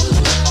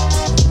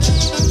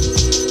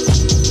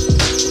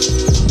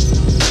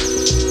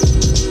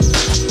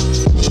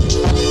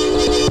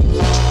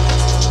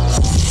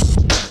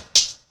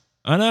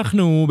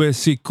 אנחנו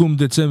בסיכום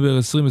דצמבר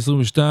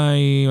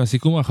 2022,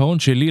 הסיכום האחרון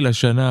שלי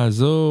לשנה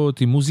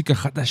הזאת, עם מוזיקה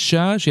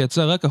חדשה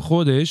שיצאה רק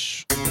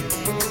החודש.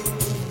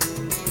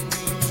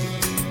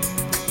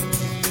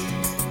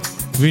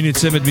 והנה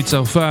צמד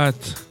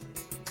מצרפת,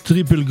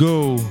 טריפל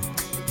גו,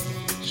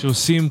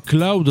 שעושים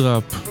קלאוד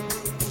ראפ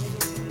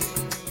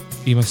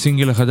עם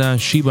הסינגל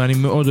החדש שיבה. אני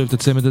מאוד אוהב את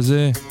הצמד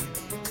הזה,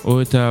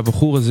 או את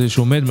הבחור הזה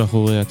שעומד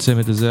מאחורי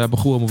הצמד הזה,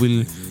 הבחור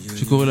המוביל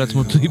שקורא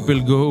לעצמו טריפל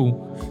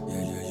גו.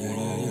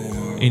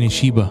 הנה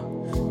שיבה,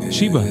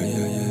 שיבה,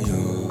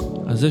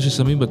 על זה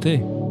ששמים בתה.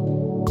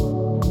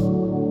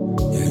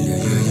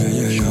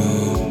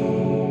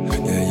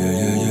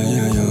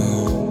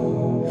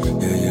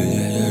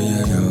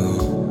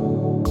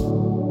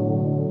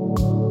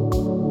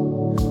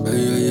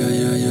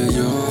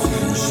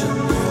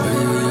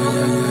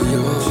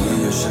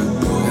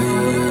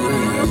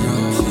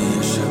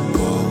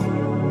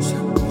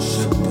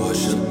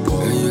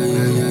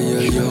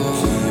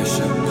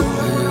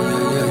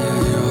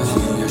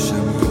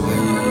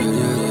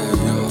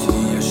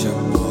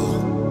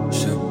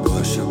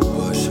 Push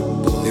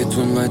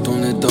tonight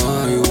on est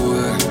die,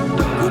 ouais.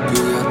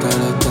 Poupée à ta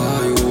la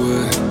taille,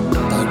 ouais.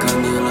 T'as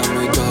gagné la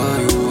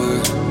médaille, ouais.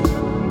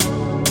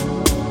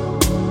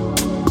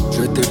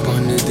 Je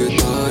t'épargne les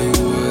détails,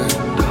 ouais.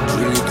 Je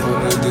lis trop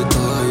aux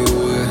détails,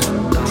 ouais.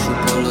 J'suis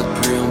pas là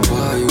depuis un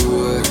bail,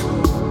 ouais.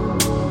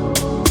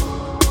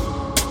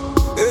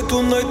 Et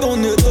tonight on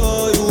est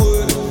die,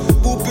 ouais.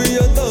 Poupée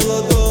à ta la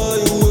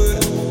taille, ouais.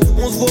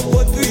 On se voit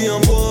pas depuis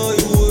un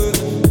bail, ouais.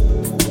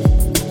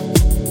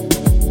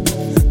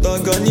 T'as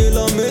gagné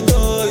la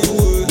médaille,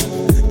 ouais.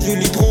 Du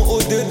litron au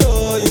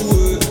détail,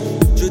 ouais.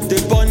 Je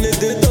t'épargne les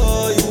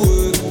détails,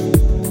 ouais.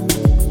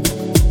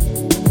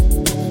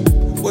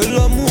 Ouais,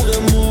 l'amour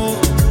est mort.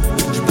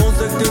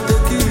 J'pensais que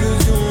t'étais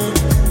qu'illusion.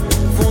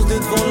 Foncé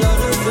devant la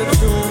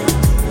réception.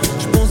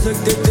 J'pensais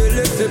que t'étais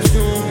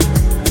l'exception.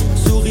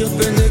 Sourire,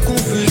 peine et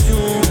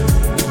confusion.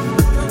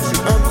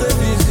 J'suis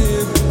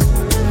imprévisible.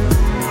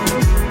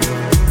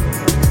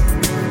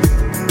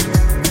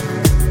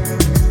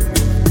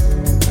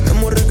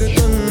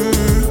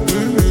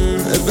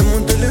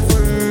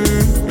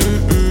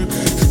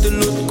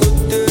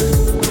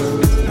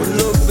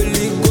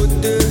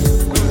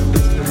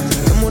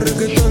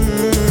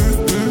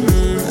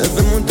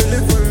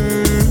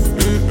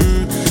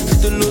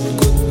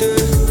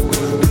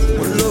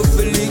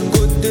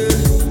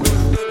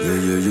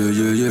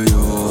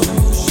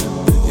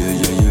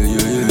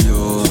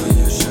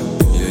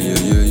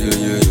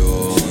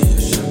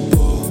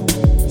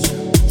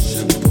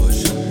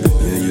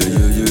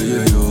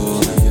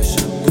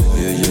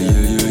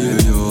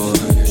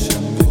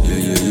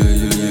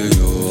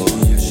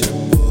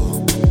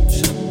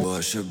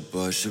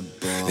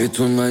 Et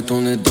tonight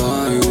on est die,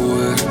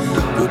 ouais.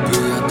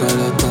 Poupée à ta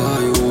la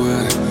taille,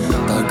 ouais.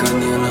 T'as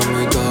gagné la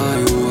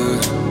médaille, ouais.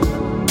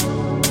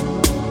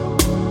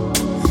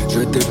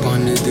 Je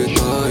t'épargne les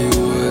détails,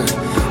 ouais.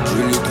 Je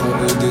lis trop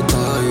aux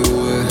détails,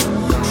 ouais.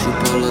 J'suis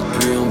pas là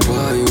depuis un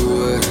bail,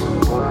 ouais.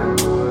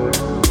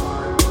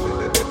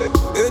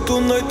 Et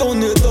tonight on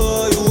est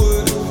die,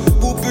 ouais.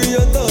 Poupée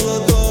à ta la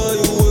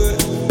taille, ouais.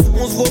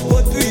 On se voit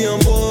pas depuis un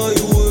bail,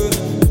 ouais.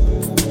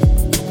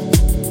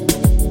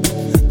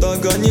 T'as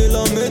gagné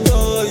la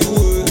médaille,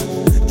 ouais.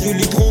 Du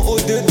litron au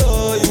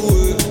détail,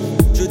 ouais.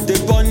 Je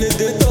t'épargne les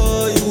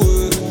détails,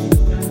 ouais.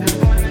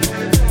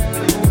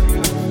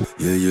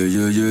 Yeah, yeah,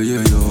 yeah, yeah,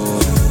 yeah, yeah.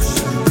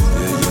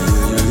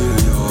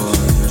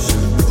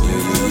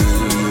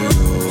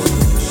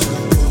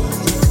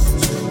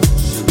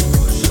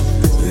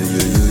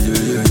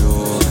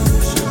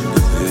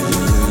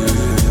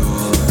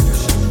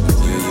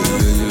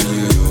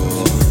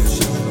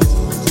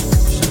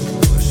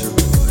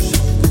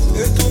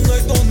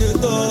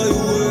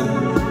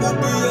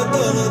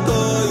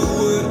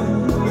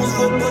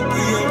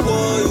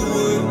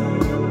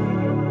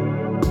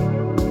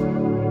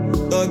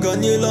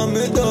 Gagner la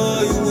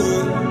médaille,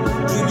 ouais.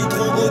 Je lis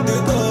trop au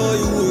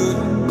détail, ouais.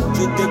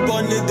 Je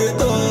t'épargne les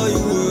détails,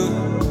 ouais.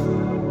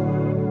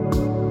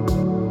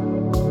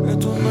 Et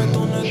tonight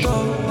on est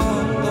die.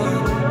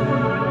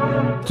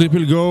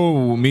 טריפל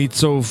גו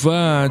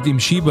מצרפת עם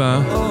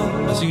שיבה,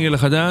 הסינגל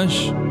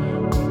החדש.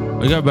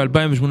 אגב,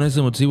 ב-2018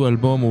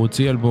 הוא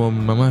הוציא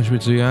אלבום ממש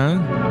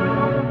מצוין.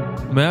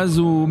 מאז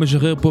הוא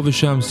משחרר פה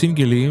ושם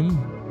סינגלים.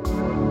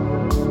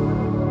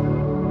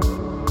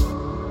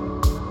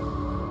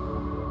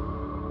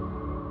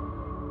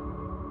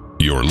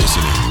 You're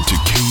listening to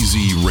KZ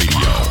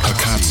Radio,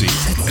 Hakatsi,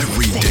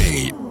 every day,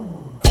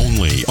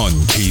 only on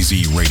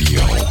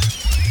kzradio.net.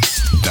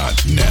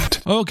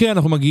 אוקיי,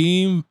 אנחנו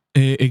מגיעים,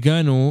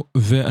 הגענו,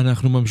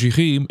 ואנחנו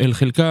ממשיכים אל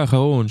חלקה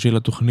האחרון של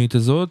התוכנית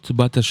הזאת,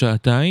 בת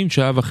השעתיים,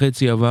 שעה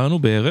וחצי עברנו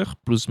בערך,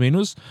 פלוס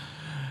מינוס.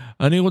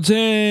 אני רוצה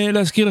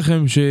להזכיר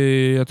לכם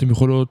שאתם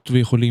יכולות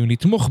ויכולים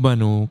לתמוך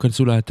בנו,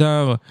 כנסו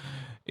לאתר,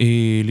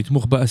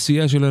 לתמוך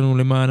בעשייה שלנו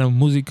למען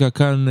המוזיקה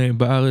כאן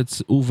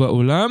בארץ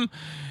ובעולם.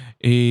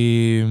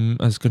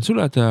 אז כנסו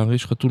לאתר,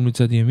 יש חתול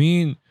מצד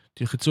ימין,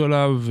 תלחצו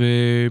עליו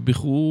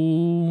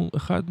ובחרו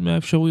אחד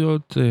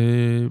מהאפשרויות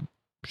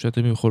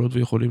שאתם יכולות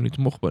ויכולים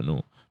לתמוך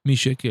בנו,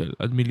 משקל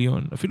עד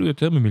מיליון, אפילו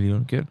יותר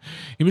ממיליון, כן?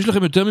 אם יש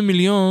לכם יותר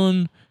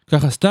ממיליון,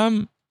 ככה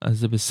סתם, אז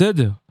זה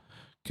בסדר,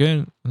 כן?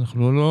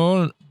 אנחנו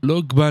לא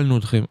הגבלנו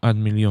אתכם עד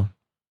מיליון.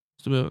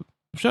 זאת אומרת,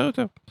 אפשר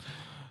יותר.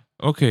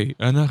 אוקיי,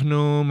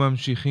 אנחנו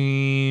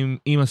ממשיכים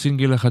עם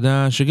הסינגל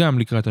החדש, שגם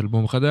לקראת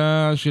אלבום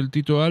חדש של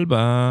טיטו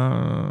אלבה.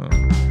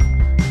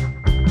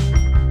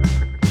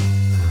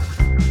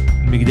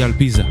 מגדל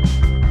פיזה.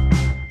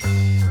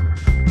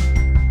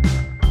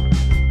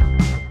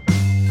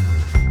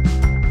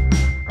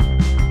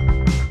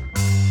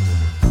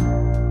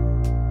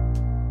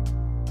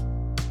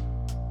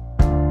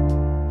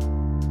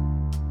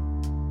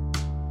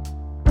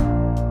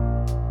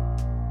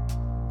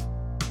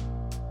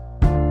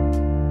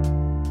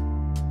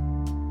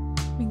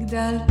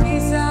 מגדל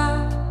פיזה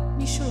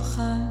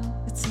משולחן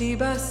אצלי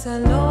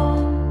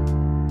בסלון,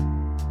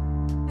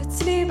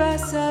 אצלי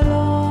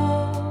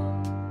בסלון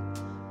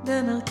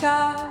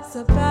במרכז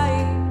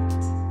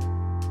הבית.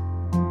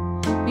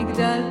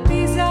 מגדל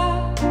פיזה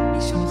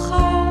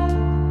משולחן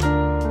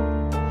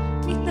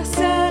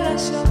מתנשא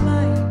לשמיים.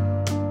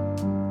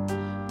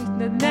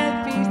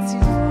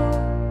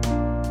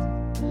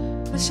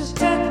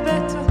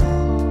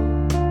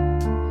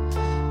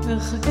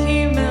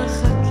 מרחקים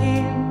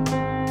מרחקים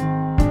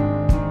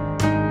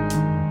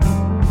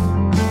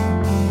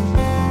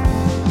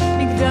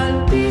מגדל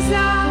פיזה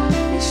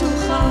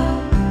משולחן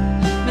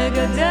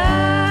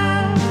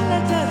מגדל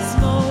את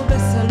עצמו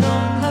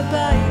בסלון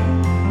הבית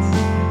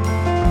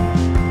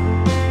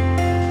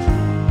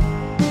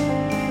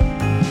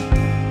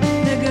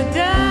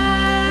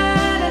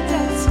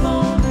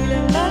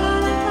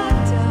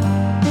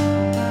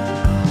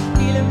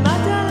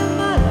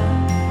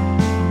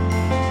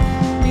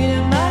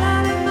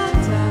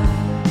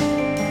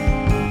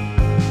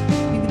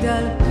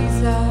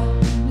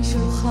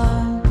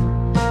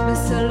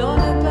בסלון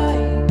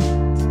הבית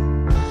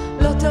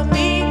לא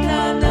תמיד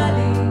נענה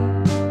לי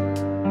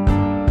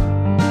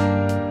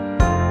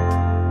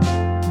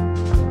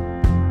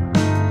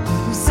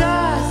הוא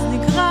זז,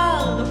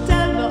 נגרר,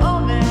 נוטל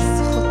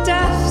בעומס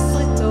חוטף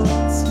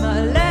שריטות,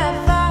 מעלה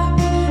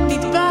אבק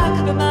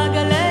נדבק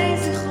במעגלי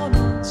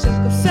זיכרונות של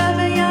קפה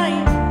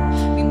ויין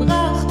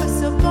ממרח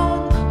בסבון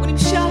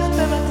ונמשך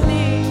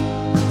במתנית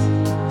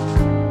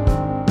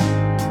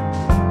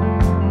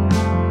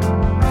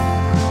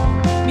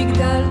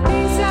מגדל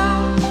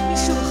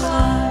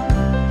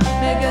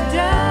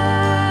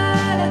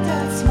מגדל את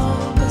עצמו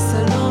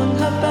בסלון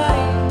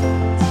הבית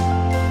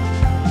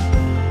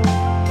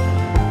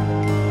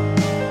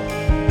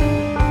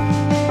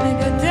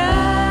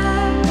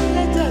מגדל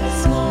את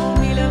עצמו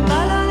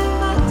מלמעלה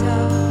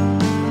למטה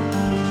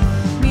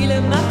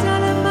מלמטה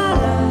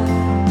למעלה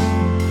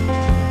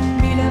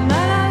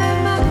מלמעלה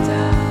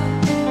למטה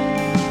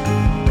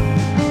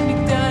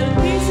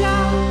מגדל פיזה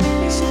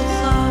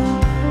משולחן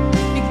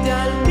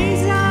מגדל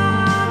פיזה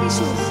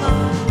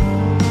משולחן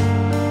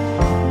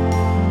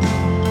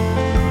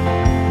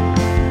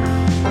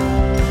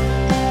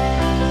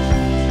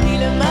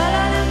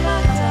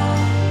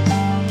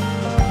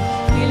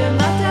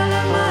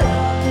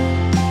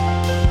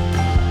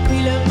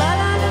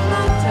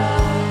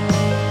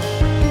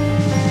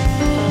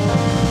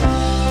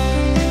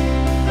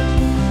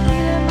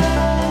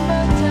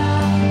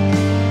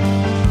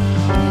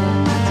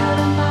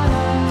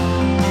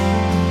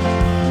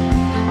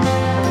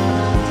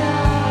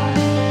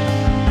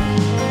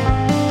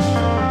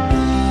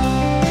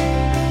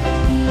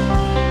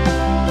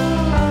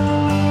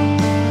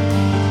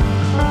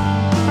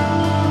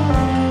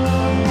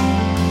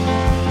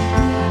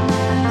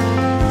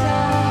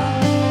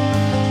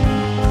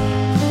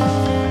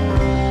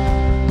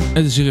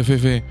איזה שיר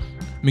יפה,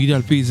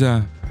 מגדל פיזה,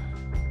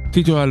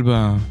 טיטו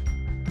אלבה,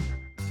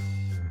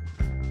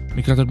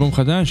 לקראת אלבום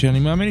חדש שאני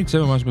מאמין יצא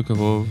ממש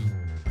בקרוב.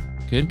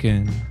 כן,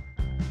 כן.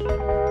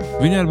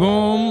 והנה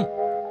אלבום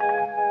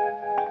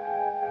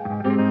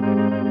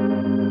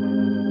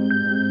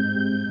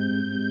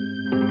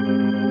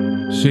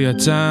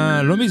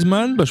שיצא לא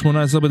מזמן,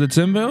 ב-18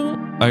 בדצמבר,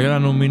 היה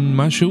לנו מין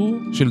משהו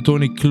של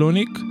טוני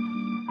קלוניק,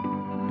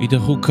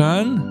 התארחו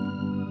כאן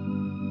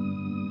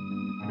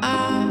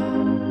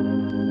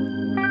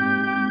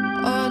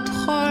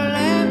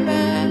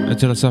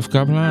אצל אסף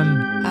קפלן.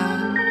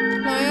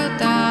 לא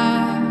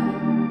יודעת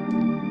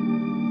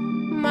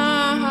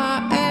מה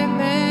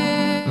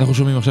האמת אנחנו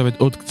שומעים עכשיו את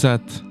עוד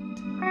קצת.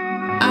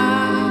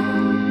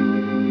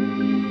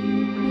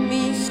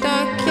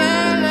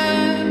 מסתכלת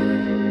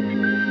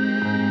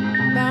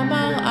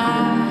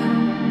במראה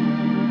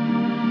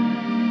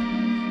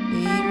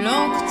היא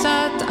לא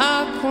קצת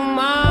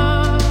עקומה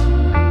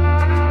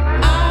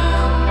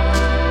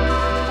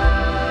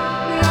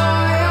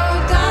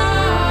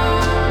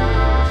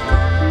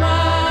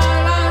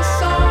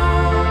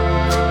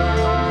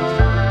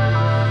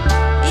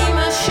עם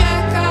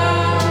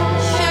השקע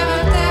של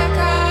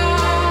התקע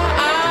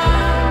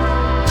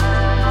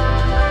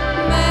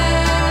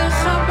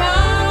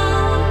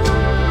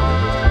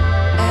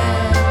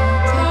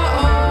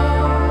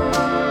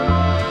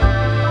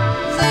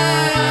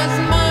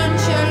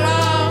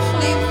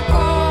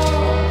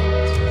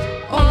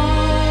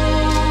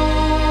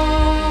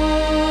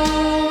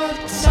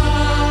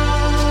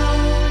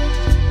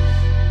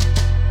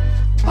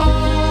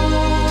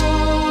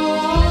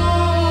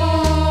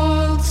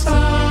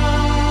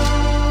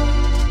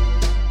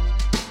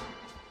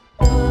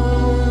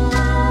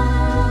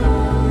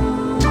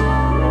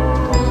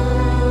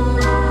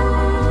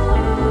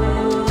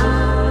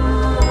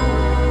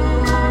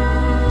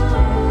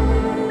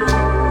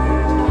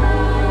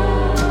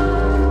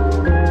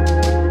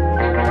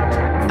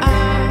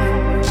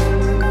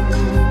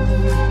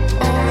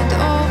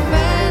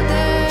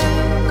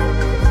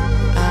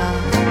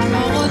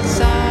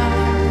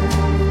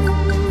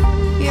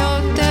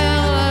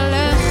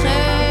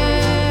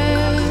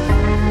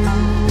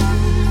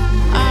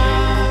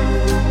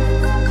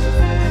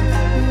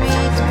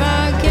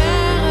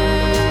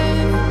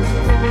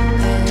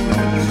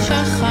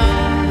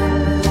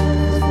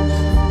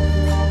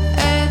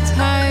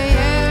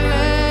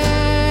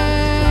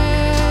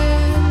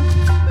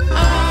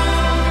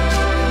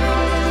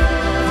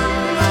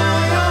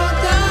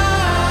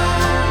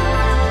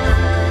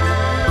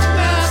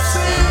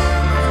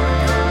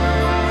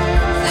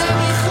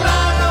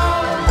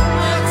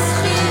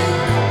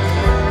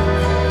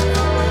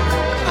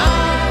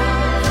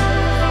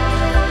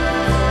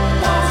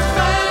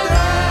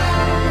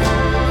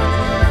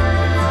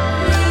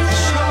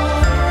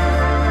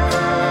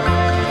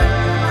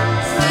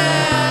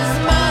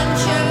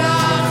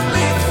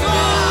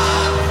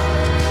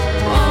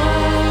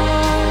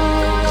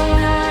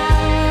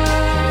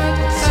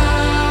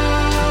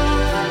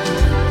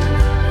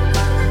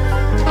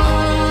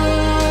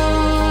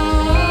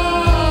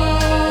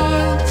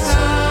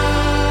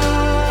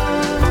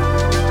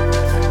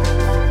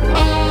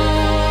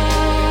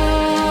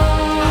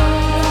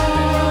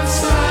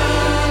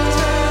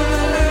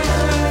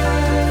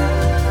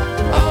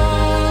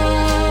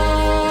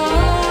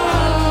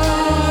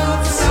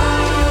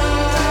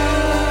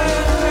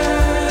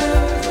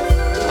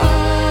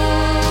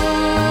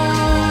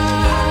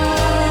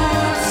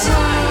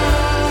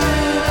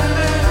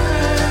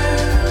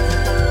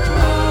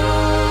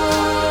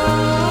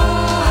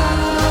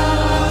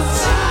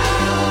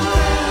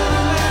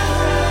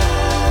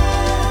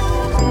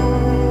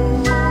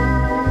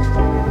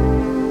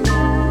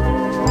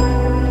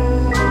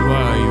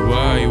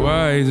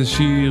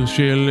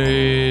שיר של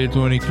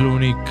טוני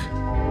קלוניק,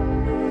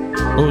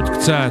 עוד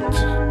קצת,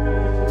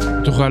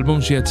 מתוך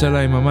האלבום שיצא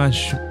להם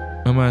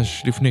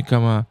ממש לפני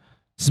כמה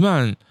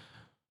זמן.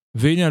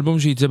 והנה האלבום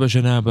שיצא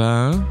בשנה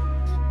הבאה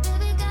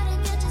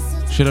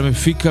של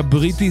המפיק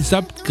הבריטי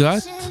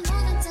סאבטקראט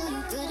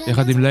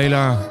יחד עם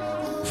לילה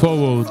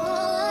פורוורד.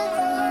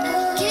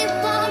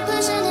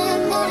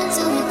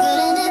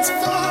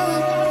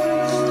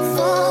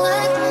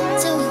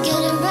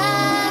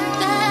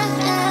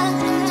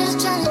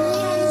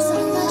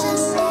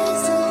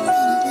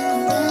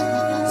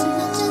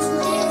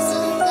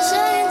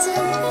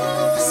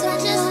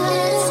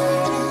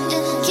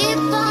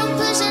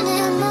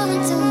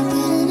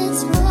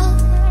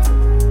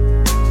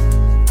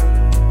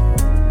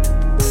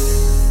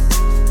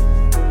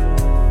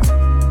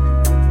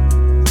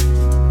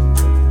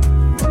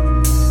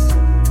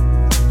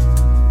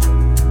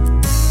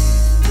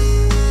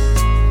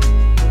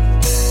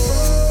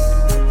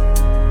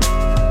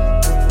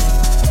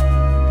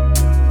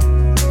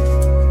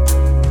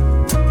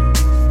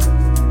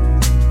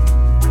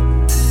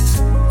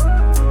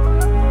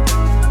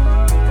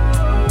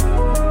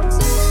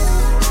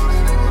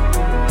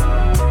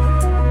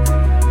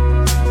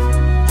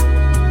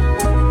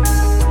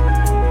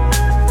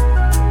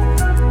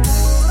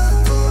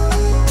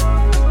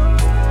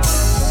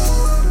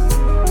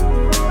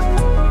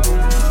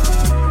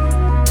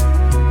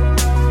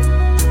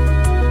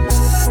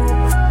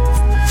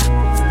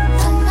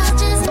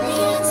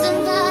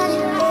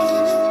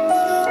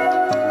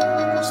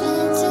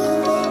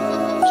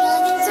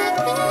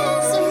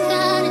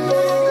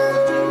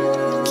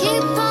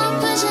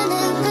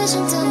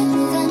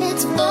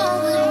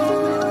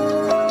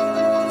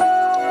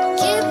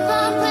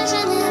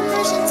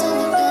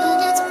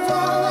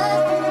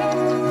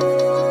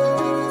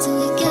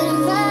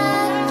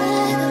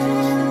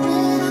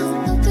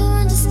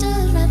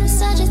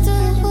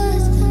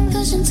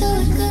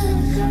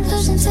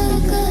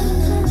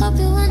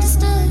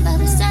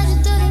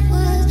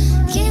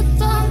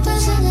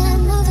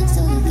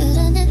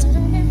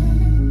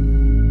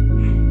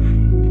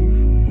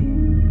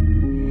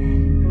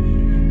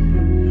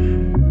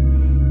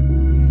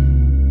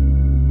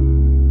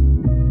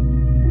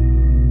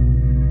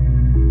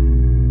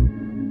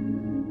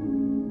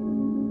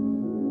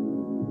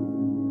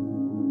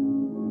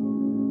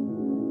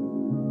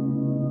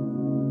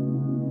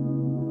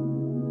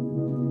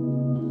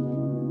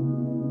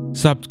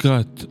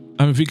 סאבטקראט,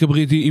 המפיק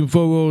הבריטי עם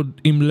פורוורד,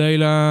 עם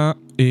לילה,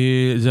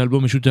 זה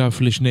אלבום משותף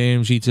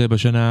לשניהם שייצא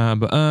בשנה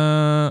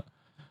הבאה.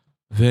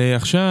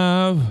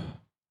 ועכשיו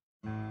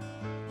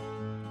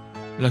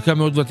להקה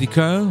מאוד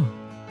ותיקה,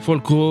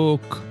 פולק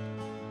רוק,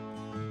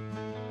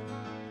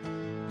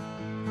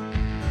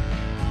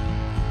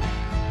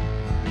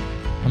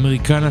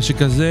 אמריקנה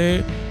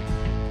שכזה,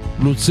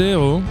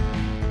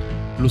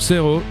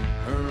 לוסרו,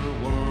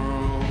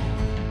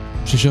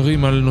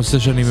 ששרים על נושא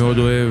שאני מאוד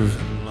אוהב,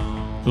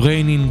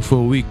 Raining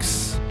for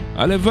Weeks.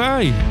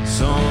 הלוואי.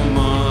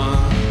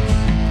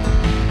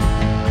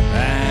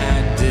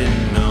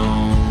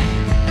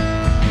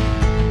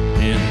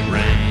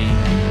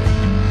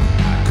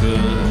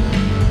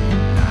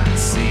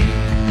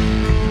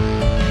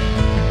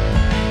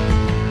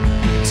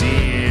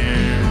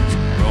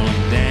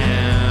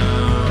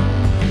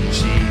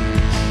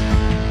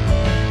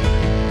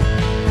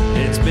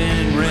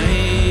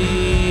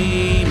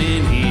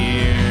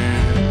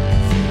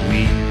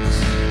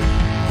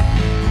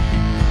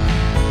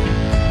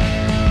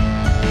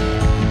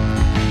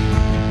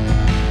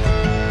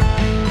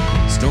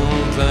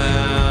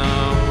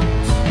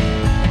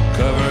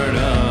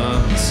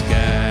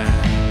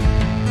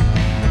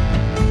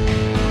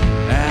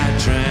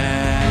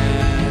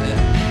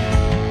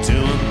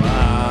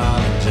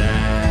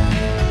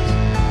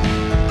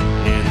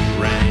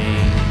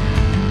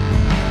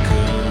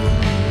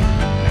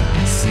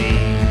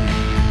 See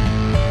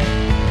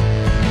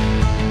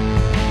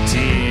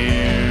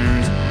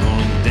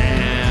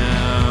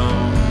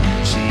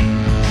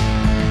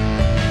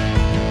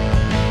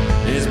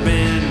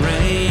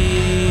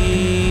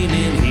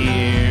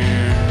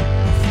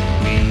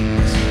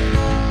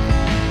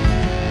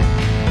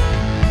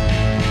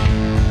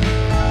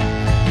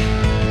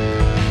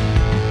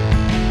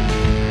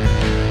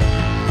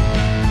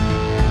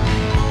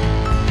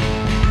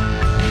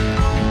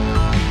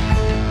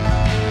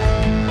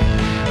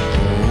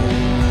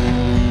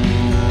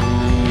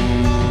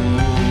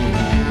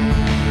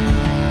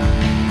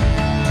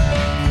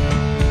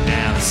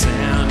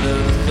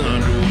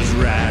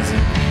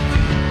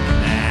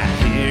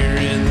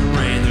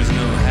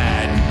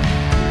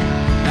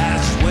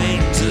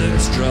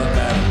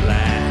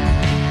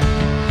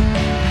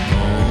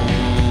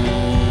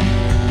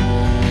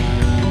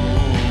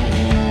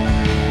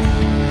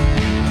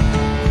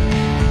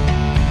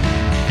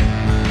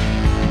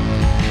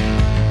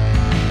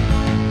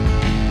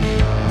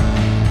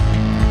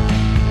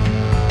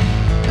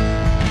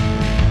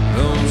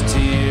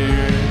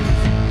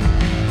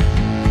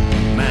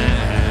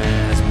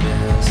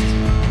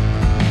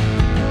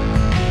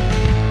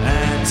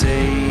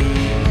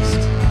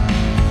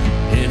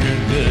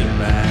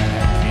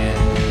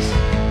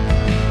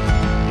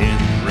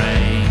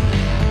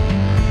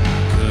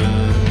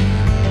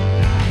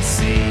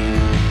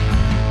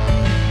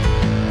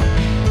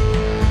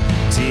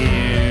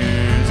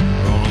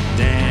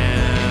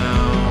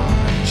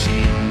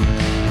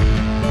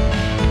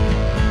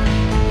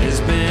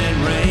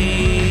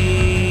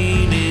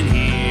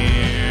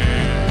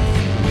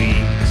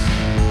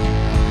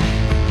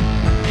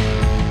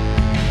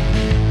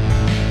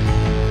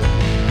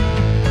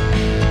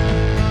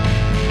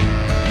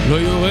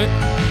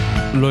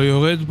לא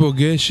יורד פה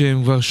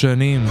גשם כבר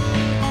שנים.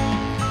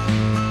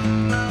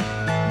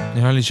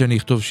 נראה לי שאני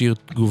אכתוב שיר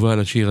תגובה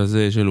לשיר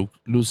הזה של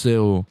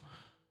לוסרו.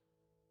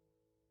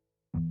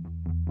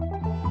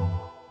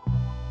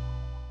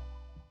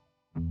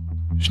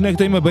 שני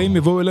הקטעים הבאים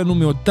יבואו אלינו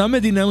מאותה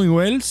מדינה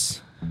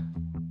מווילס.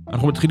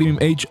 אנחנו מתחילים עם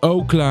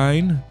H.O.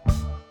 קליין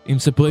עם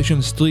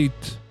Separation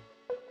Street.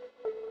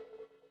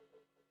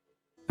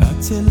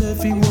 I tell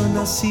everyone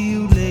I'll see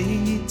you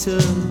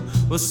later,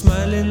 while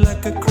smiling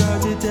like a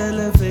crowded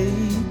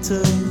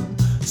elevator,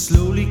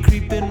 slowly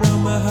creeping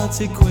round my heart's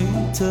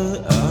equator.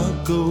 I'll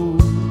go,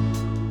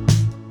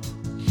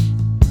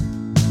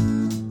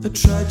 a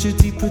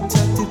tragedy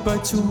protected by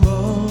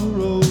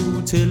tomorrow,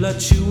 till I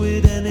chew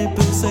it and it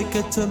burns like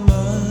a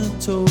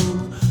tomato.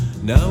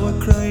 Now I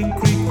cry in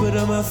Greek but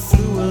I'm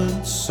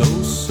affluent, so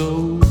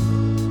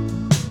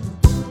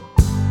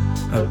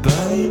I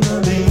buy my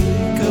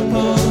makeup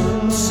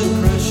on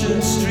Suppression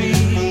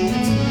Street,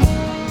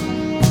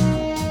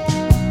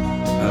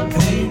 I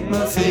paint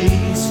my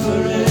face for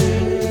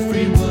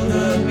everyone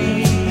I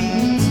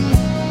meet,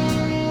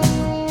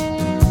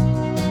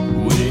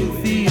 with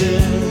the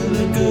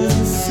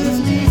elegance of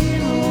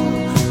Nero,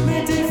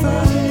 may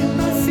define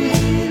my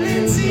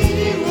feelings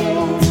zero.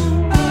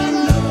 I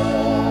know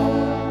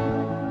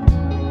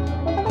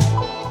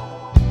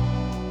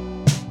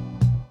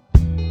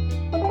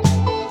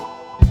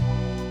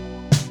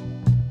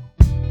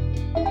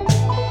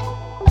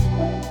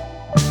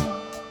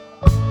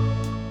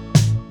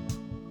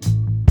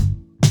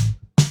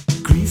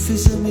grief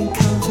is an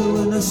encounter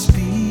when I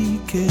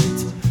speak it.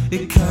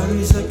 It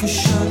carries like a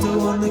shadow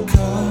on the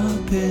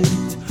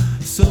carpet.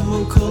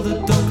 Someone call the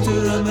doctor,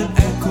 I'm an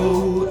echo.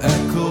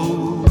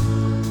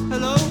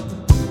 Hello?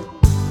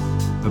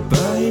 I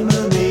buy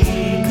my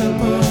makeup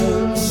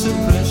on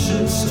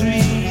Suppression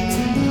Street,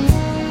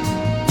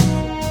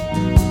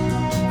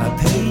 I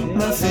paint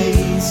my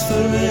face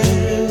for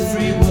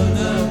everyone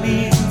I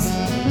meet,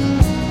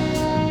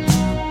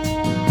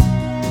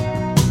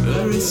 a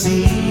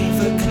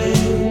receiver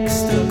click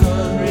stuck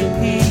on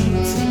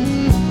repeat,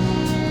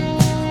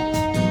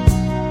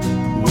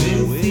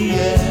 with the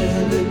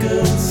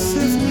elegance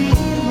of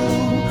Nero,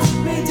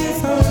 may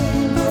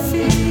define my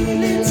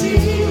feelings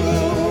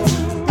zero.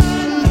 I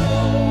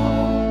know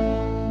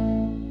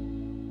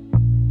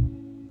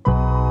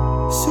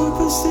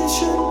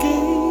superstition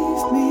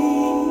gave me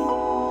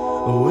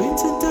a way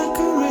to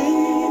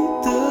decorate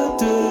the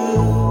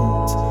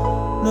dirt.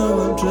 Now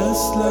I'm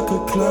dressed like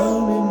a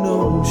clown in no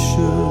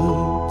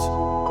shirt.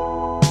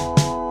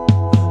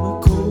 I'm a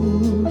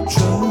cold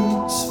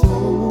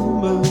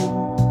transformer,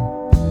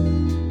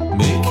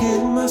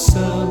 making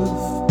myself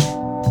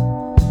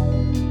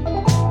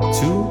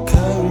to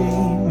carry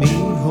me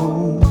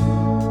home.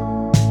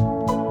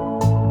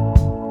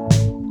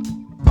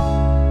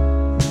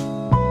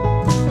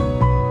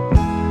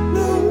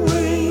 No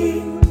way,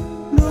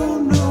 no,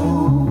 no,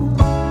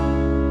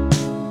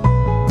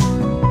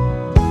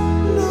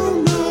 no,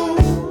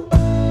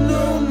 no,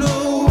 no,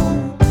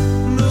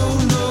 no,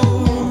 no,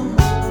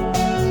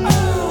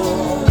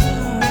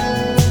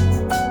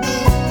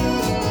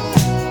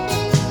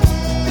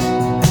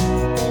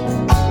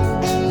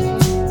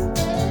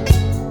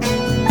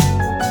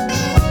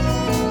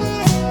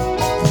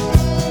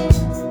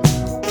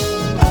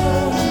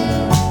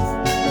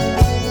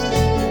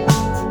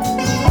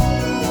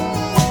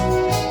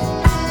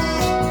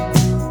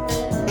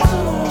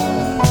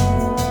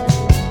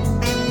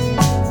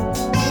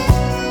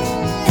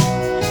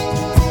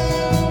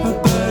 I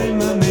buy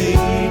my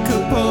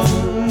makeup on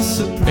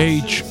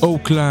H.O.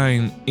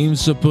 קליין עם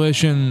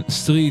Suppression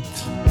Street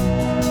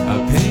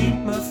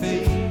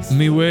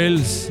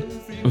מווילס,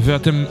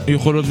 ואתם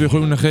יכולות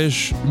ויכולים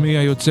לנחש מי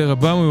היוצר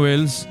הבא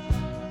מווילס,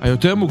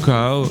 היותר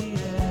מוכר,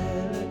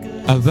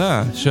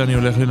 הבא שאני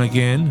הולך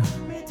לנגן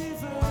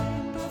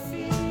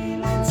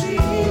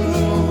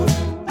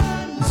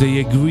זה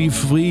יהיה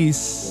גריף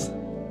ריס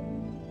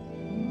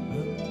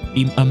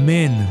עם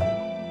אמן,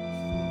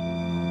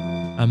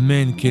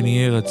 אמן כן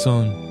יהיה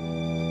רצון.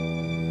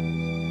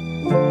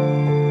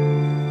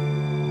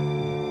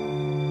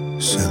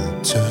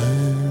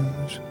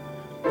 Sometimes,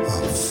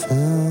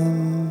 often,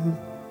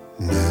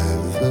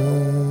 never,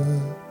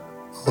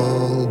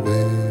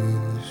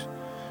 always,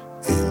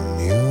 in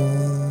your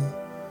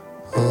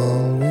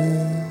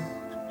always,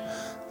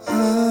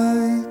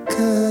 I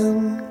can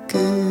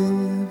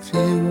give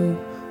you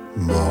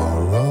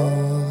more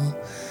or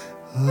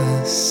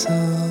less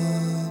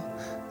of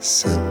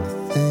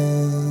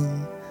something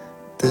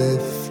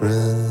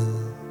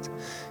different.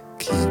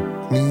 Keep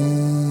me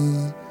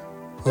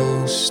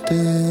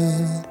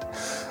posted.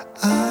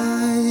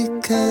 I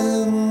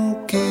can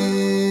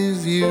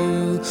give you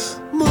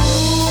more.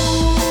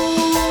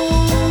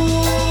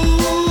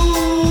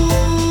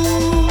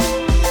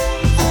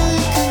 I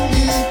can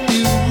give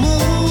you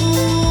more.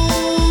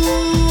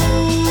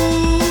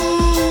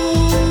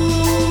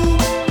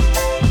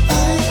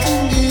 I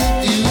can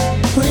give you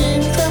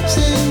raindrops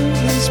in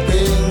the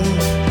spring,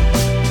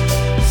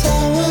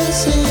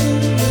 flowers in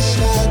the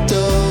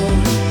shadow,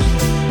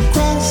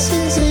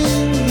 grasses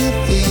in the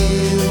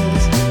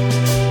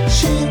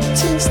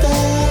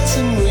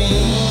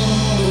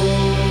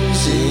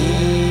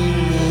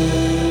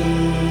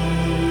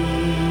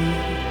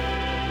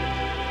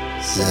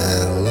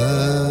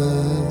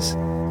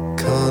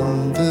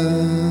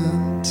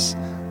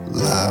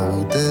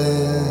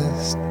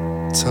loudest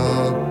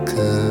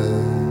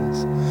talkers,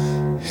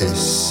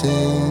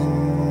 hissing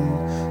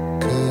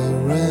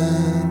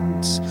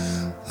currents.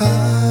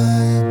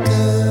 I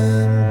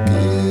can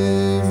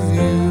give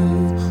you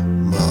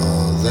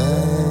more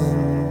than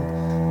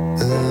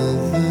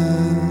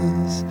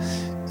others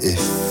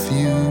if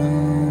you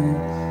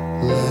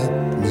let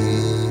me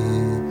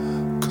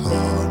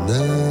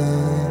corner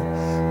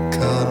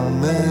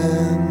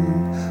conman.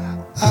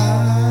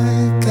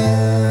 I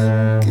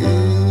can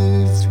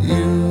give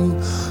you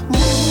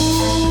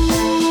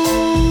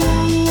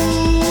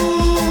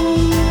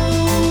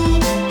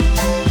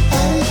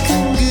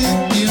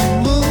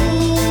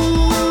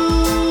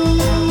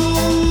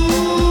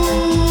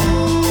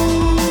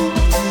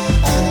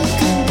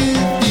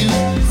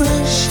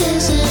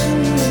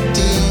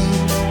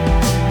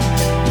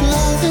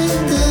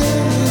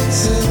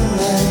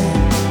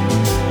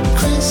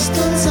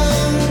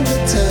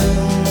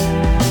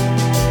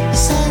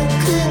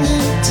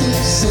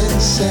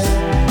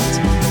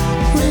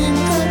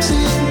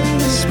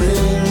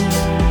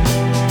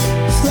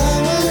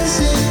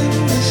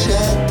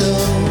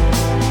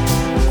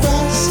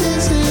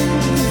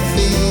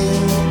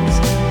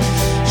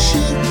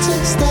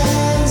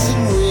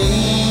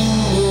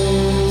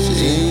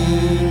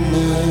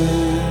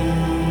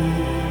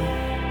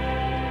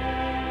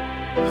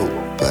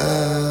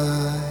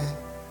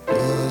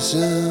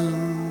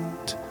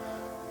wasn't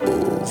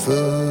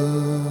overbearing,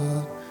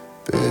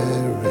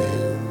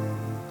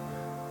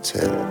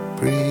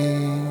 temperamental.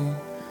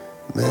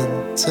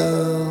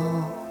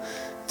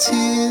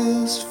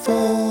 Tears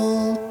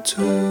fall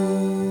to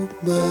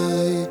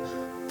my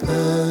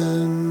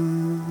pen.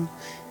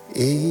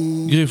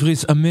 גריף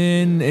ריס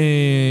אמן,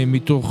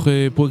 מתוך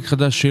פרויקט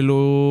חדש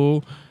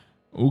שלו.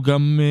 הוא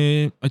גם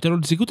הייתה לו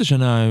נציגות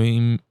השנה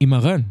עם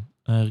ארן,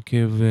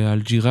 ההרכב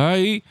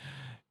אלג'יראי,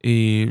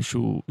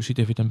 שהוא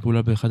שיתף איתם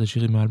פעולה באחד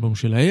השירים מהאלבום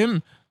שלהם,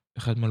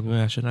 אחד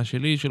מאלבומי השנה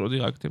שלי, שלא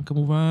דירקתם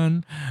כמובן,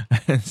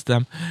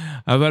 סתם.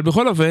 אבל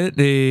בכל אופן,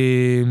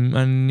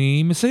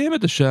 אני מסיים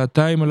את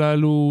השעתיים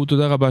הללו.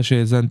 תודה רבה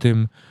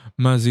שהאזנתם,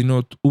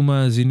 מאזינות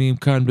ומאזינים,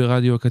 כאן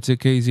ברדיו הקצה,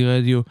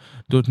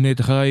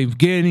 kzradio.net. אחריי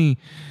יבגני,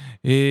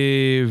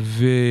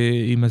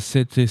 ועם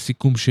הסט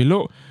סיכום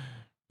שלו.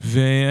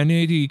 ואני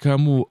הייתי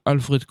כאמור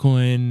אלפרד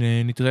כהן.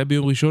 נתראה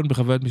ביום ראשון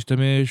בחוויית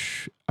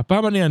משתמש.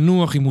 הפעם אני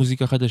אנוח עם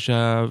מוזיקה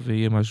חדשה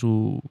ויהיה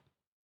משהו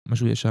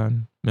ישן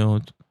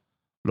מאוד,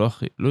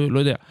 לא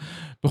יודע.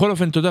 בכל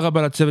אופן, תודה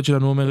רבה לצוות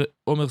שלנו,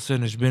 עומר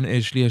סנש, בן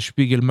אשלי,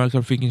 השפיגל,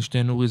 מלכה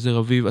פינקינשטיין, אורי זר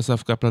אביב,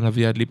 אסף קפלן,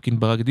 אביעד ליפקין,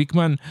 ברק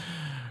דיקמן,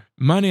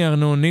 מני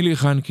ארנון, נילי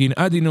חנקין,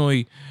 עדי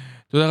נוי.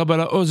 תודה רבה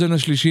לאוזן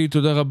השלישית,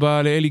 תודה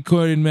רבה לאלי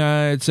כהן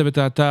מהצוות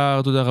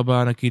האתר, תודה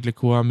רבה ענקית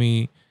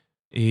לקוואמי.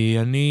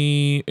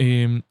 אני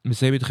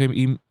מסיים איתכם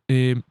עם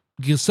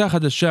גרסה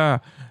חדשה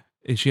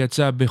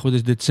שיצא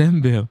בחודש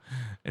דצמבר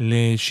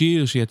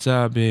לשיר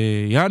שיצא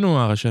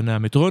בינואר השנה,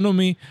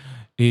 מטרונומי,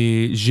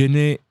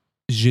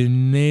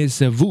 ז'נה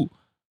סבו.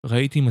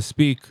 ראיתי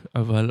מספיק,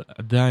 אבל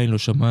עדיין לא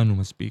שמענו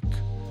מספיק.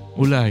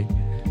 אולי.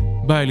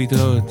 ביי,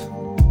 להתראות.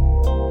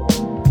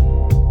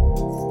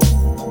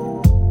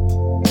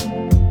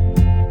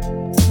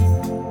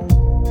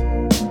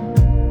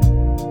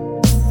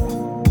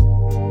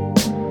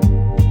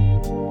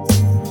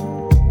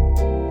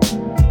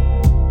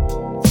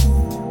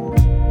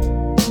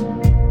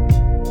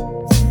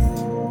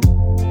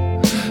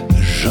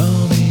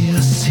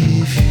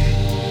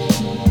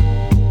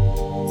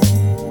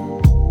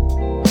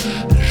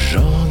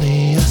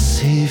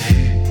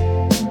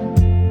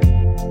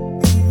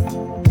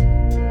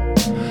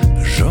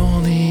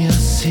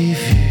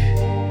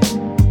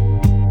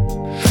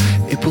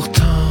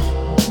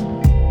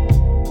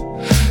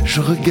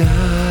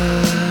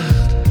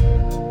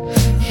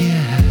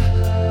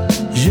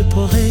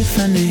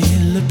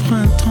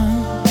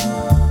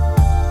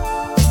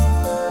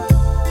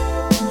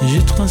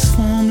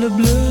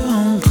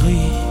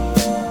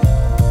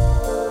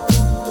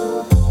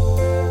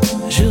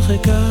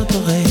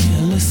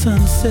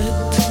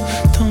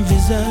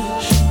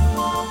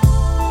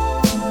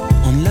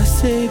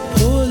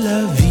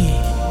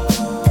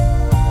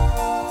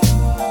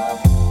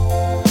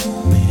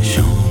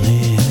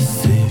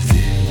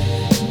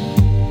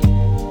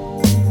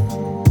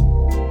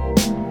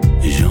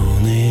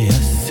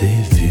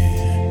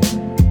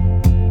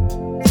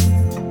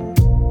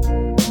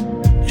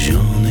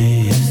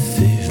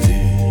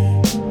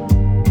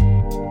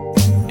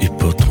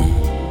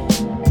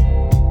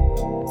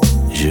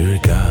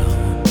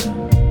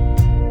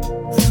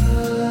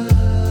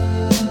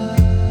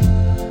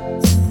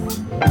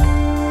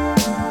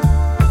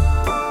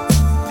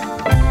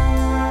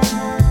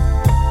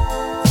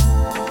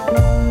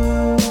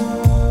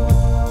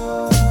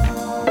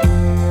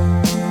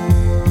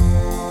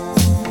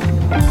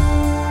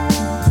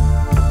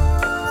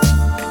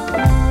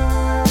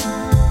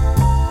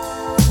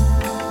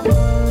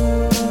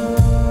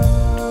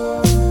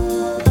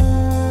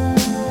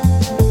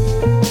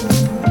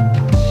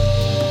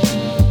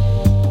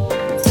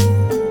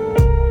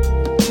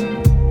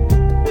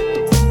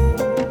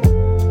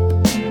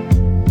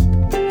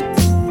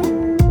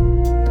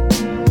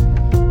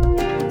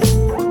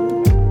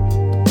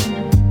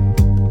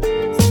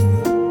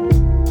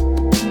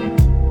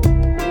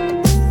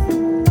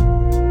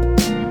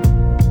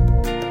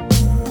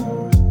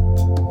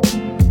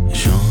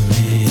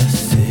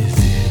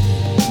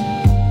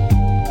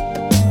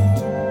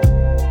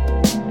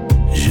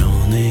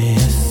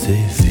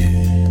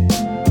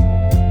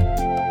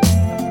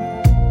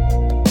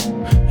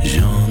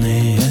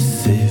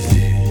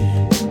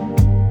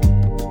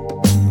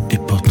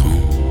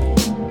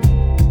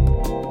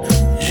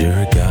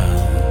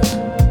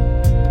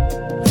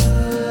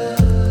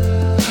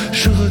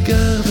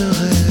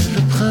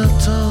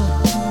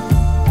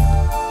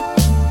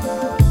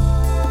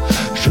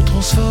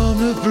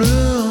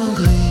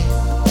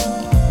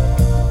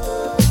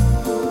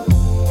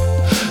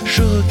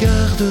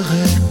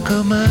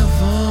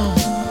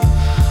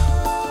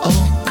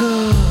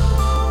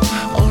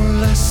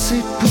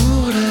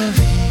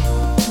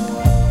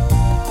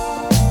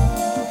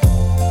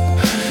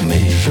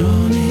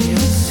 J'en ai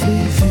assez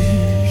vu,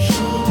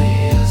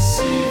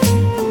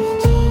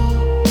 pourtant.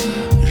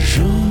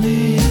 J'en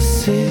ai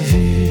assez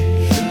vu,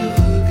 je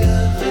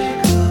regarderai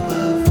comme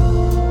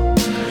avant.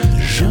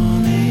 J'en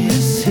ai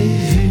assez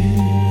vu,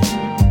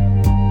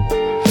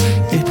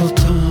 et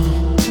pourtant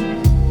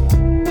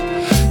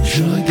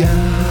je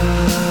regarde.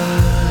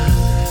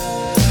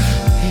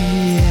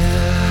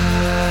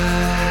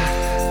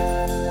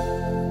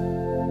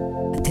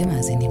 אתם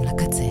מאזינים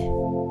לקצה.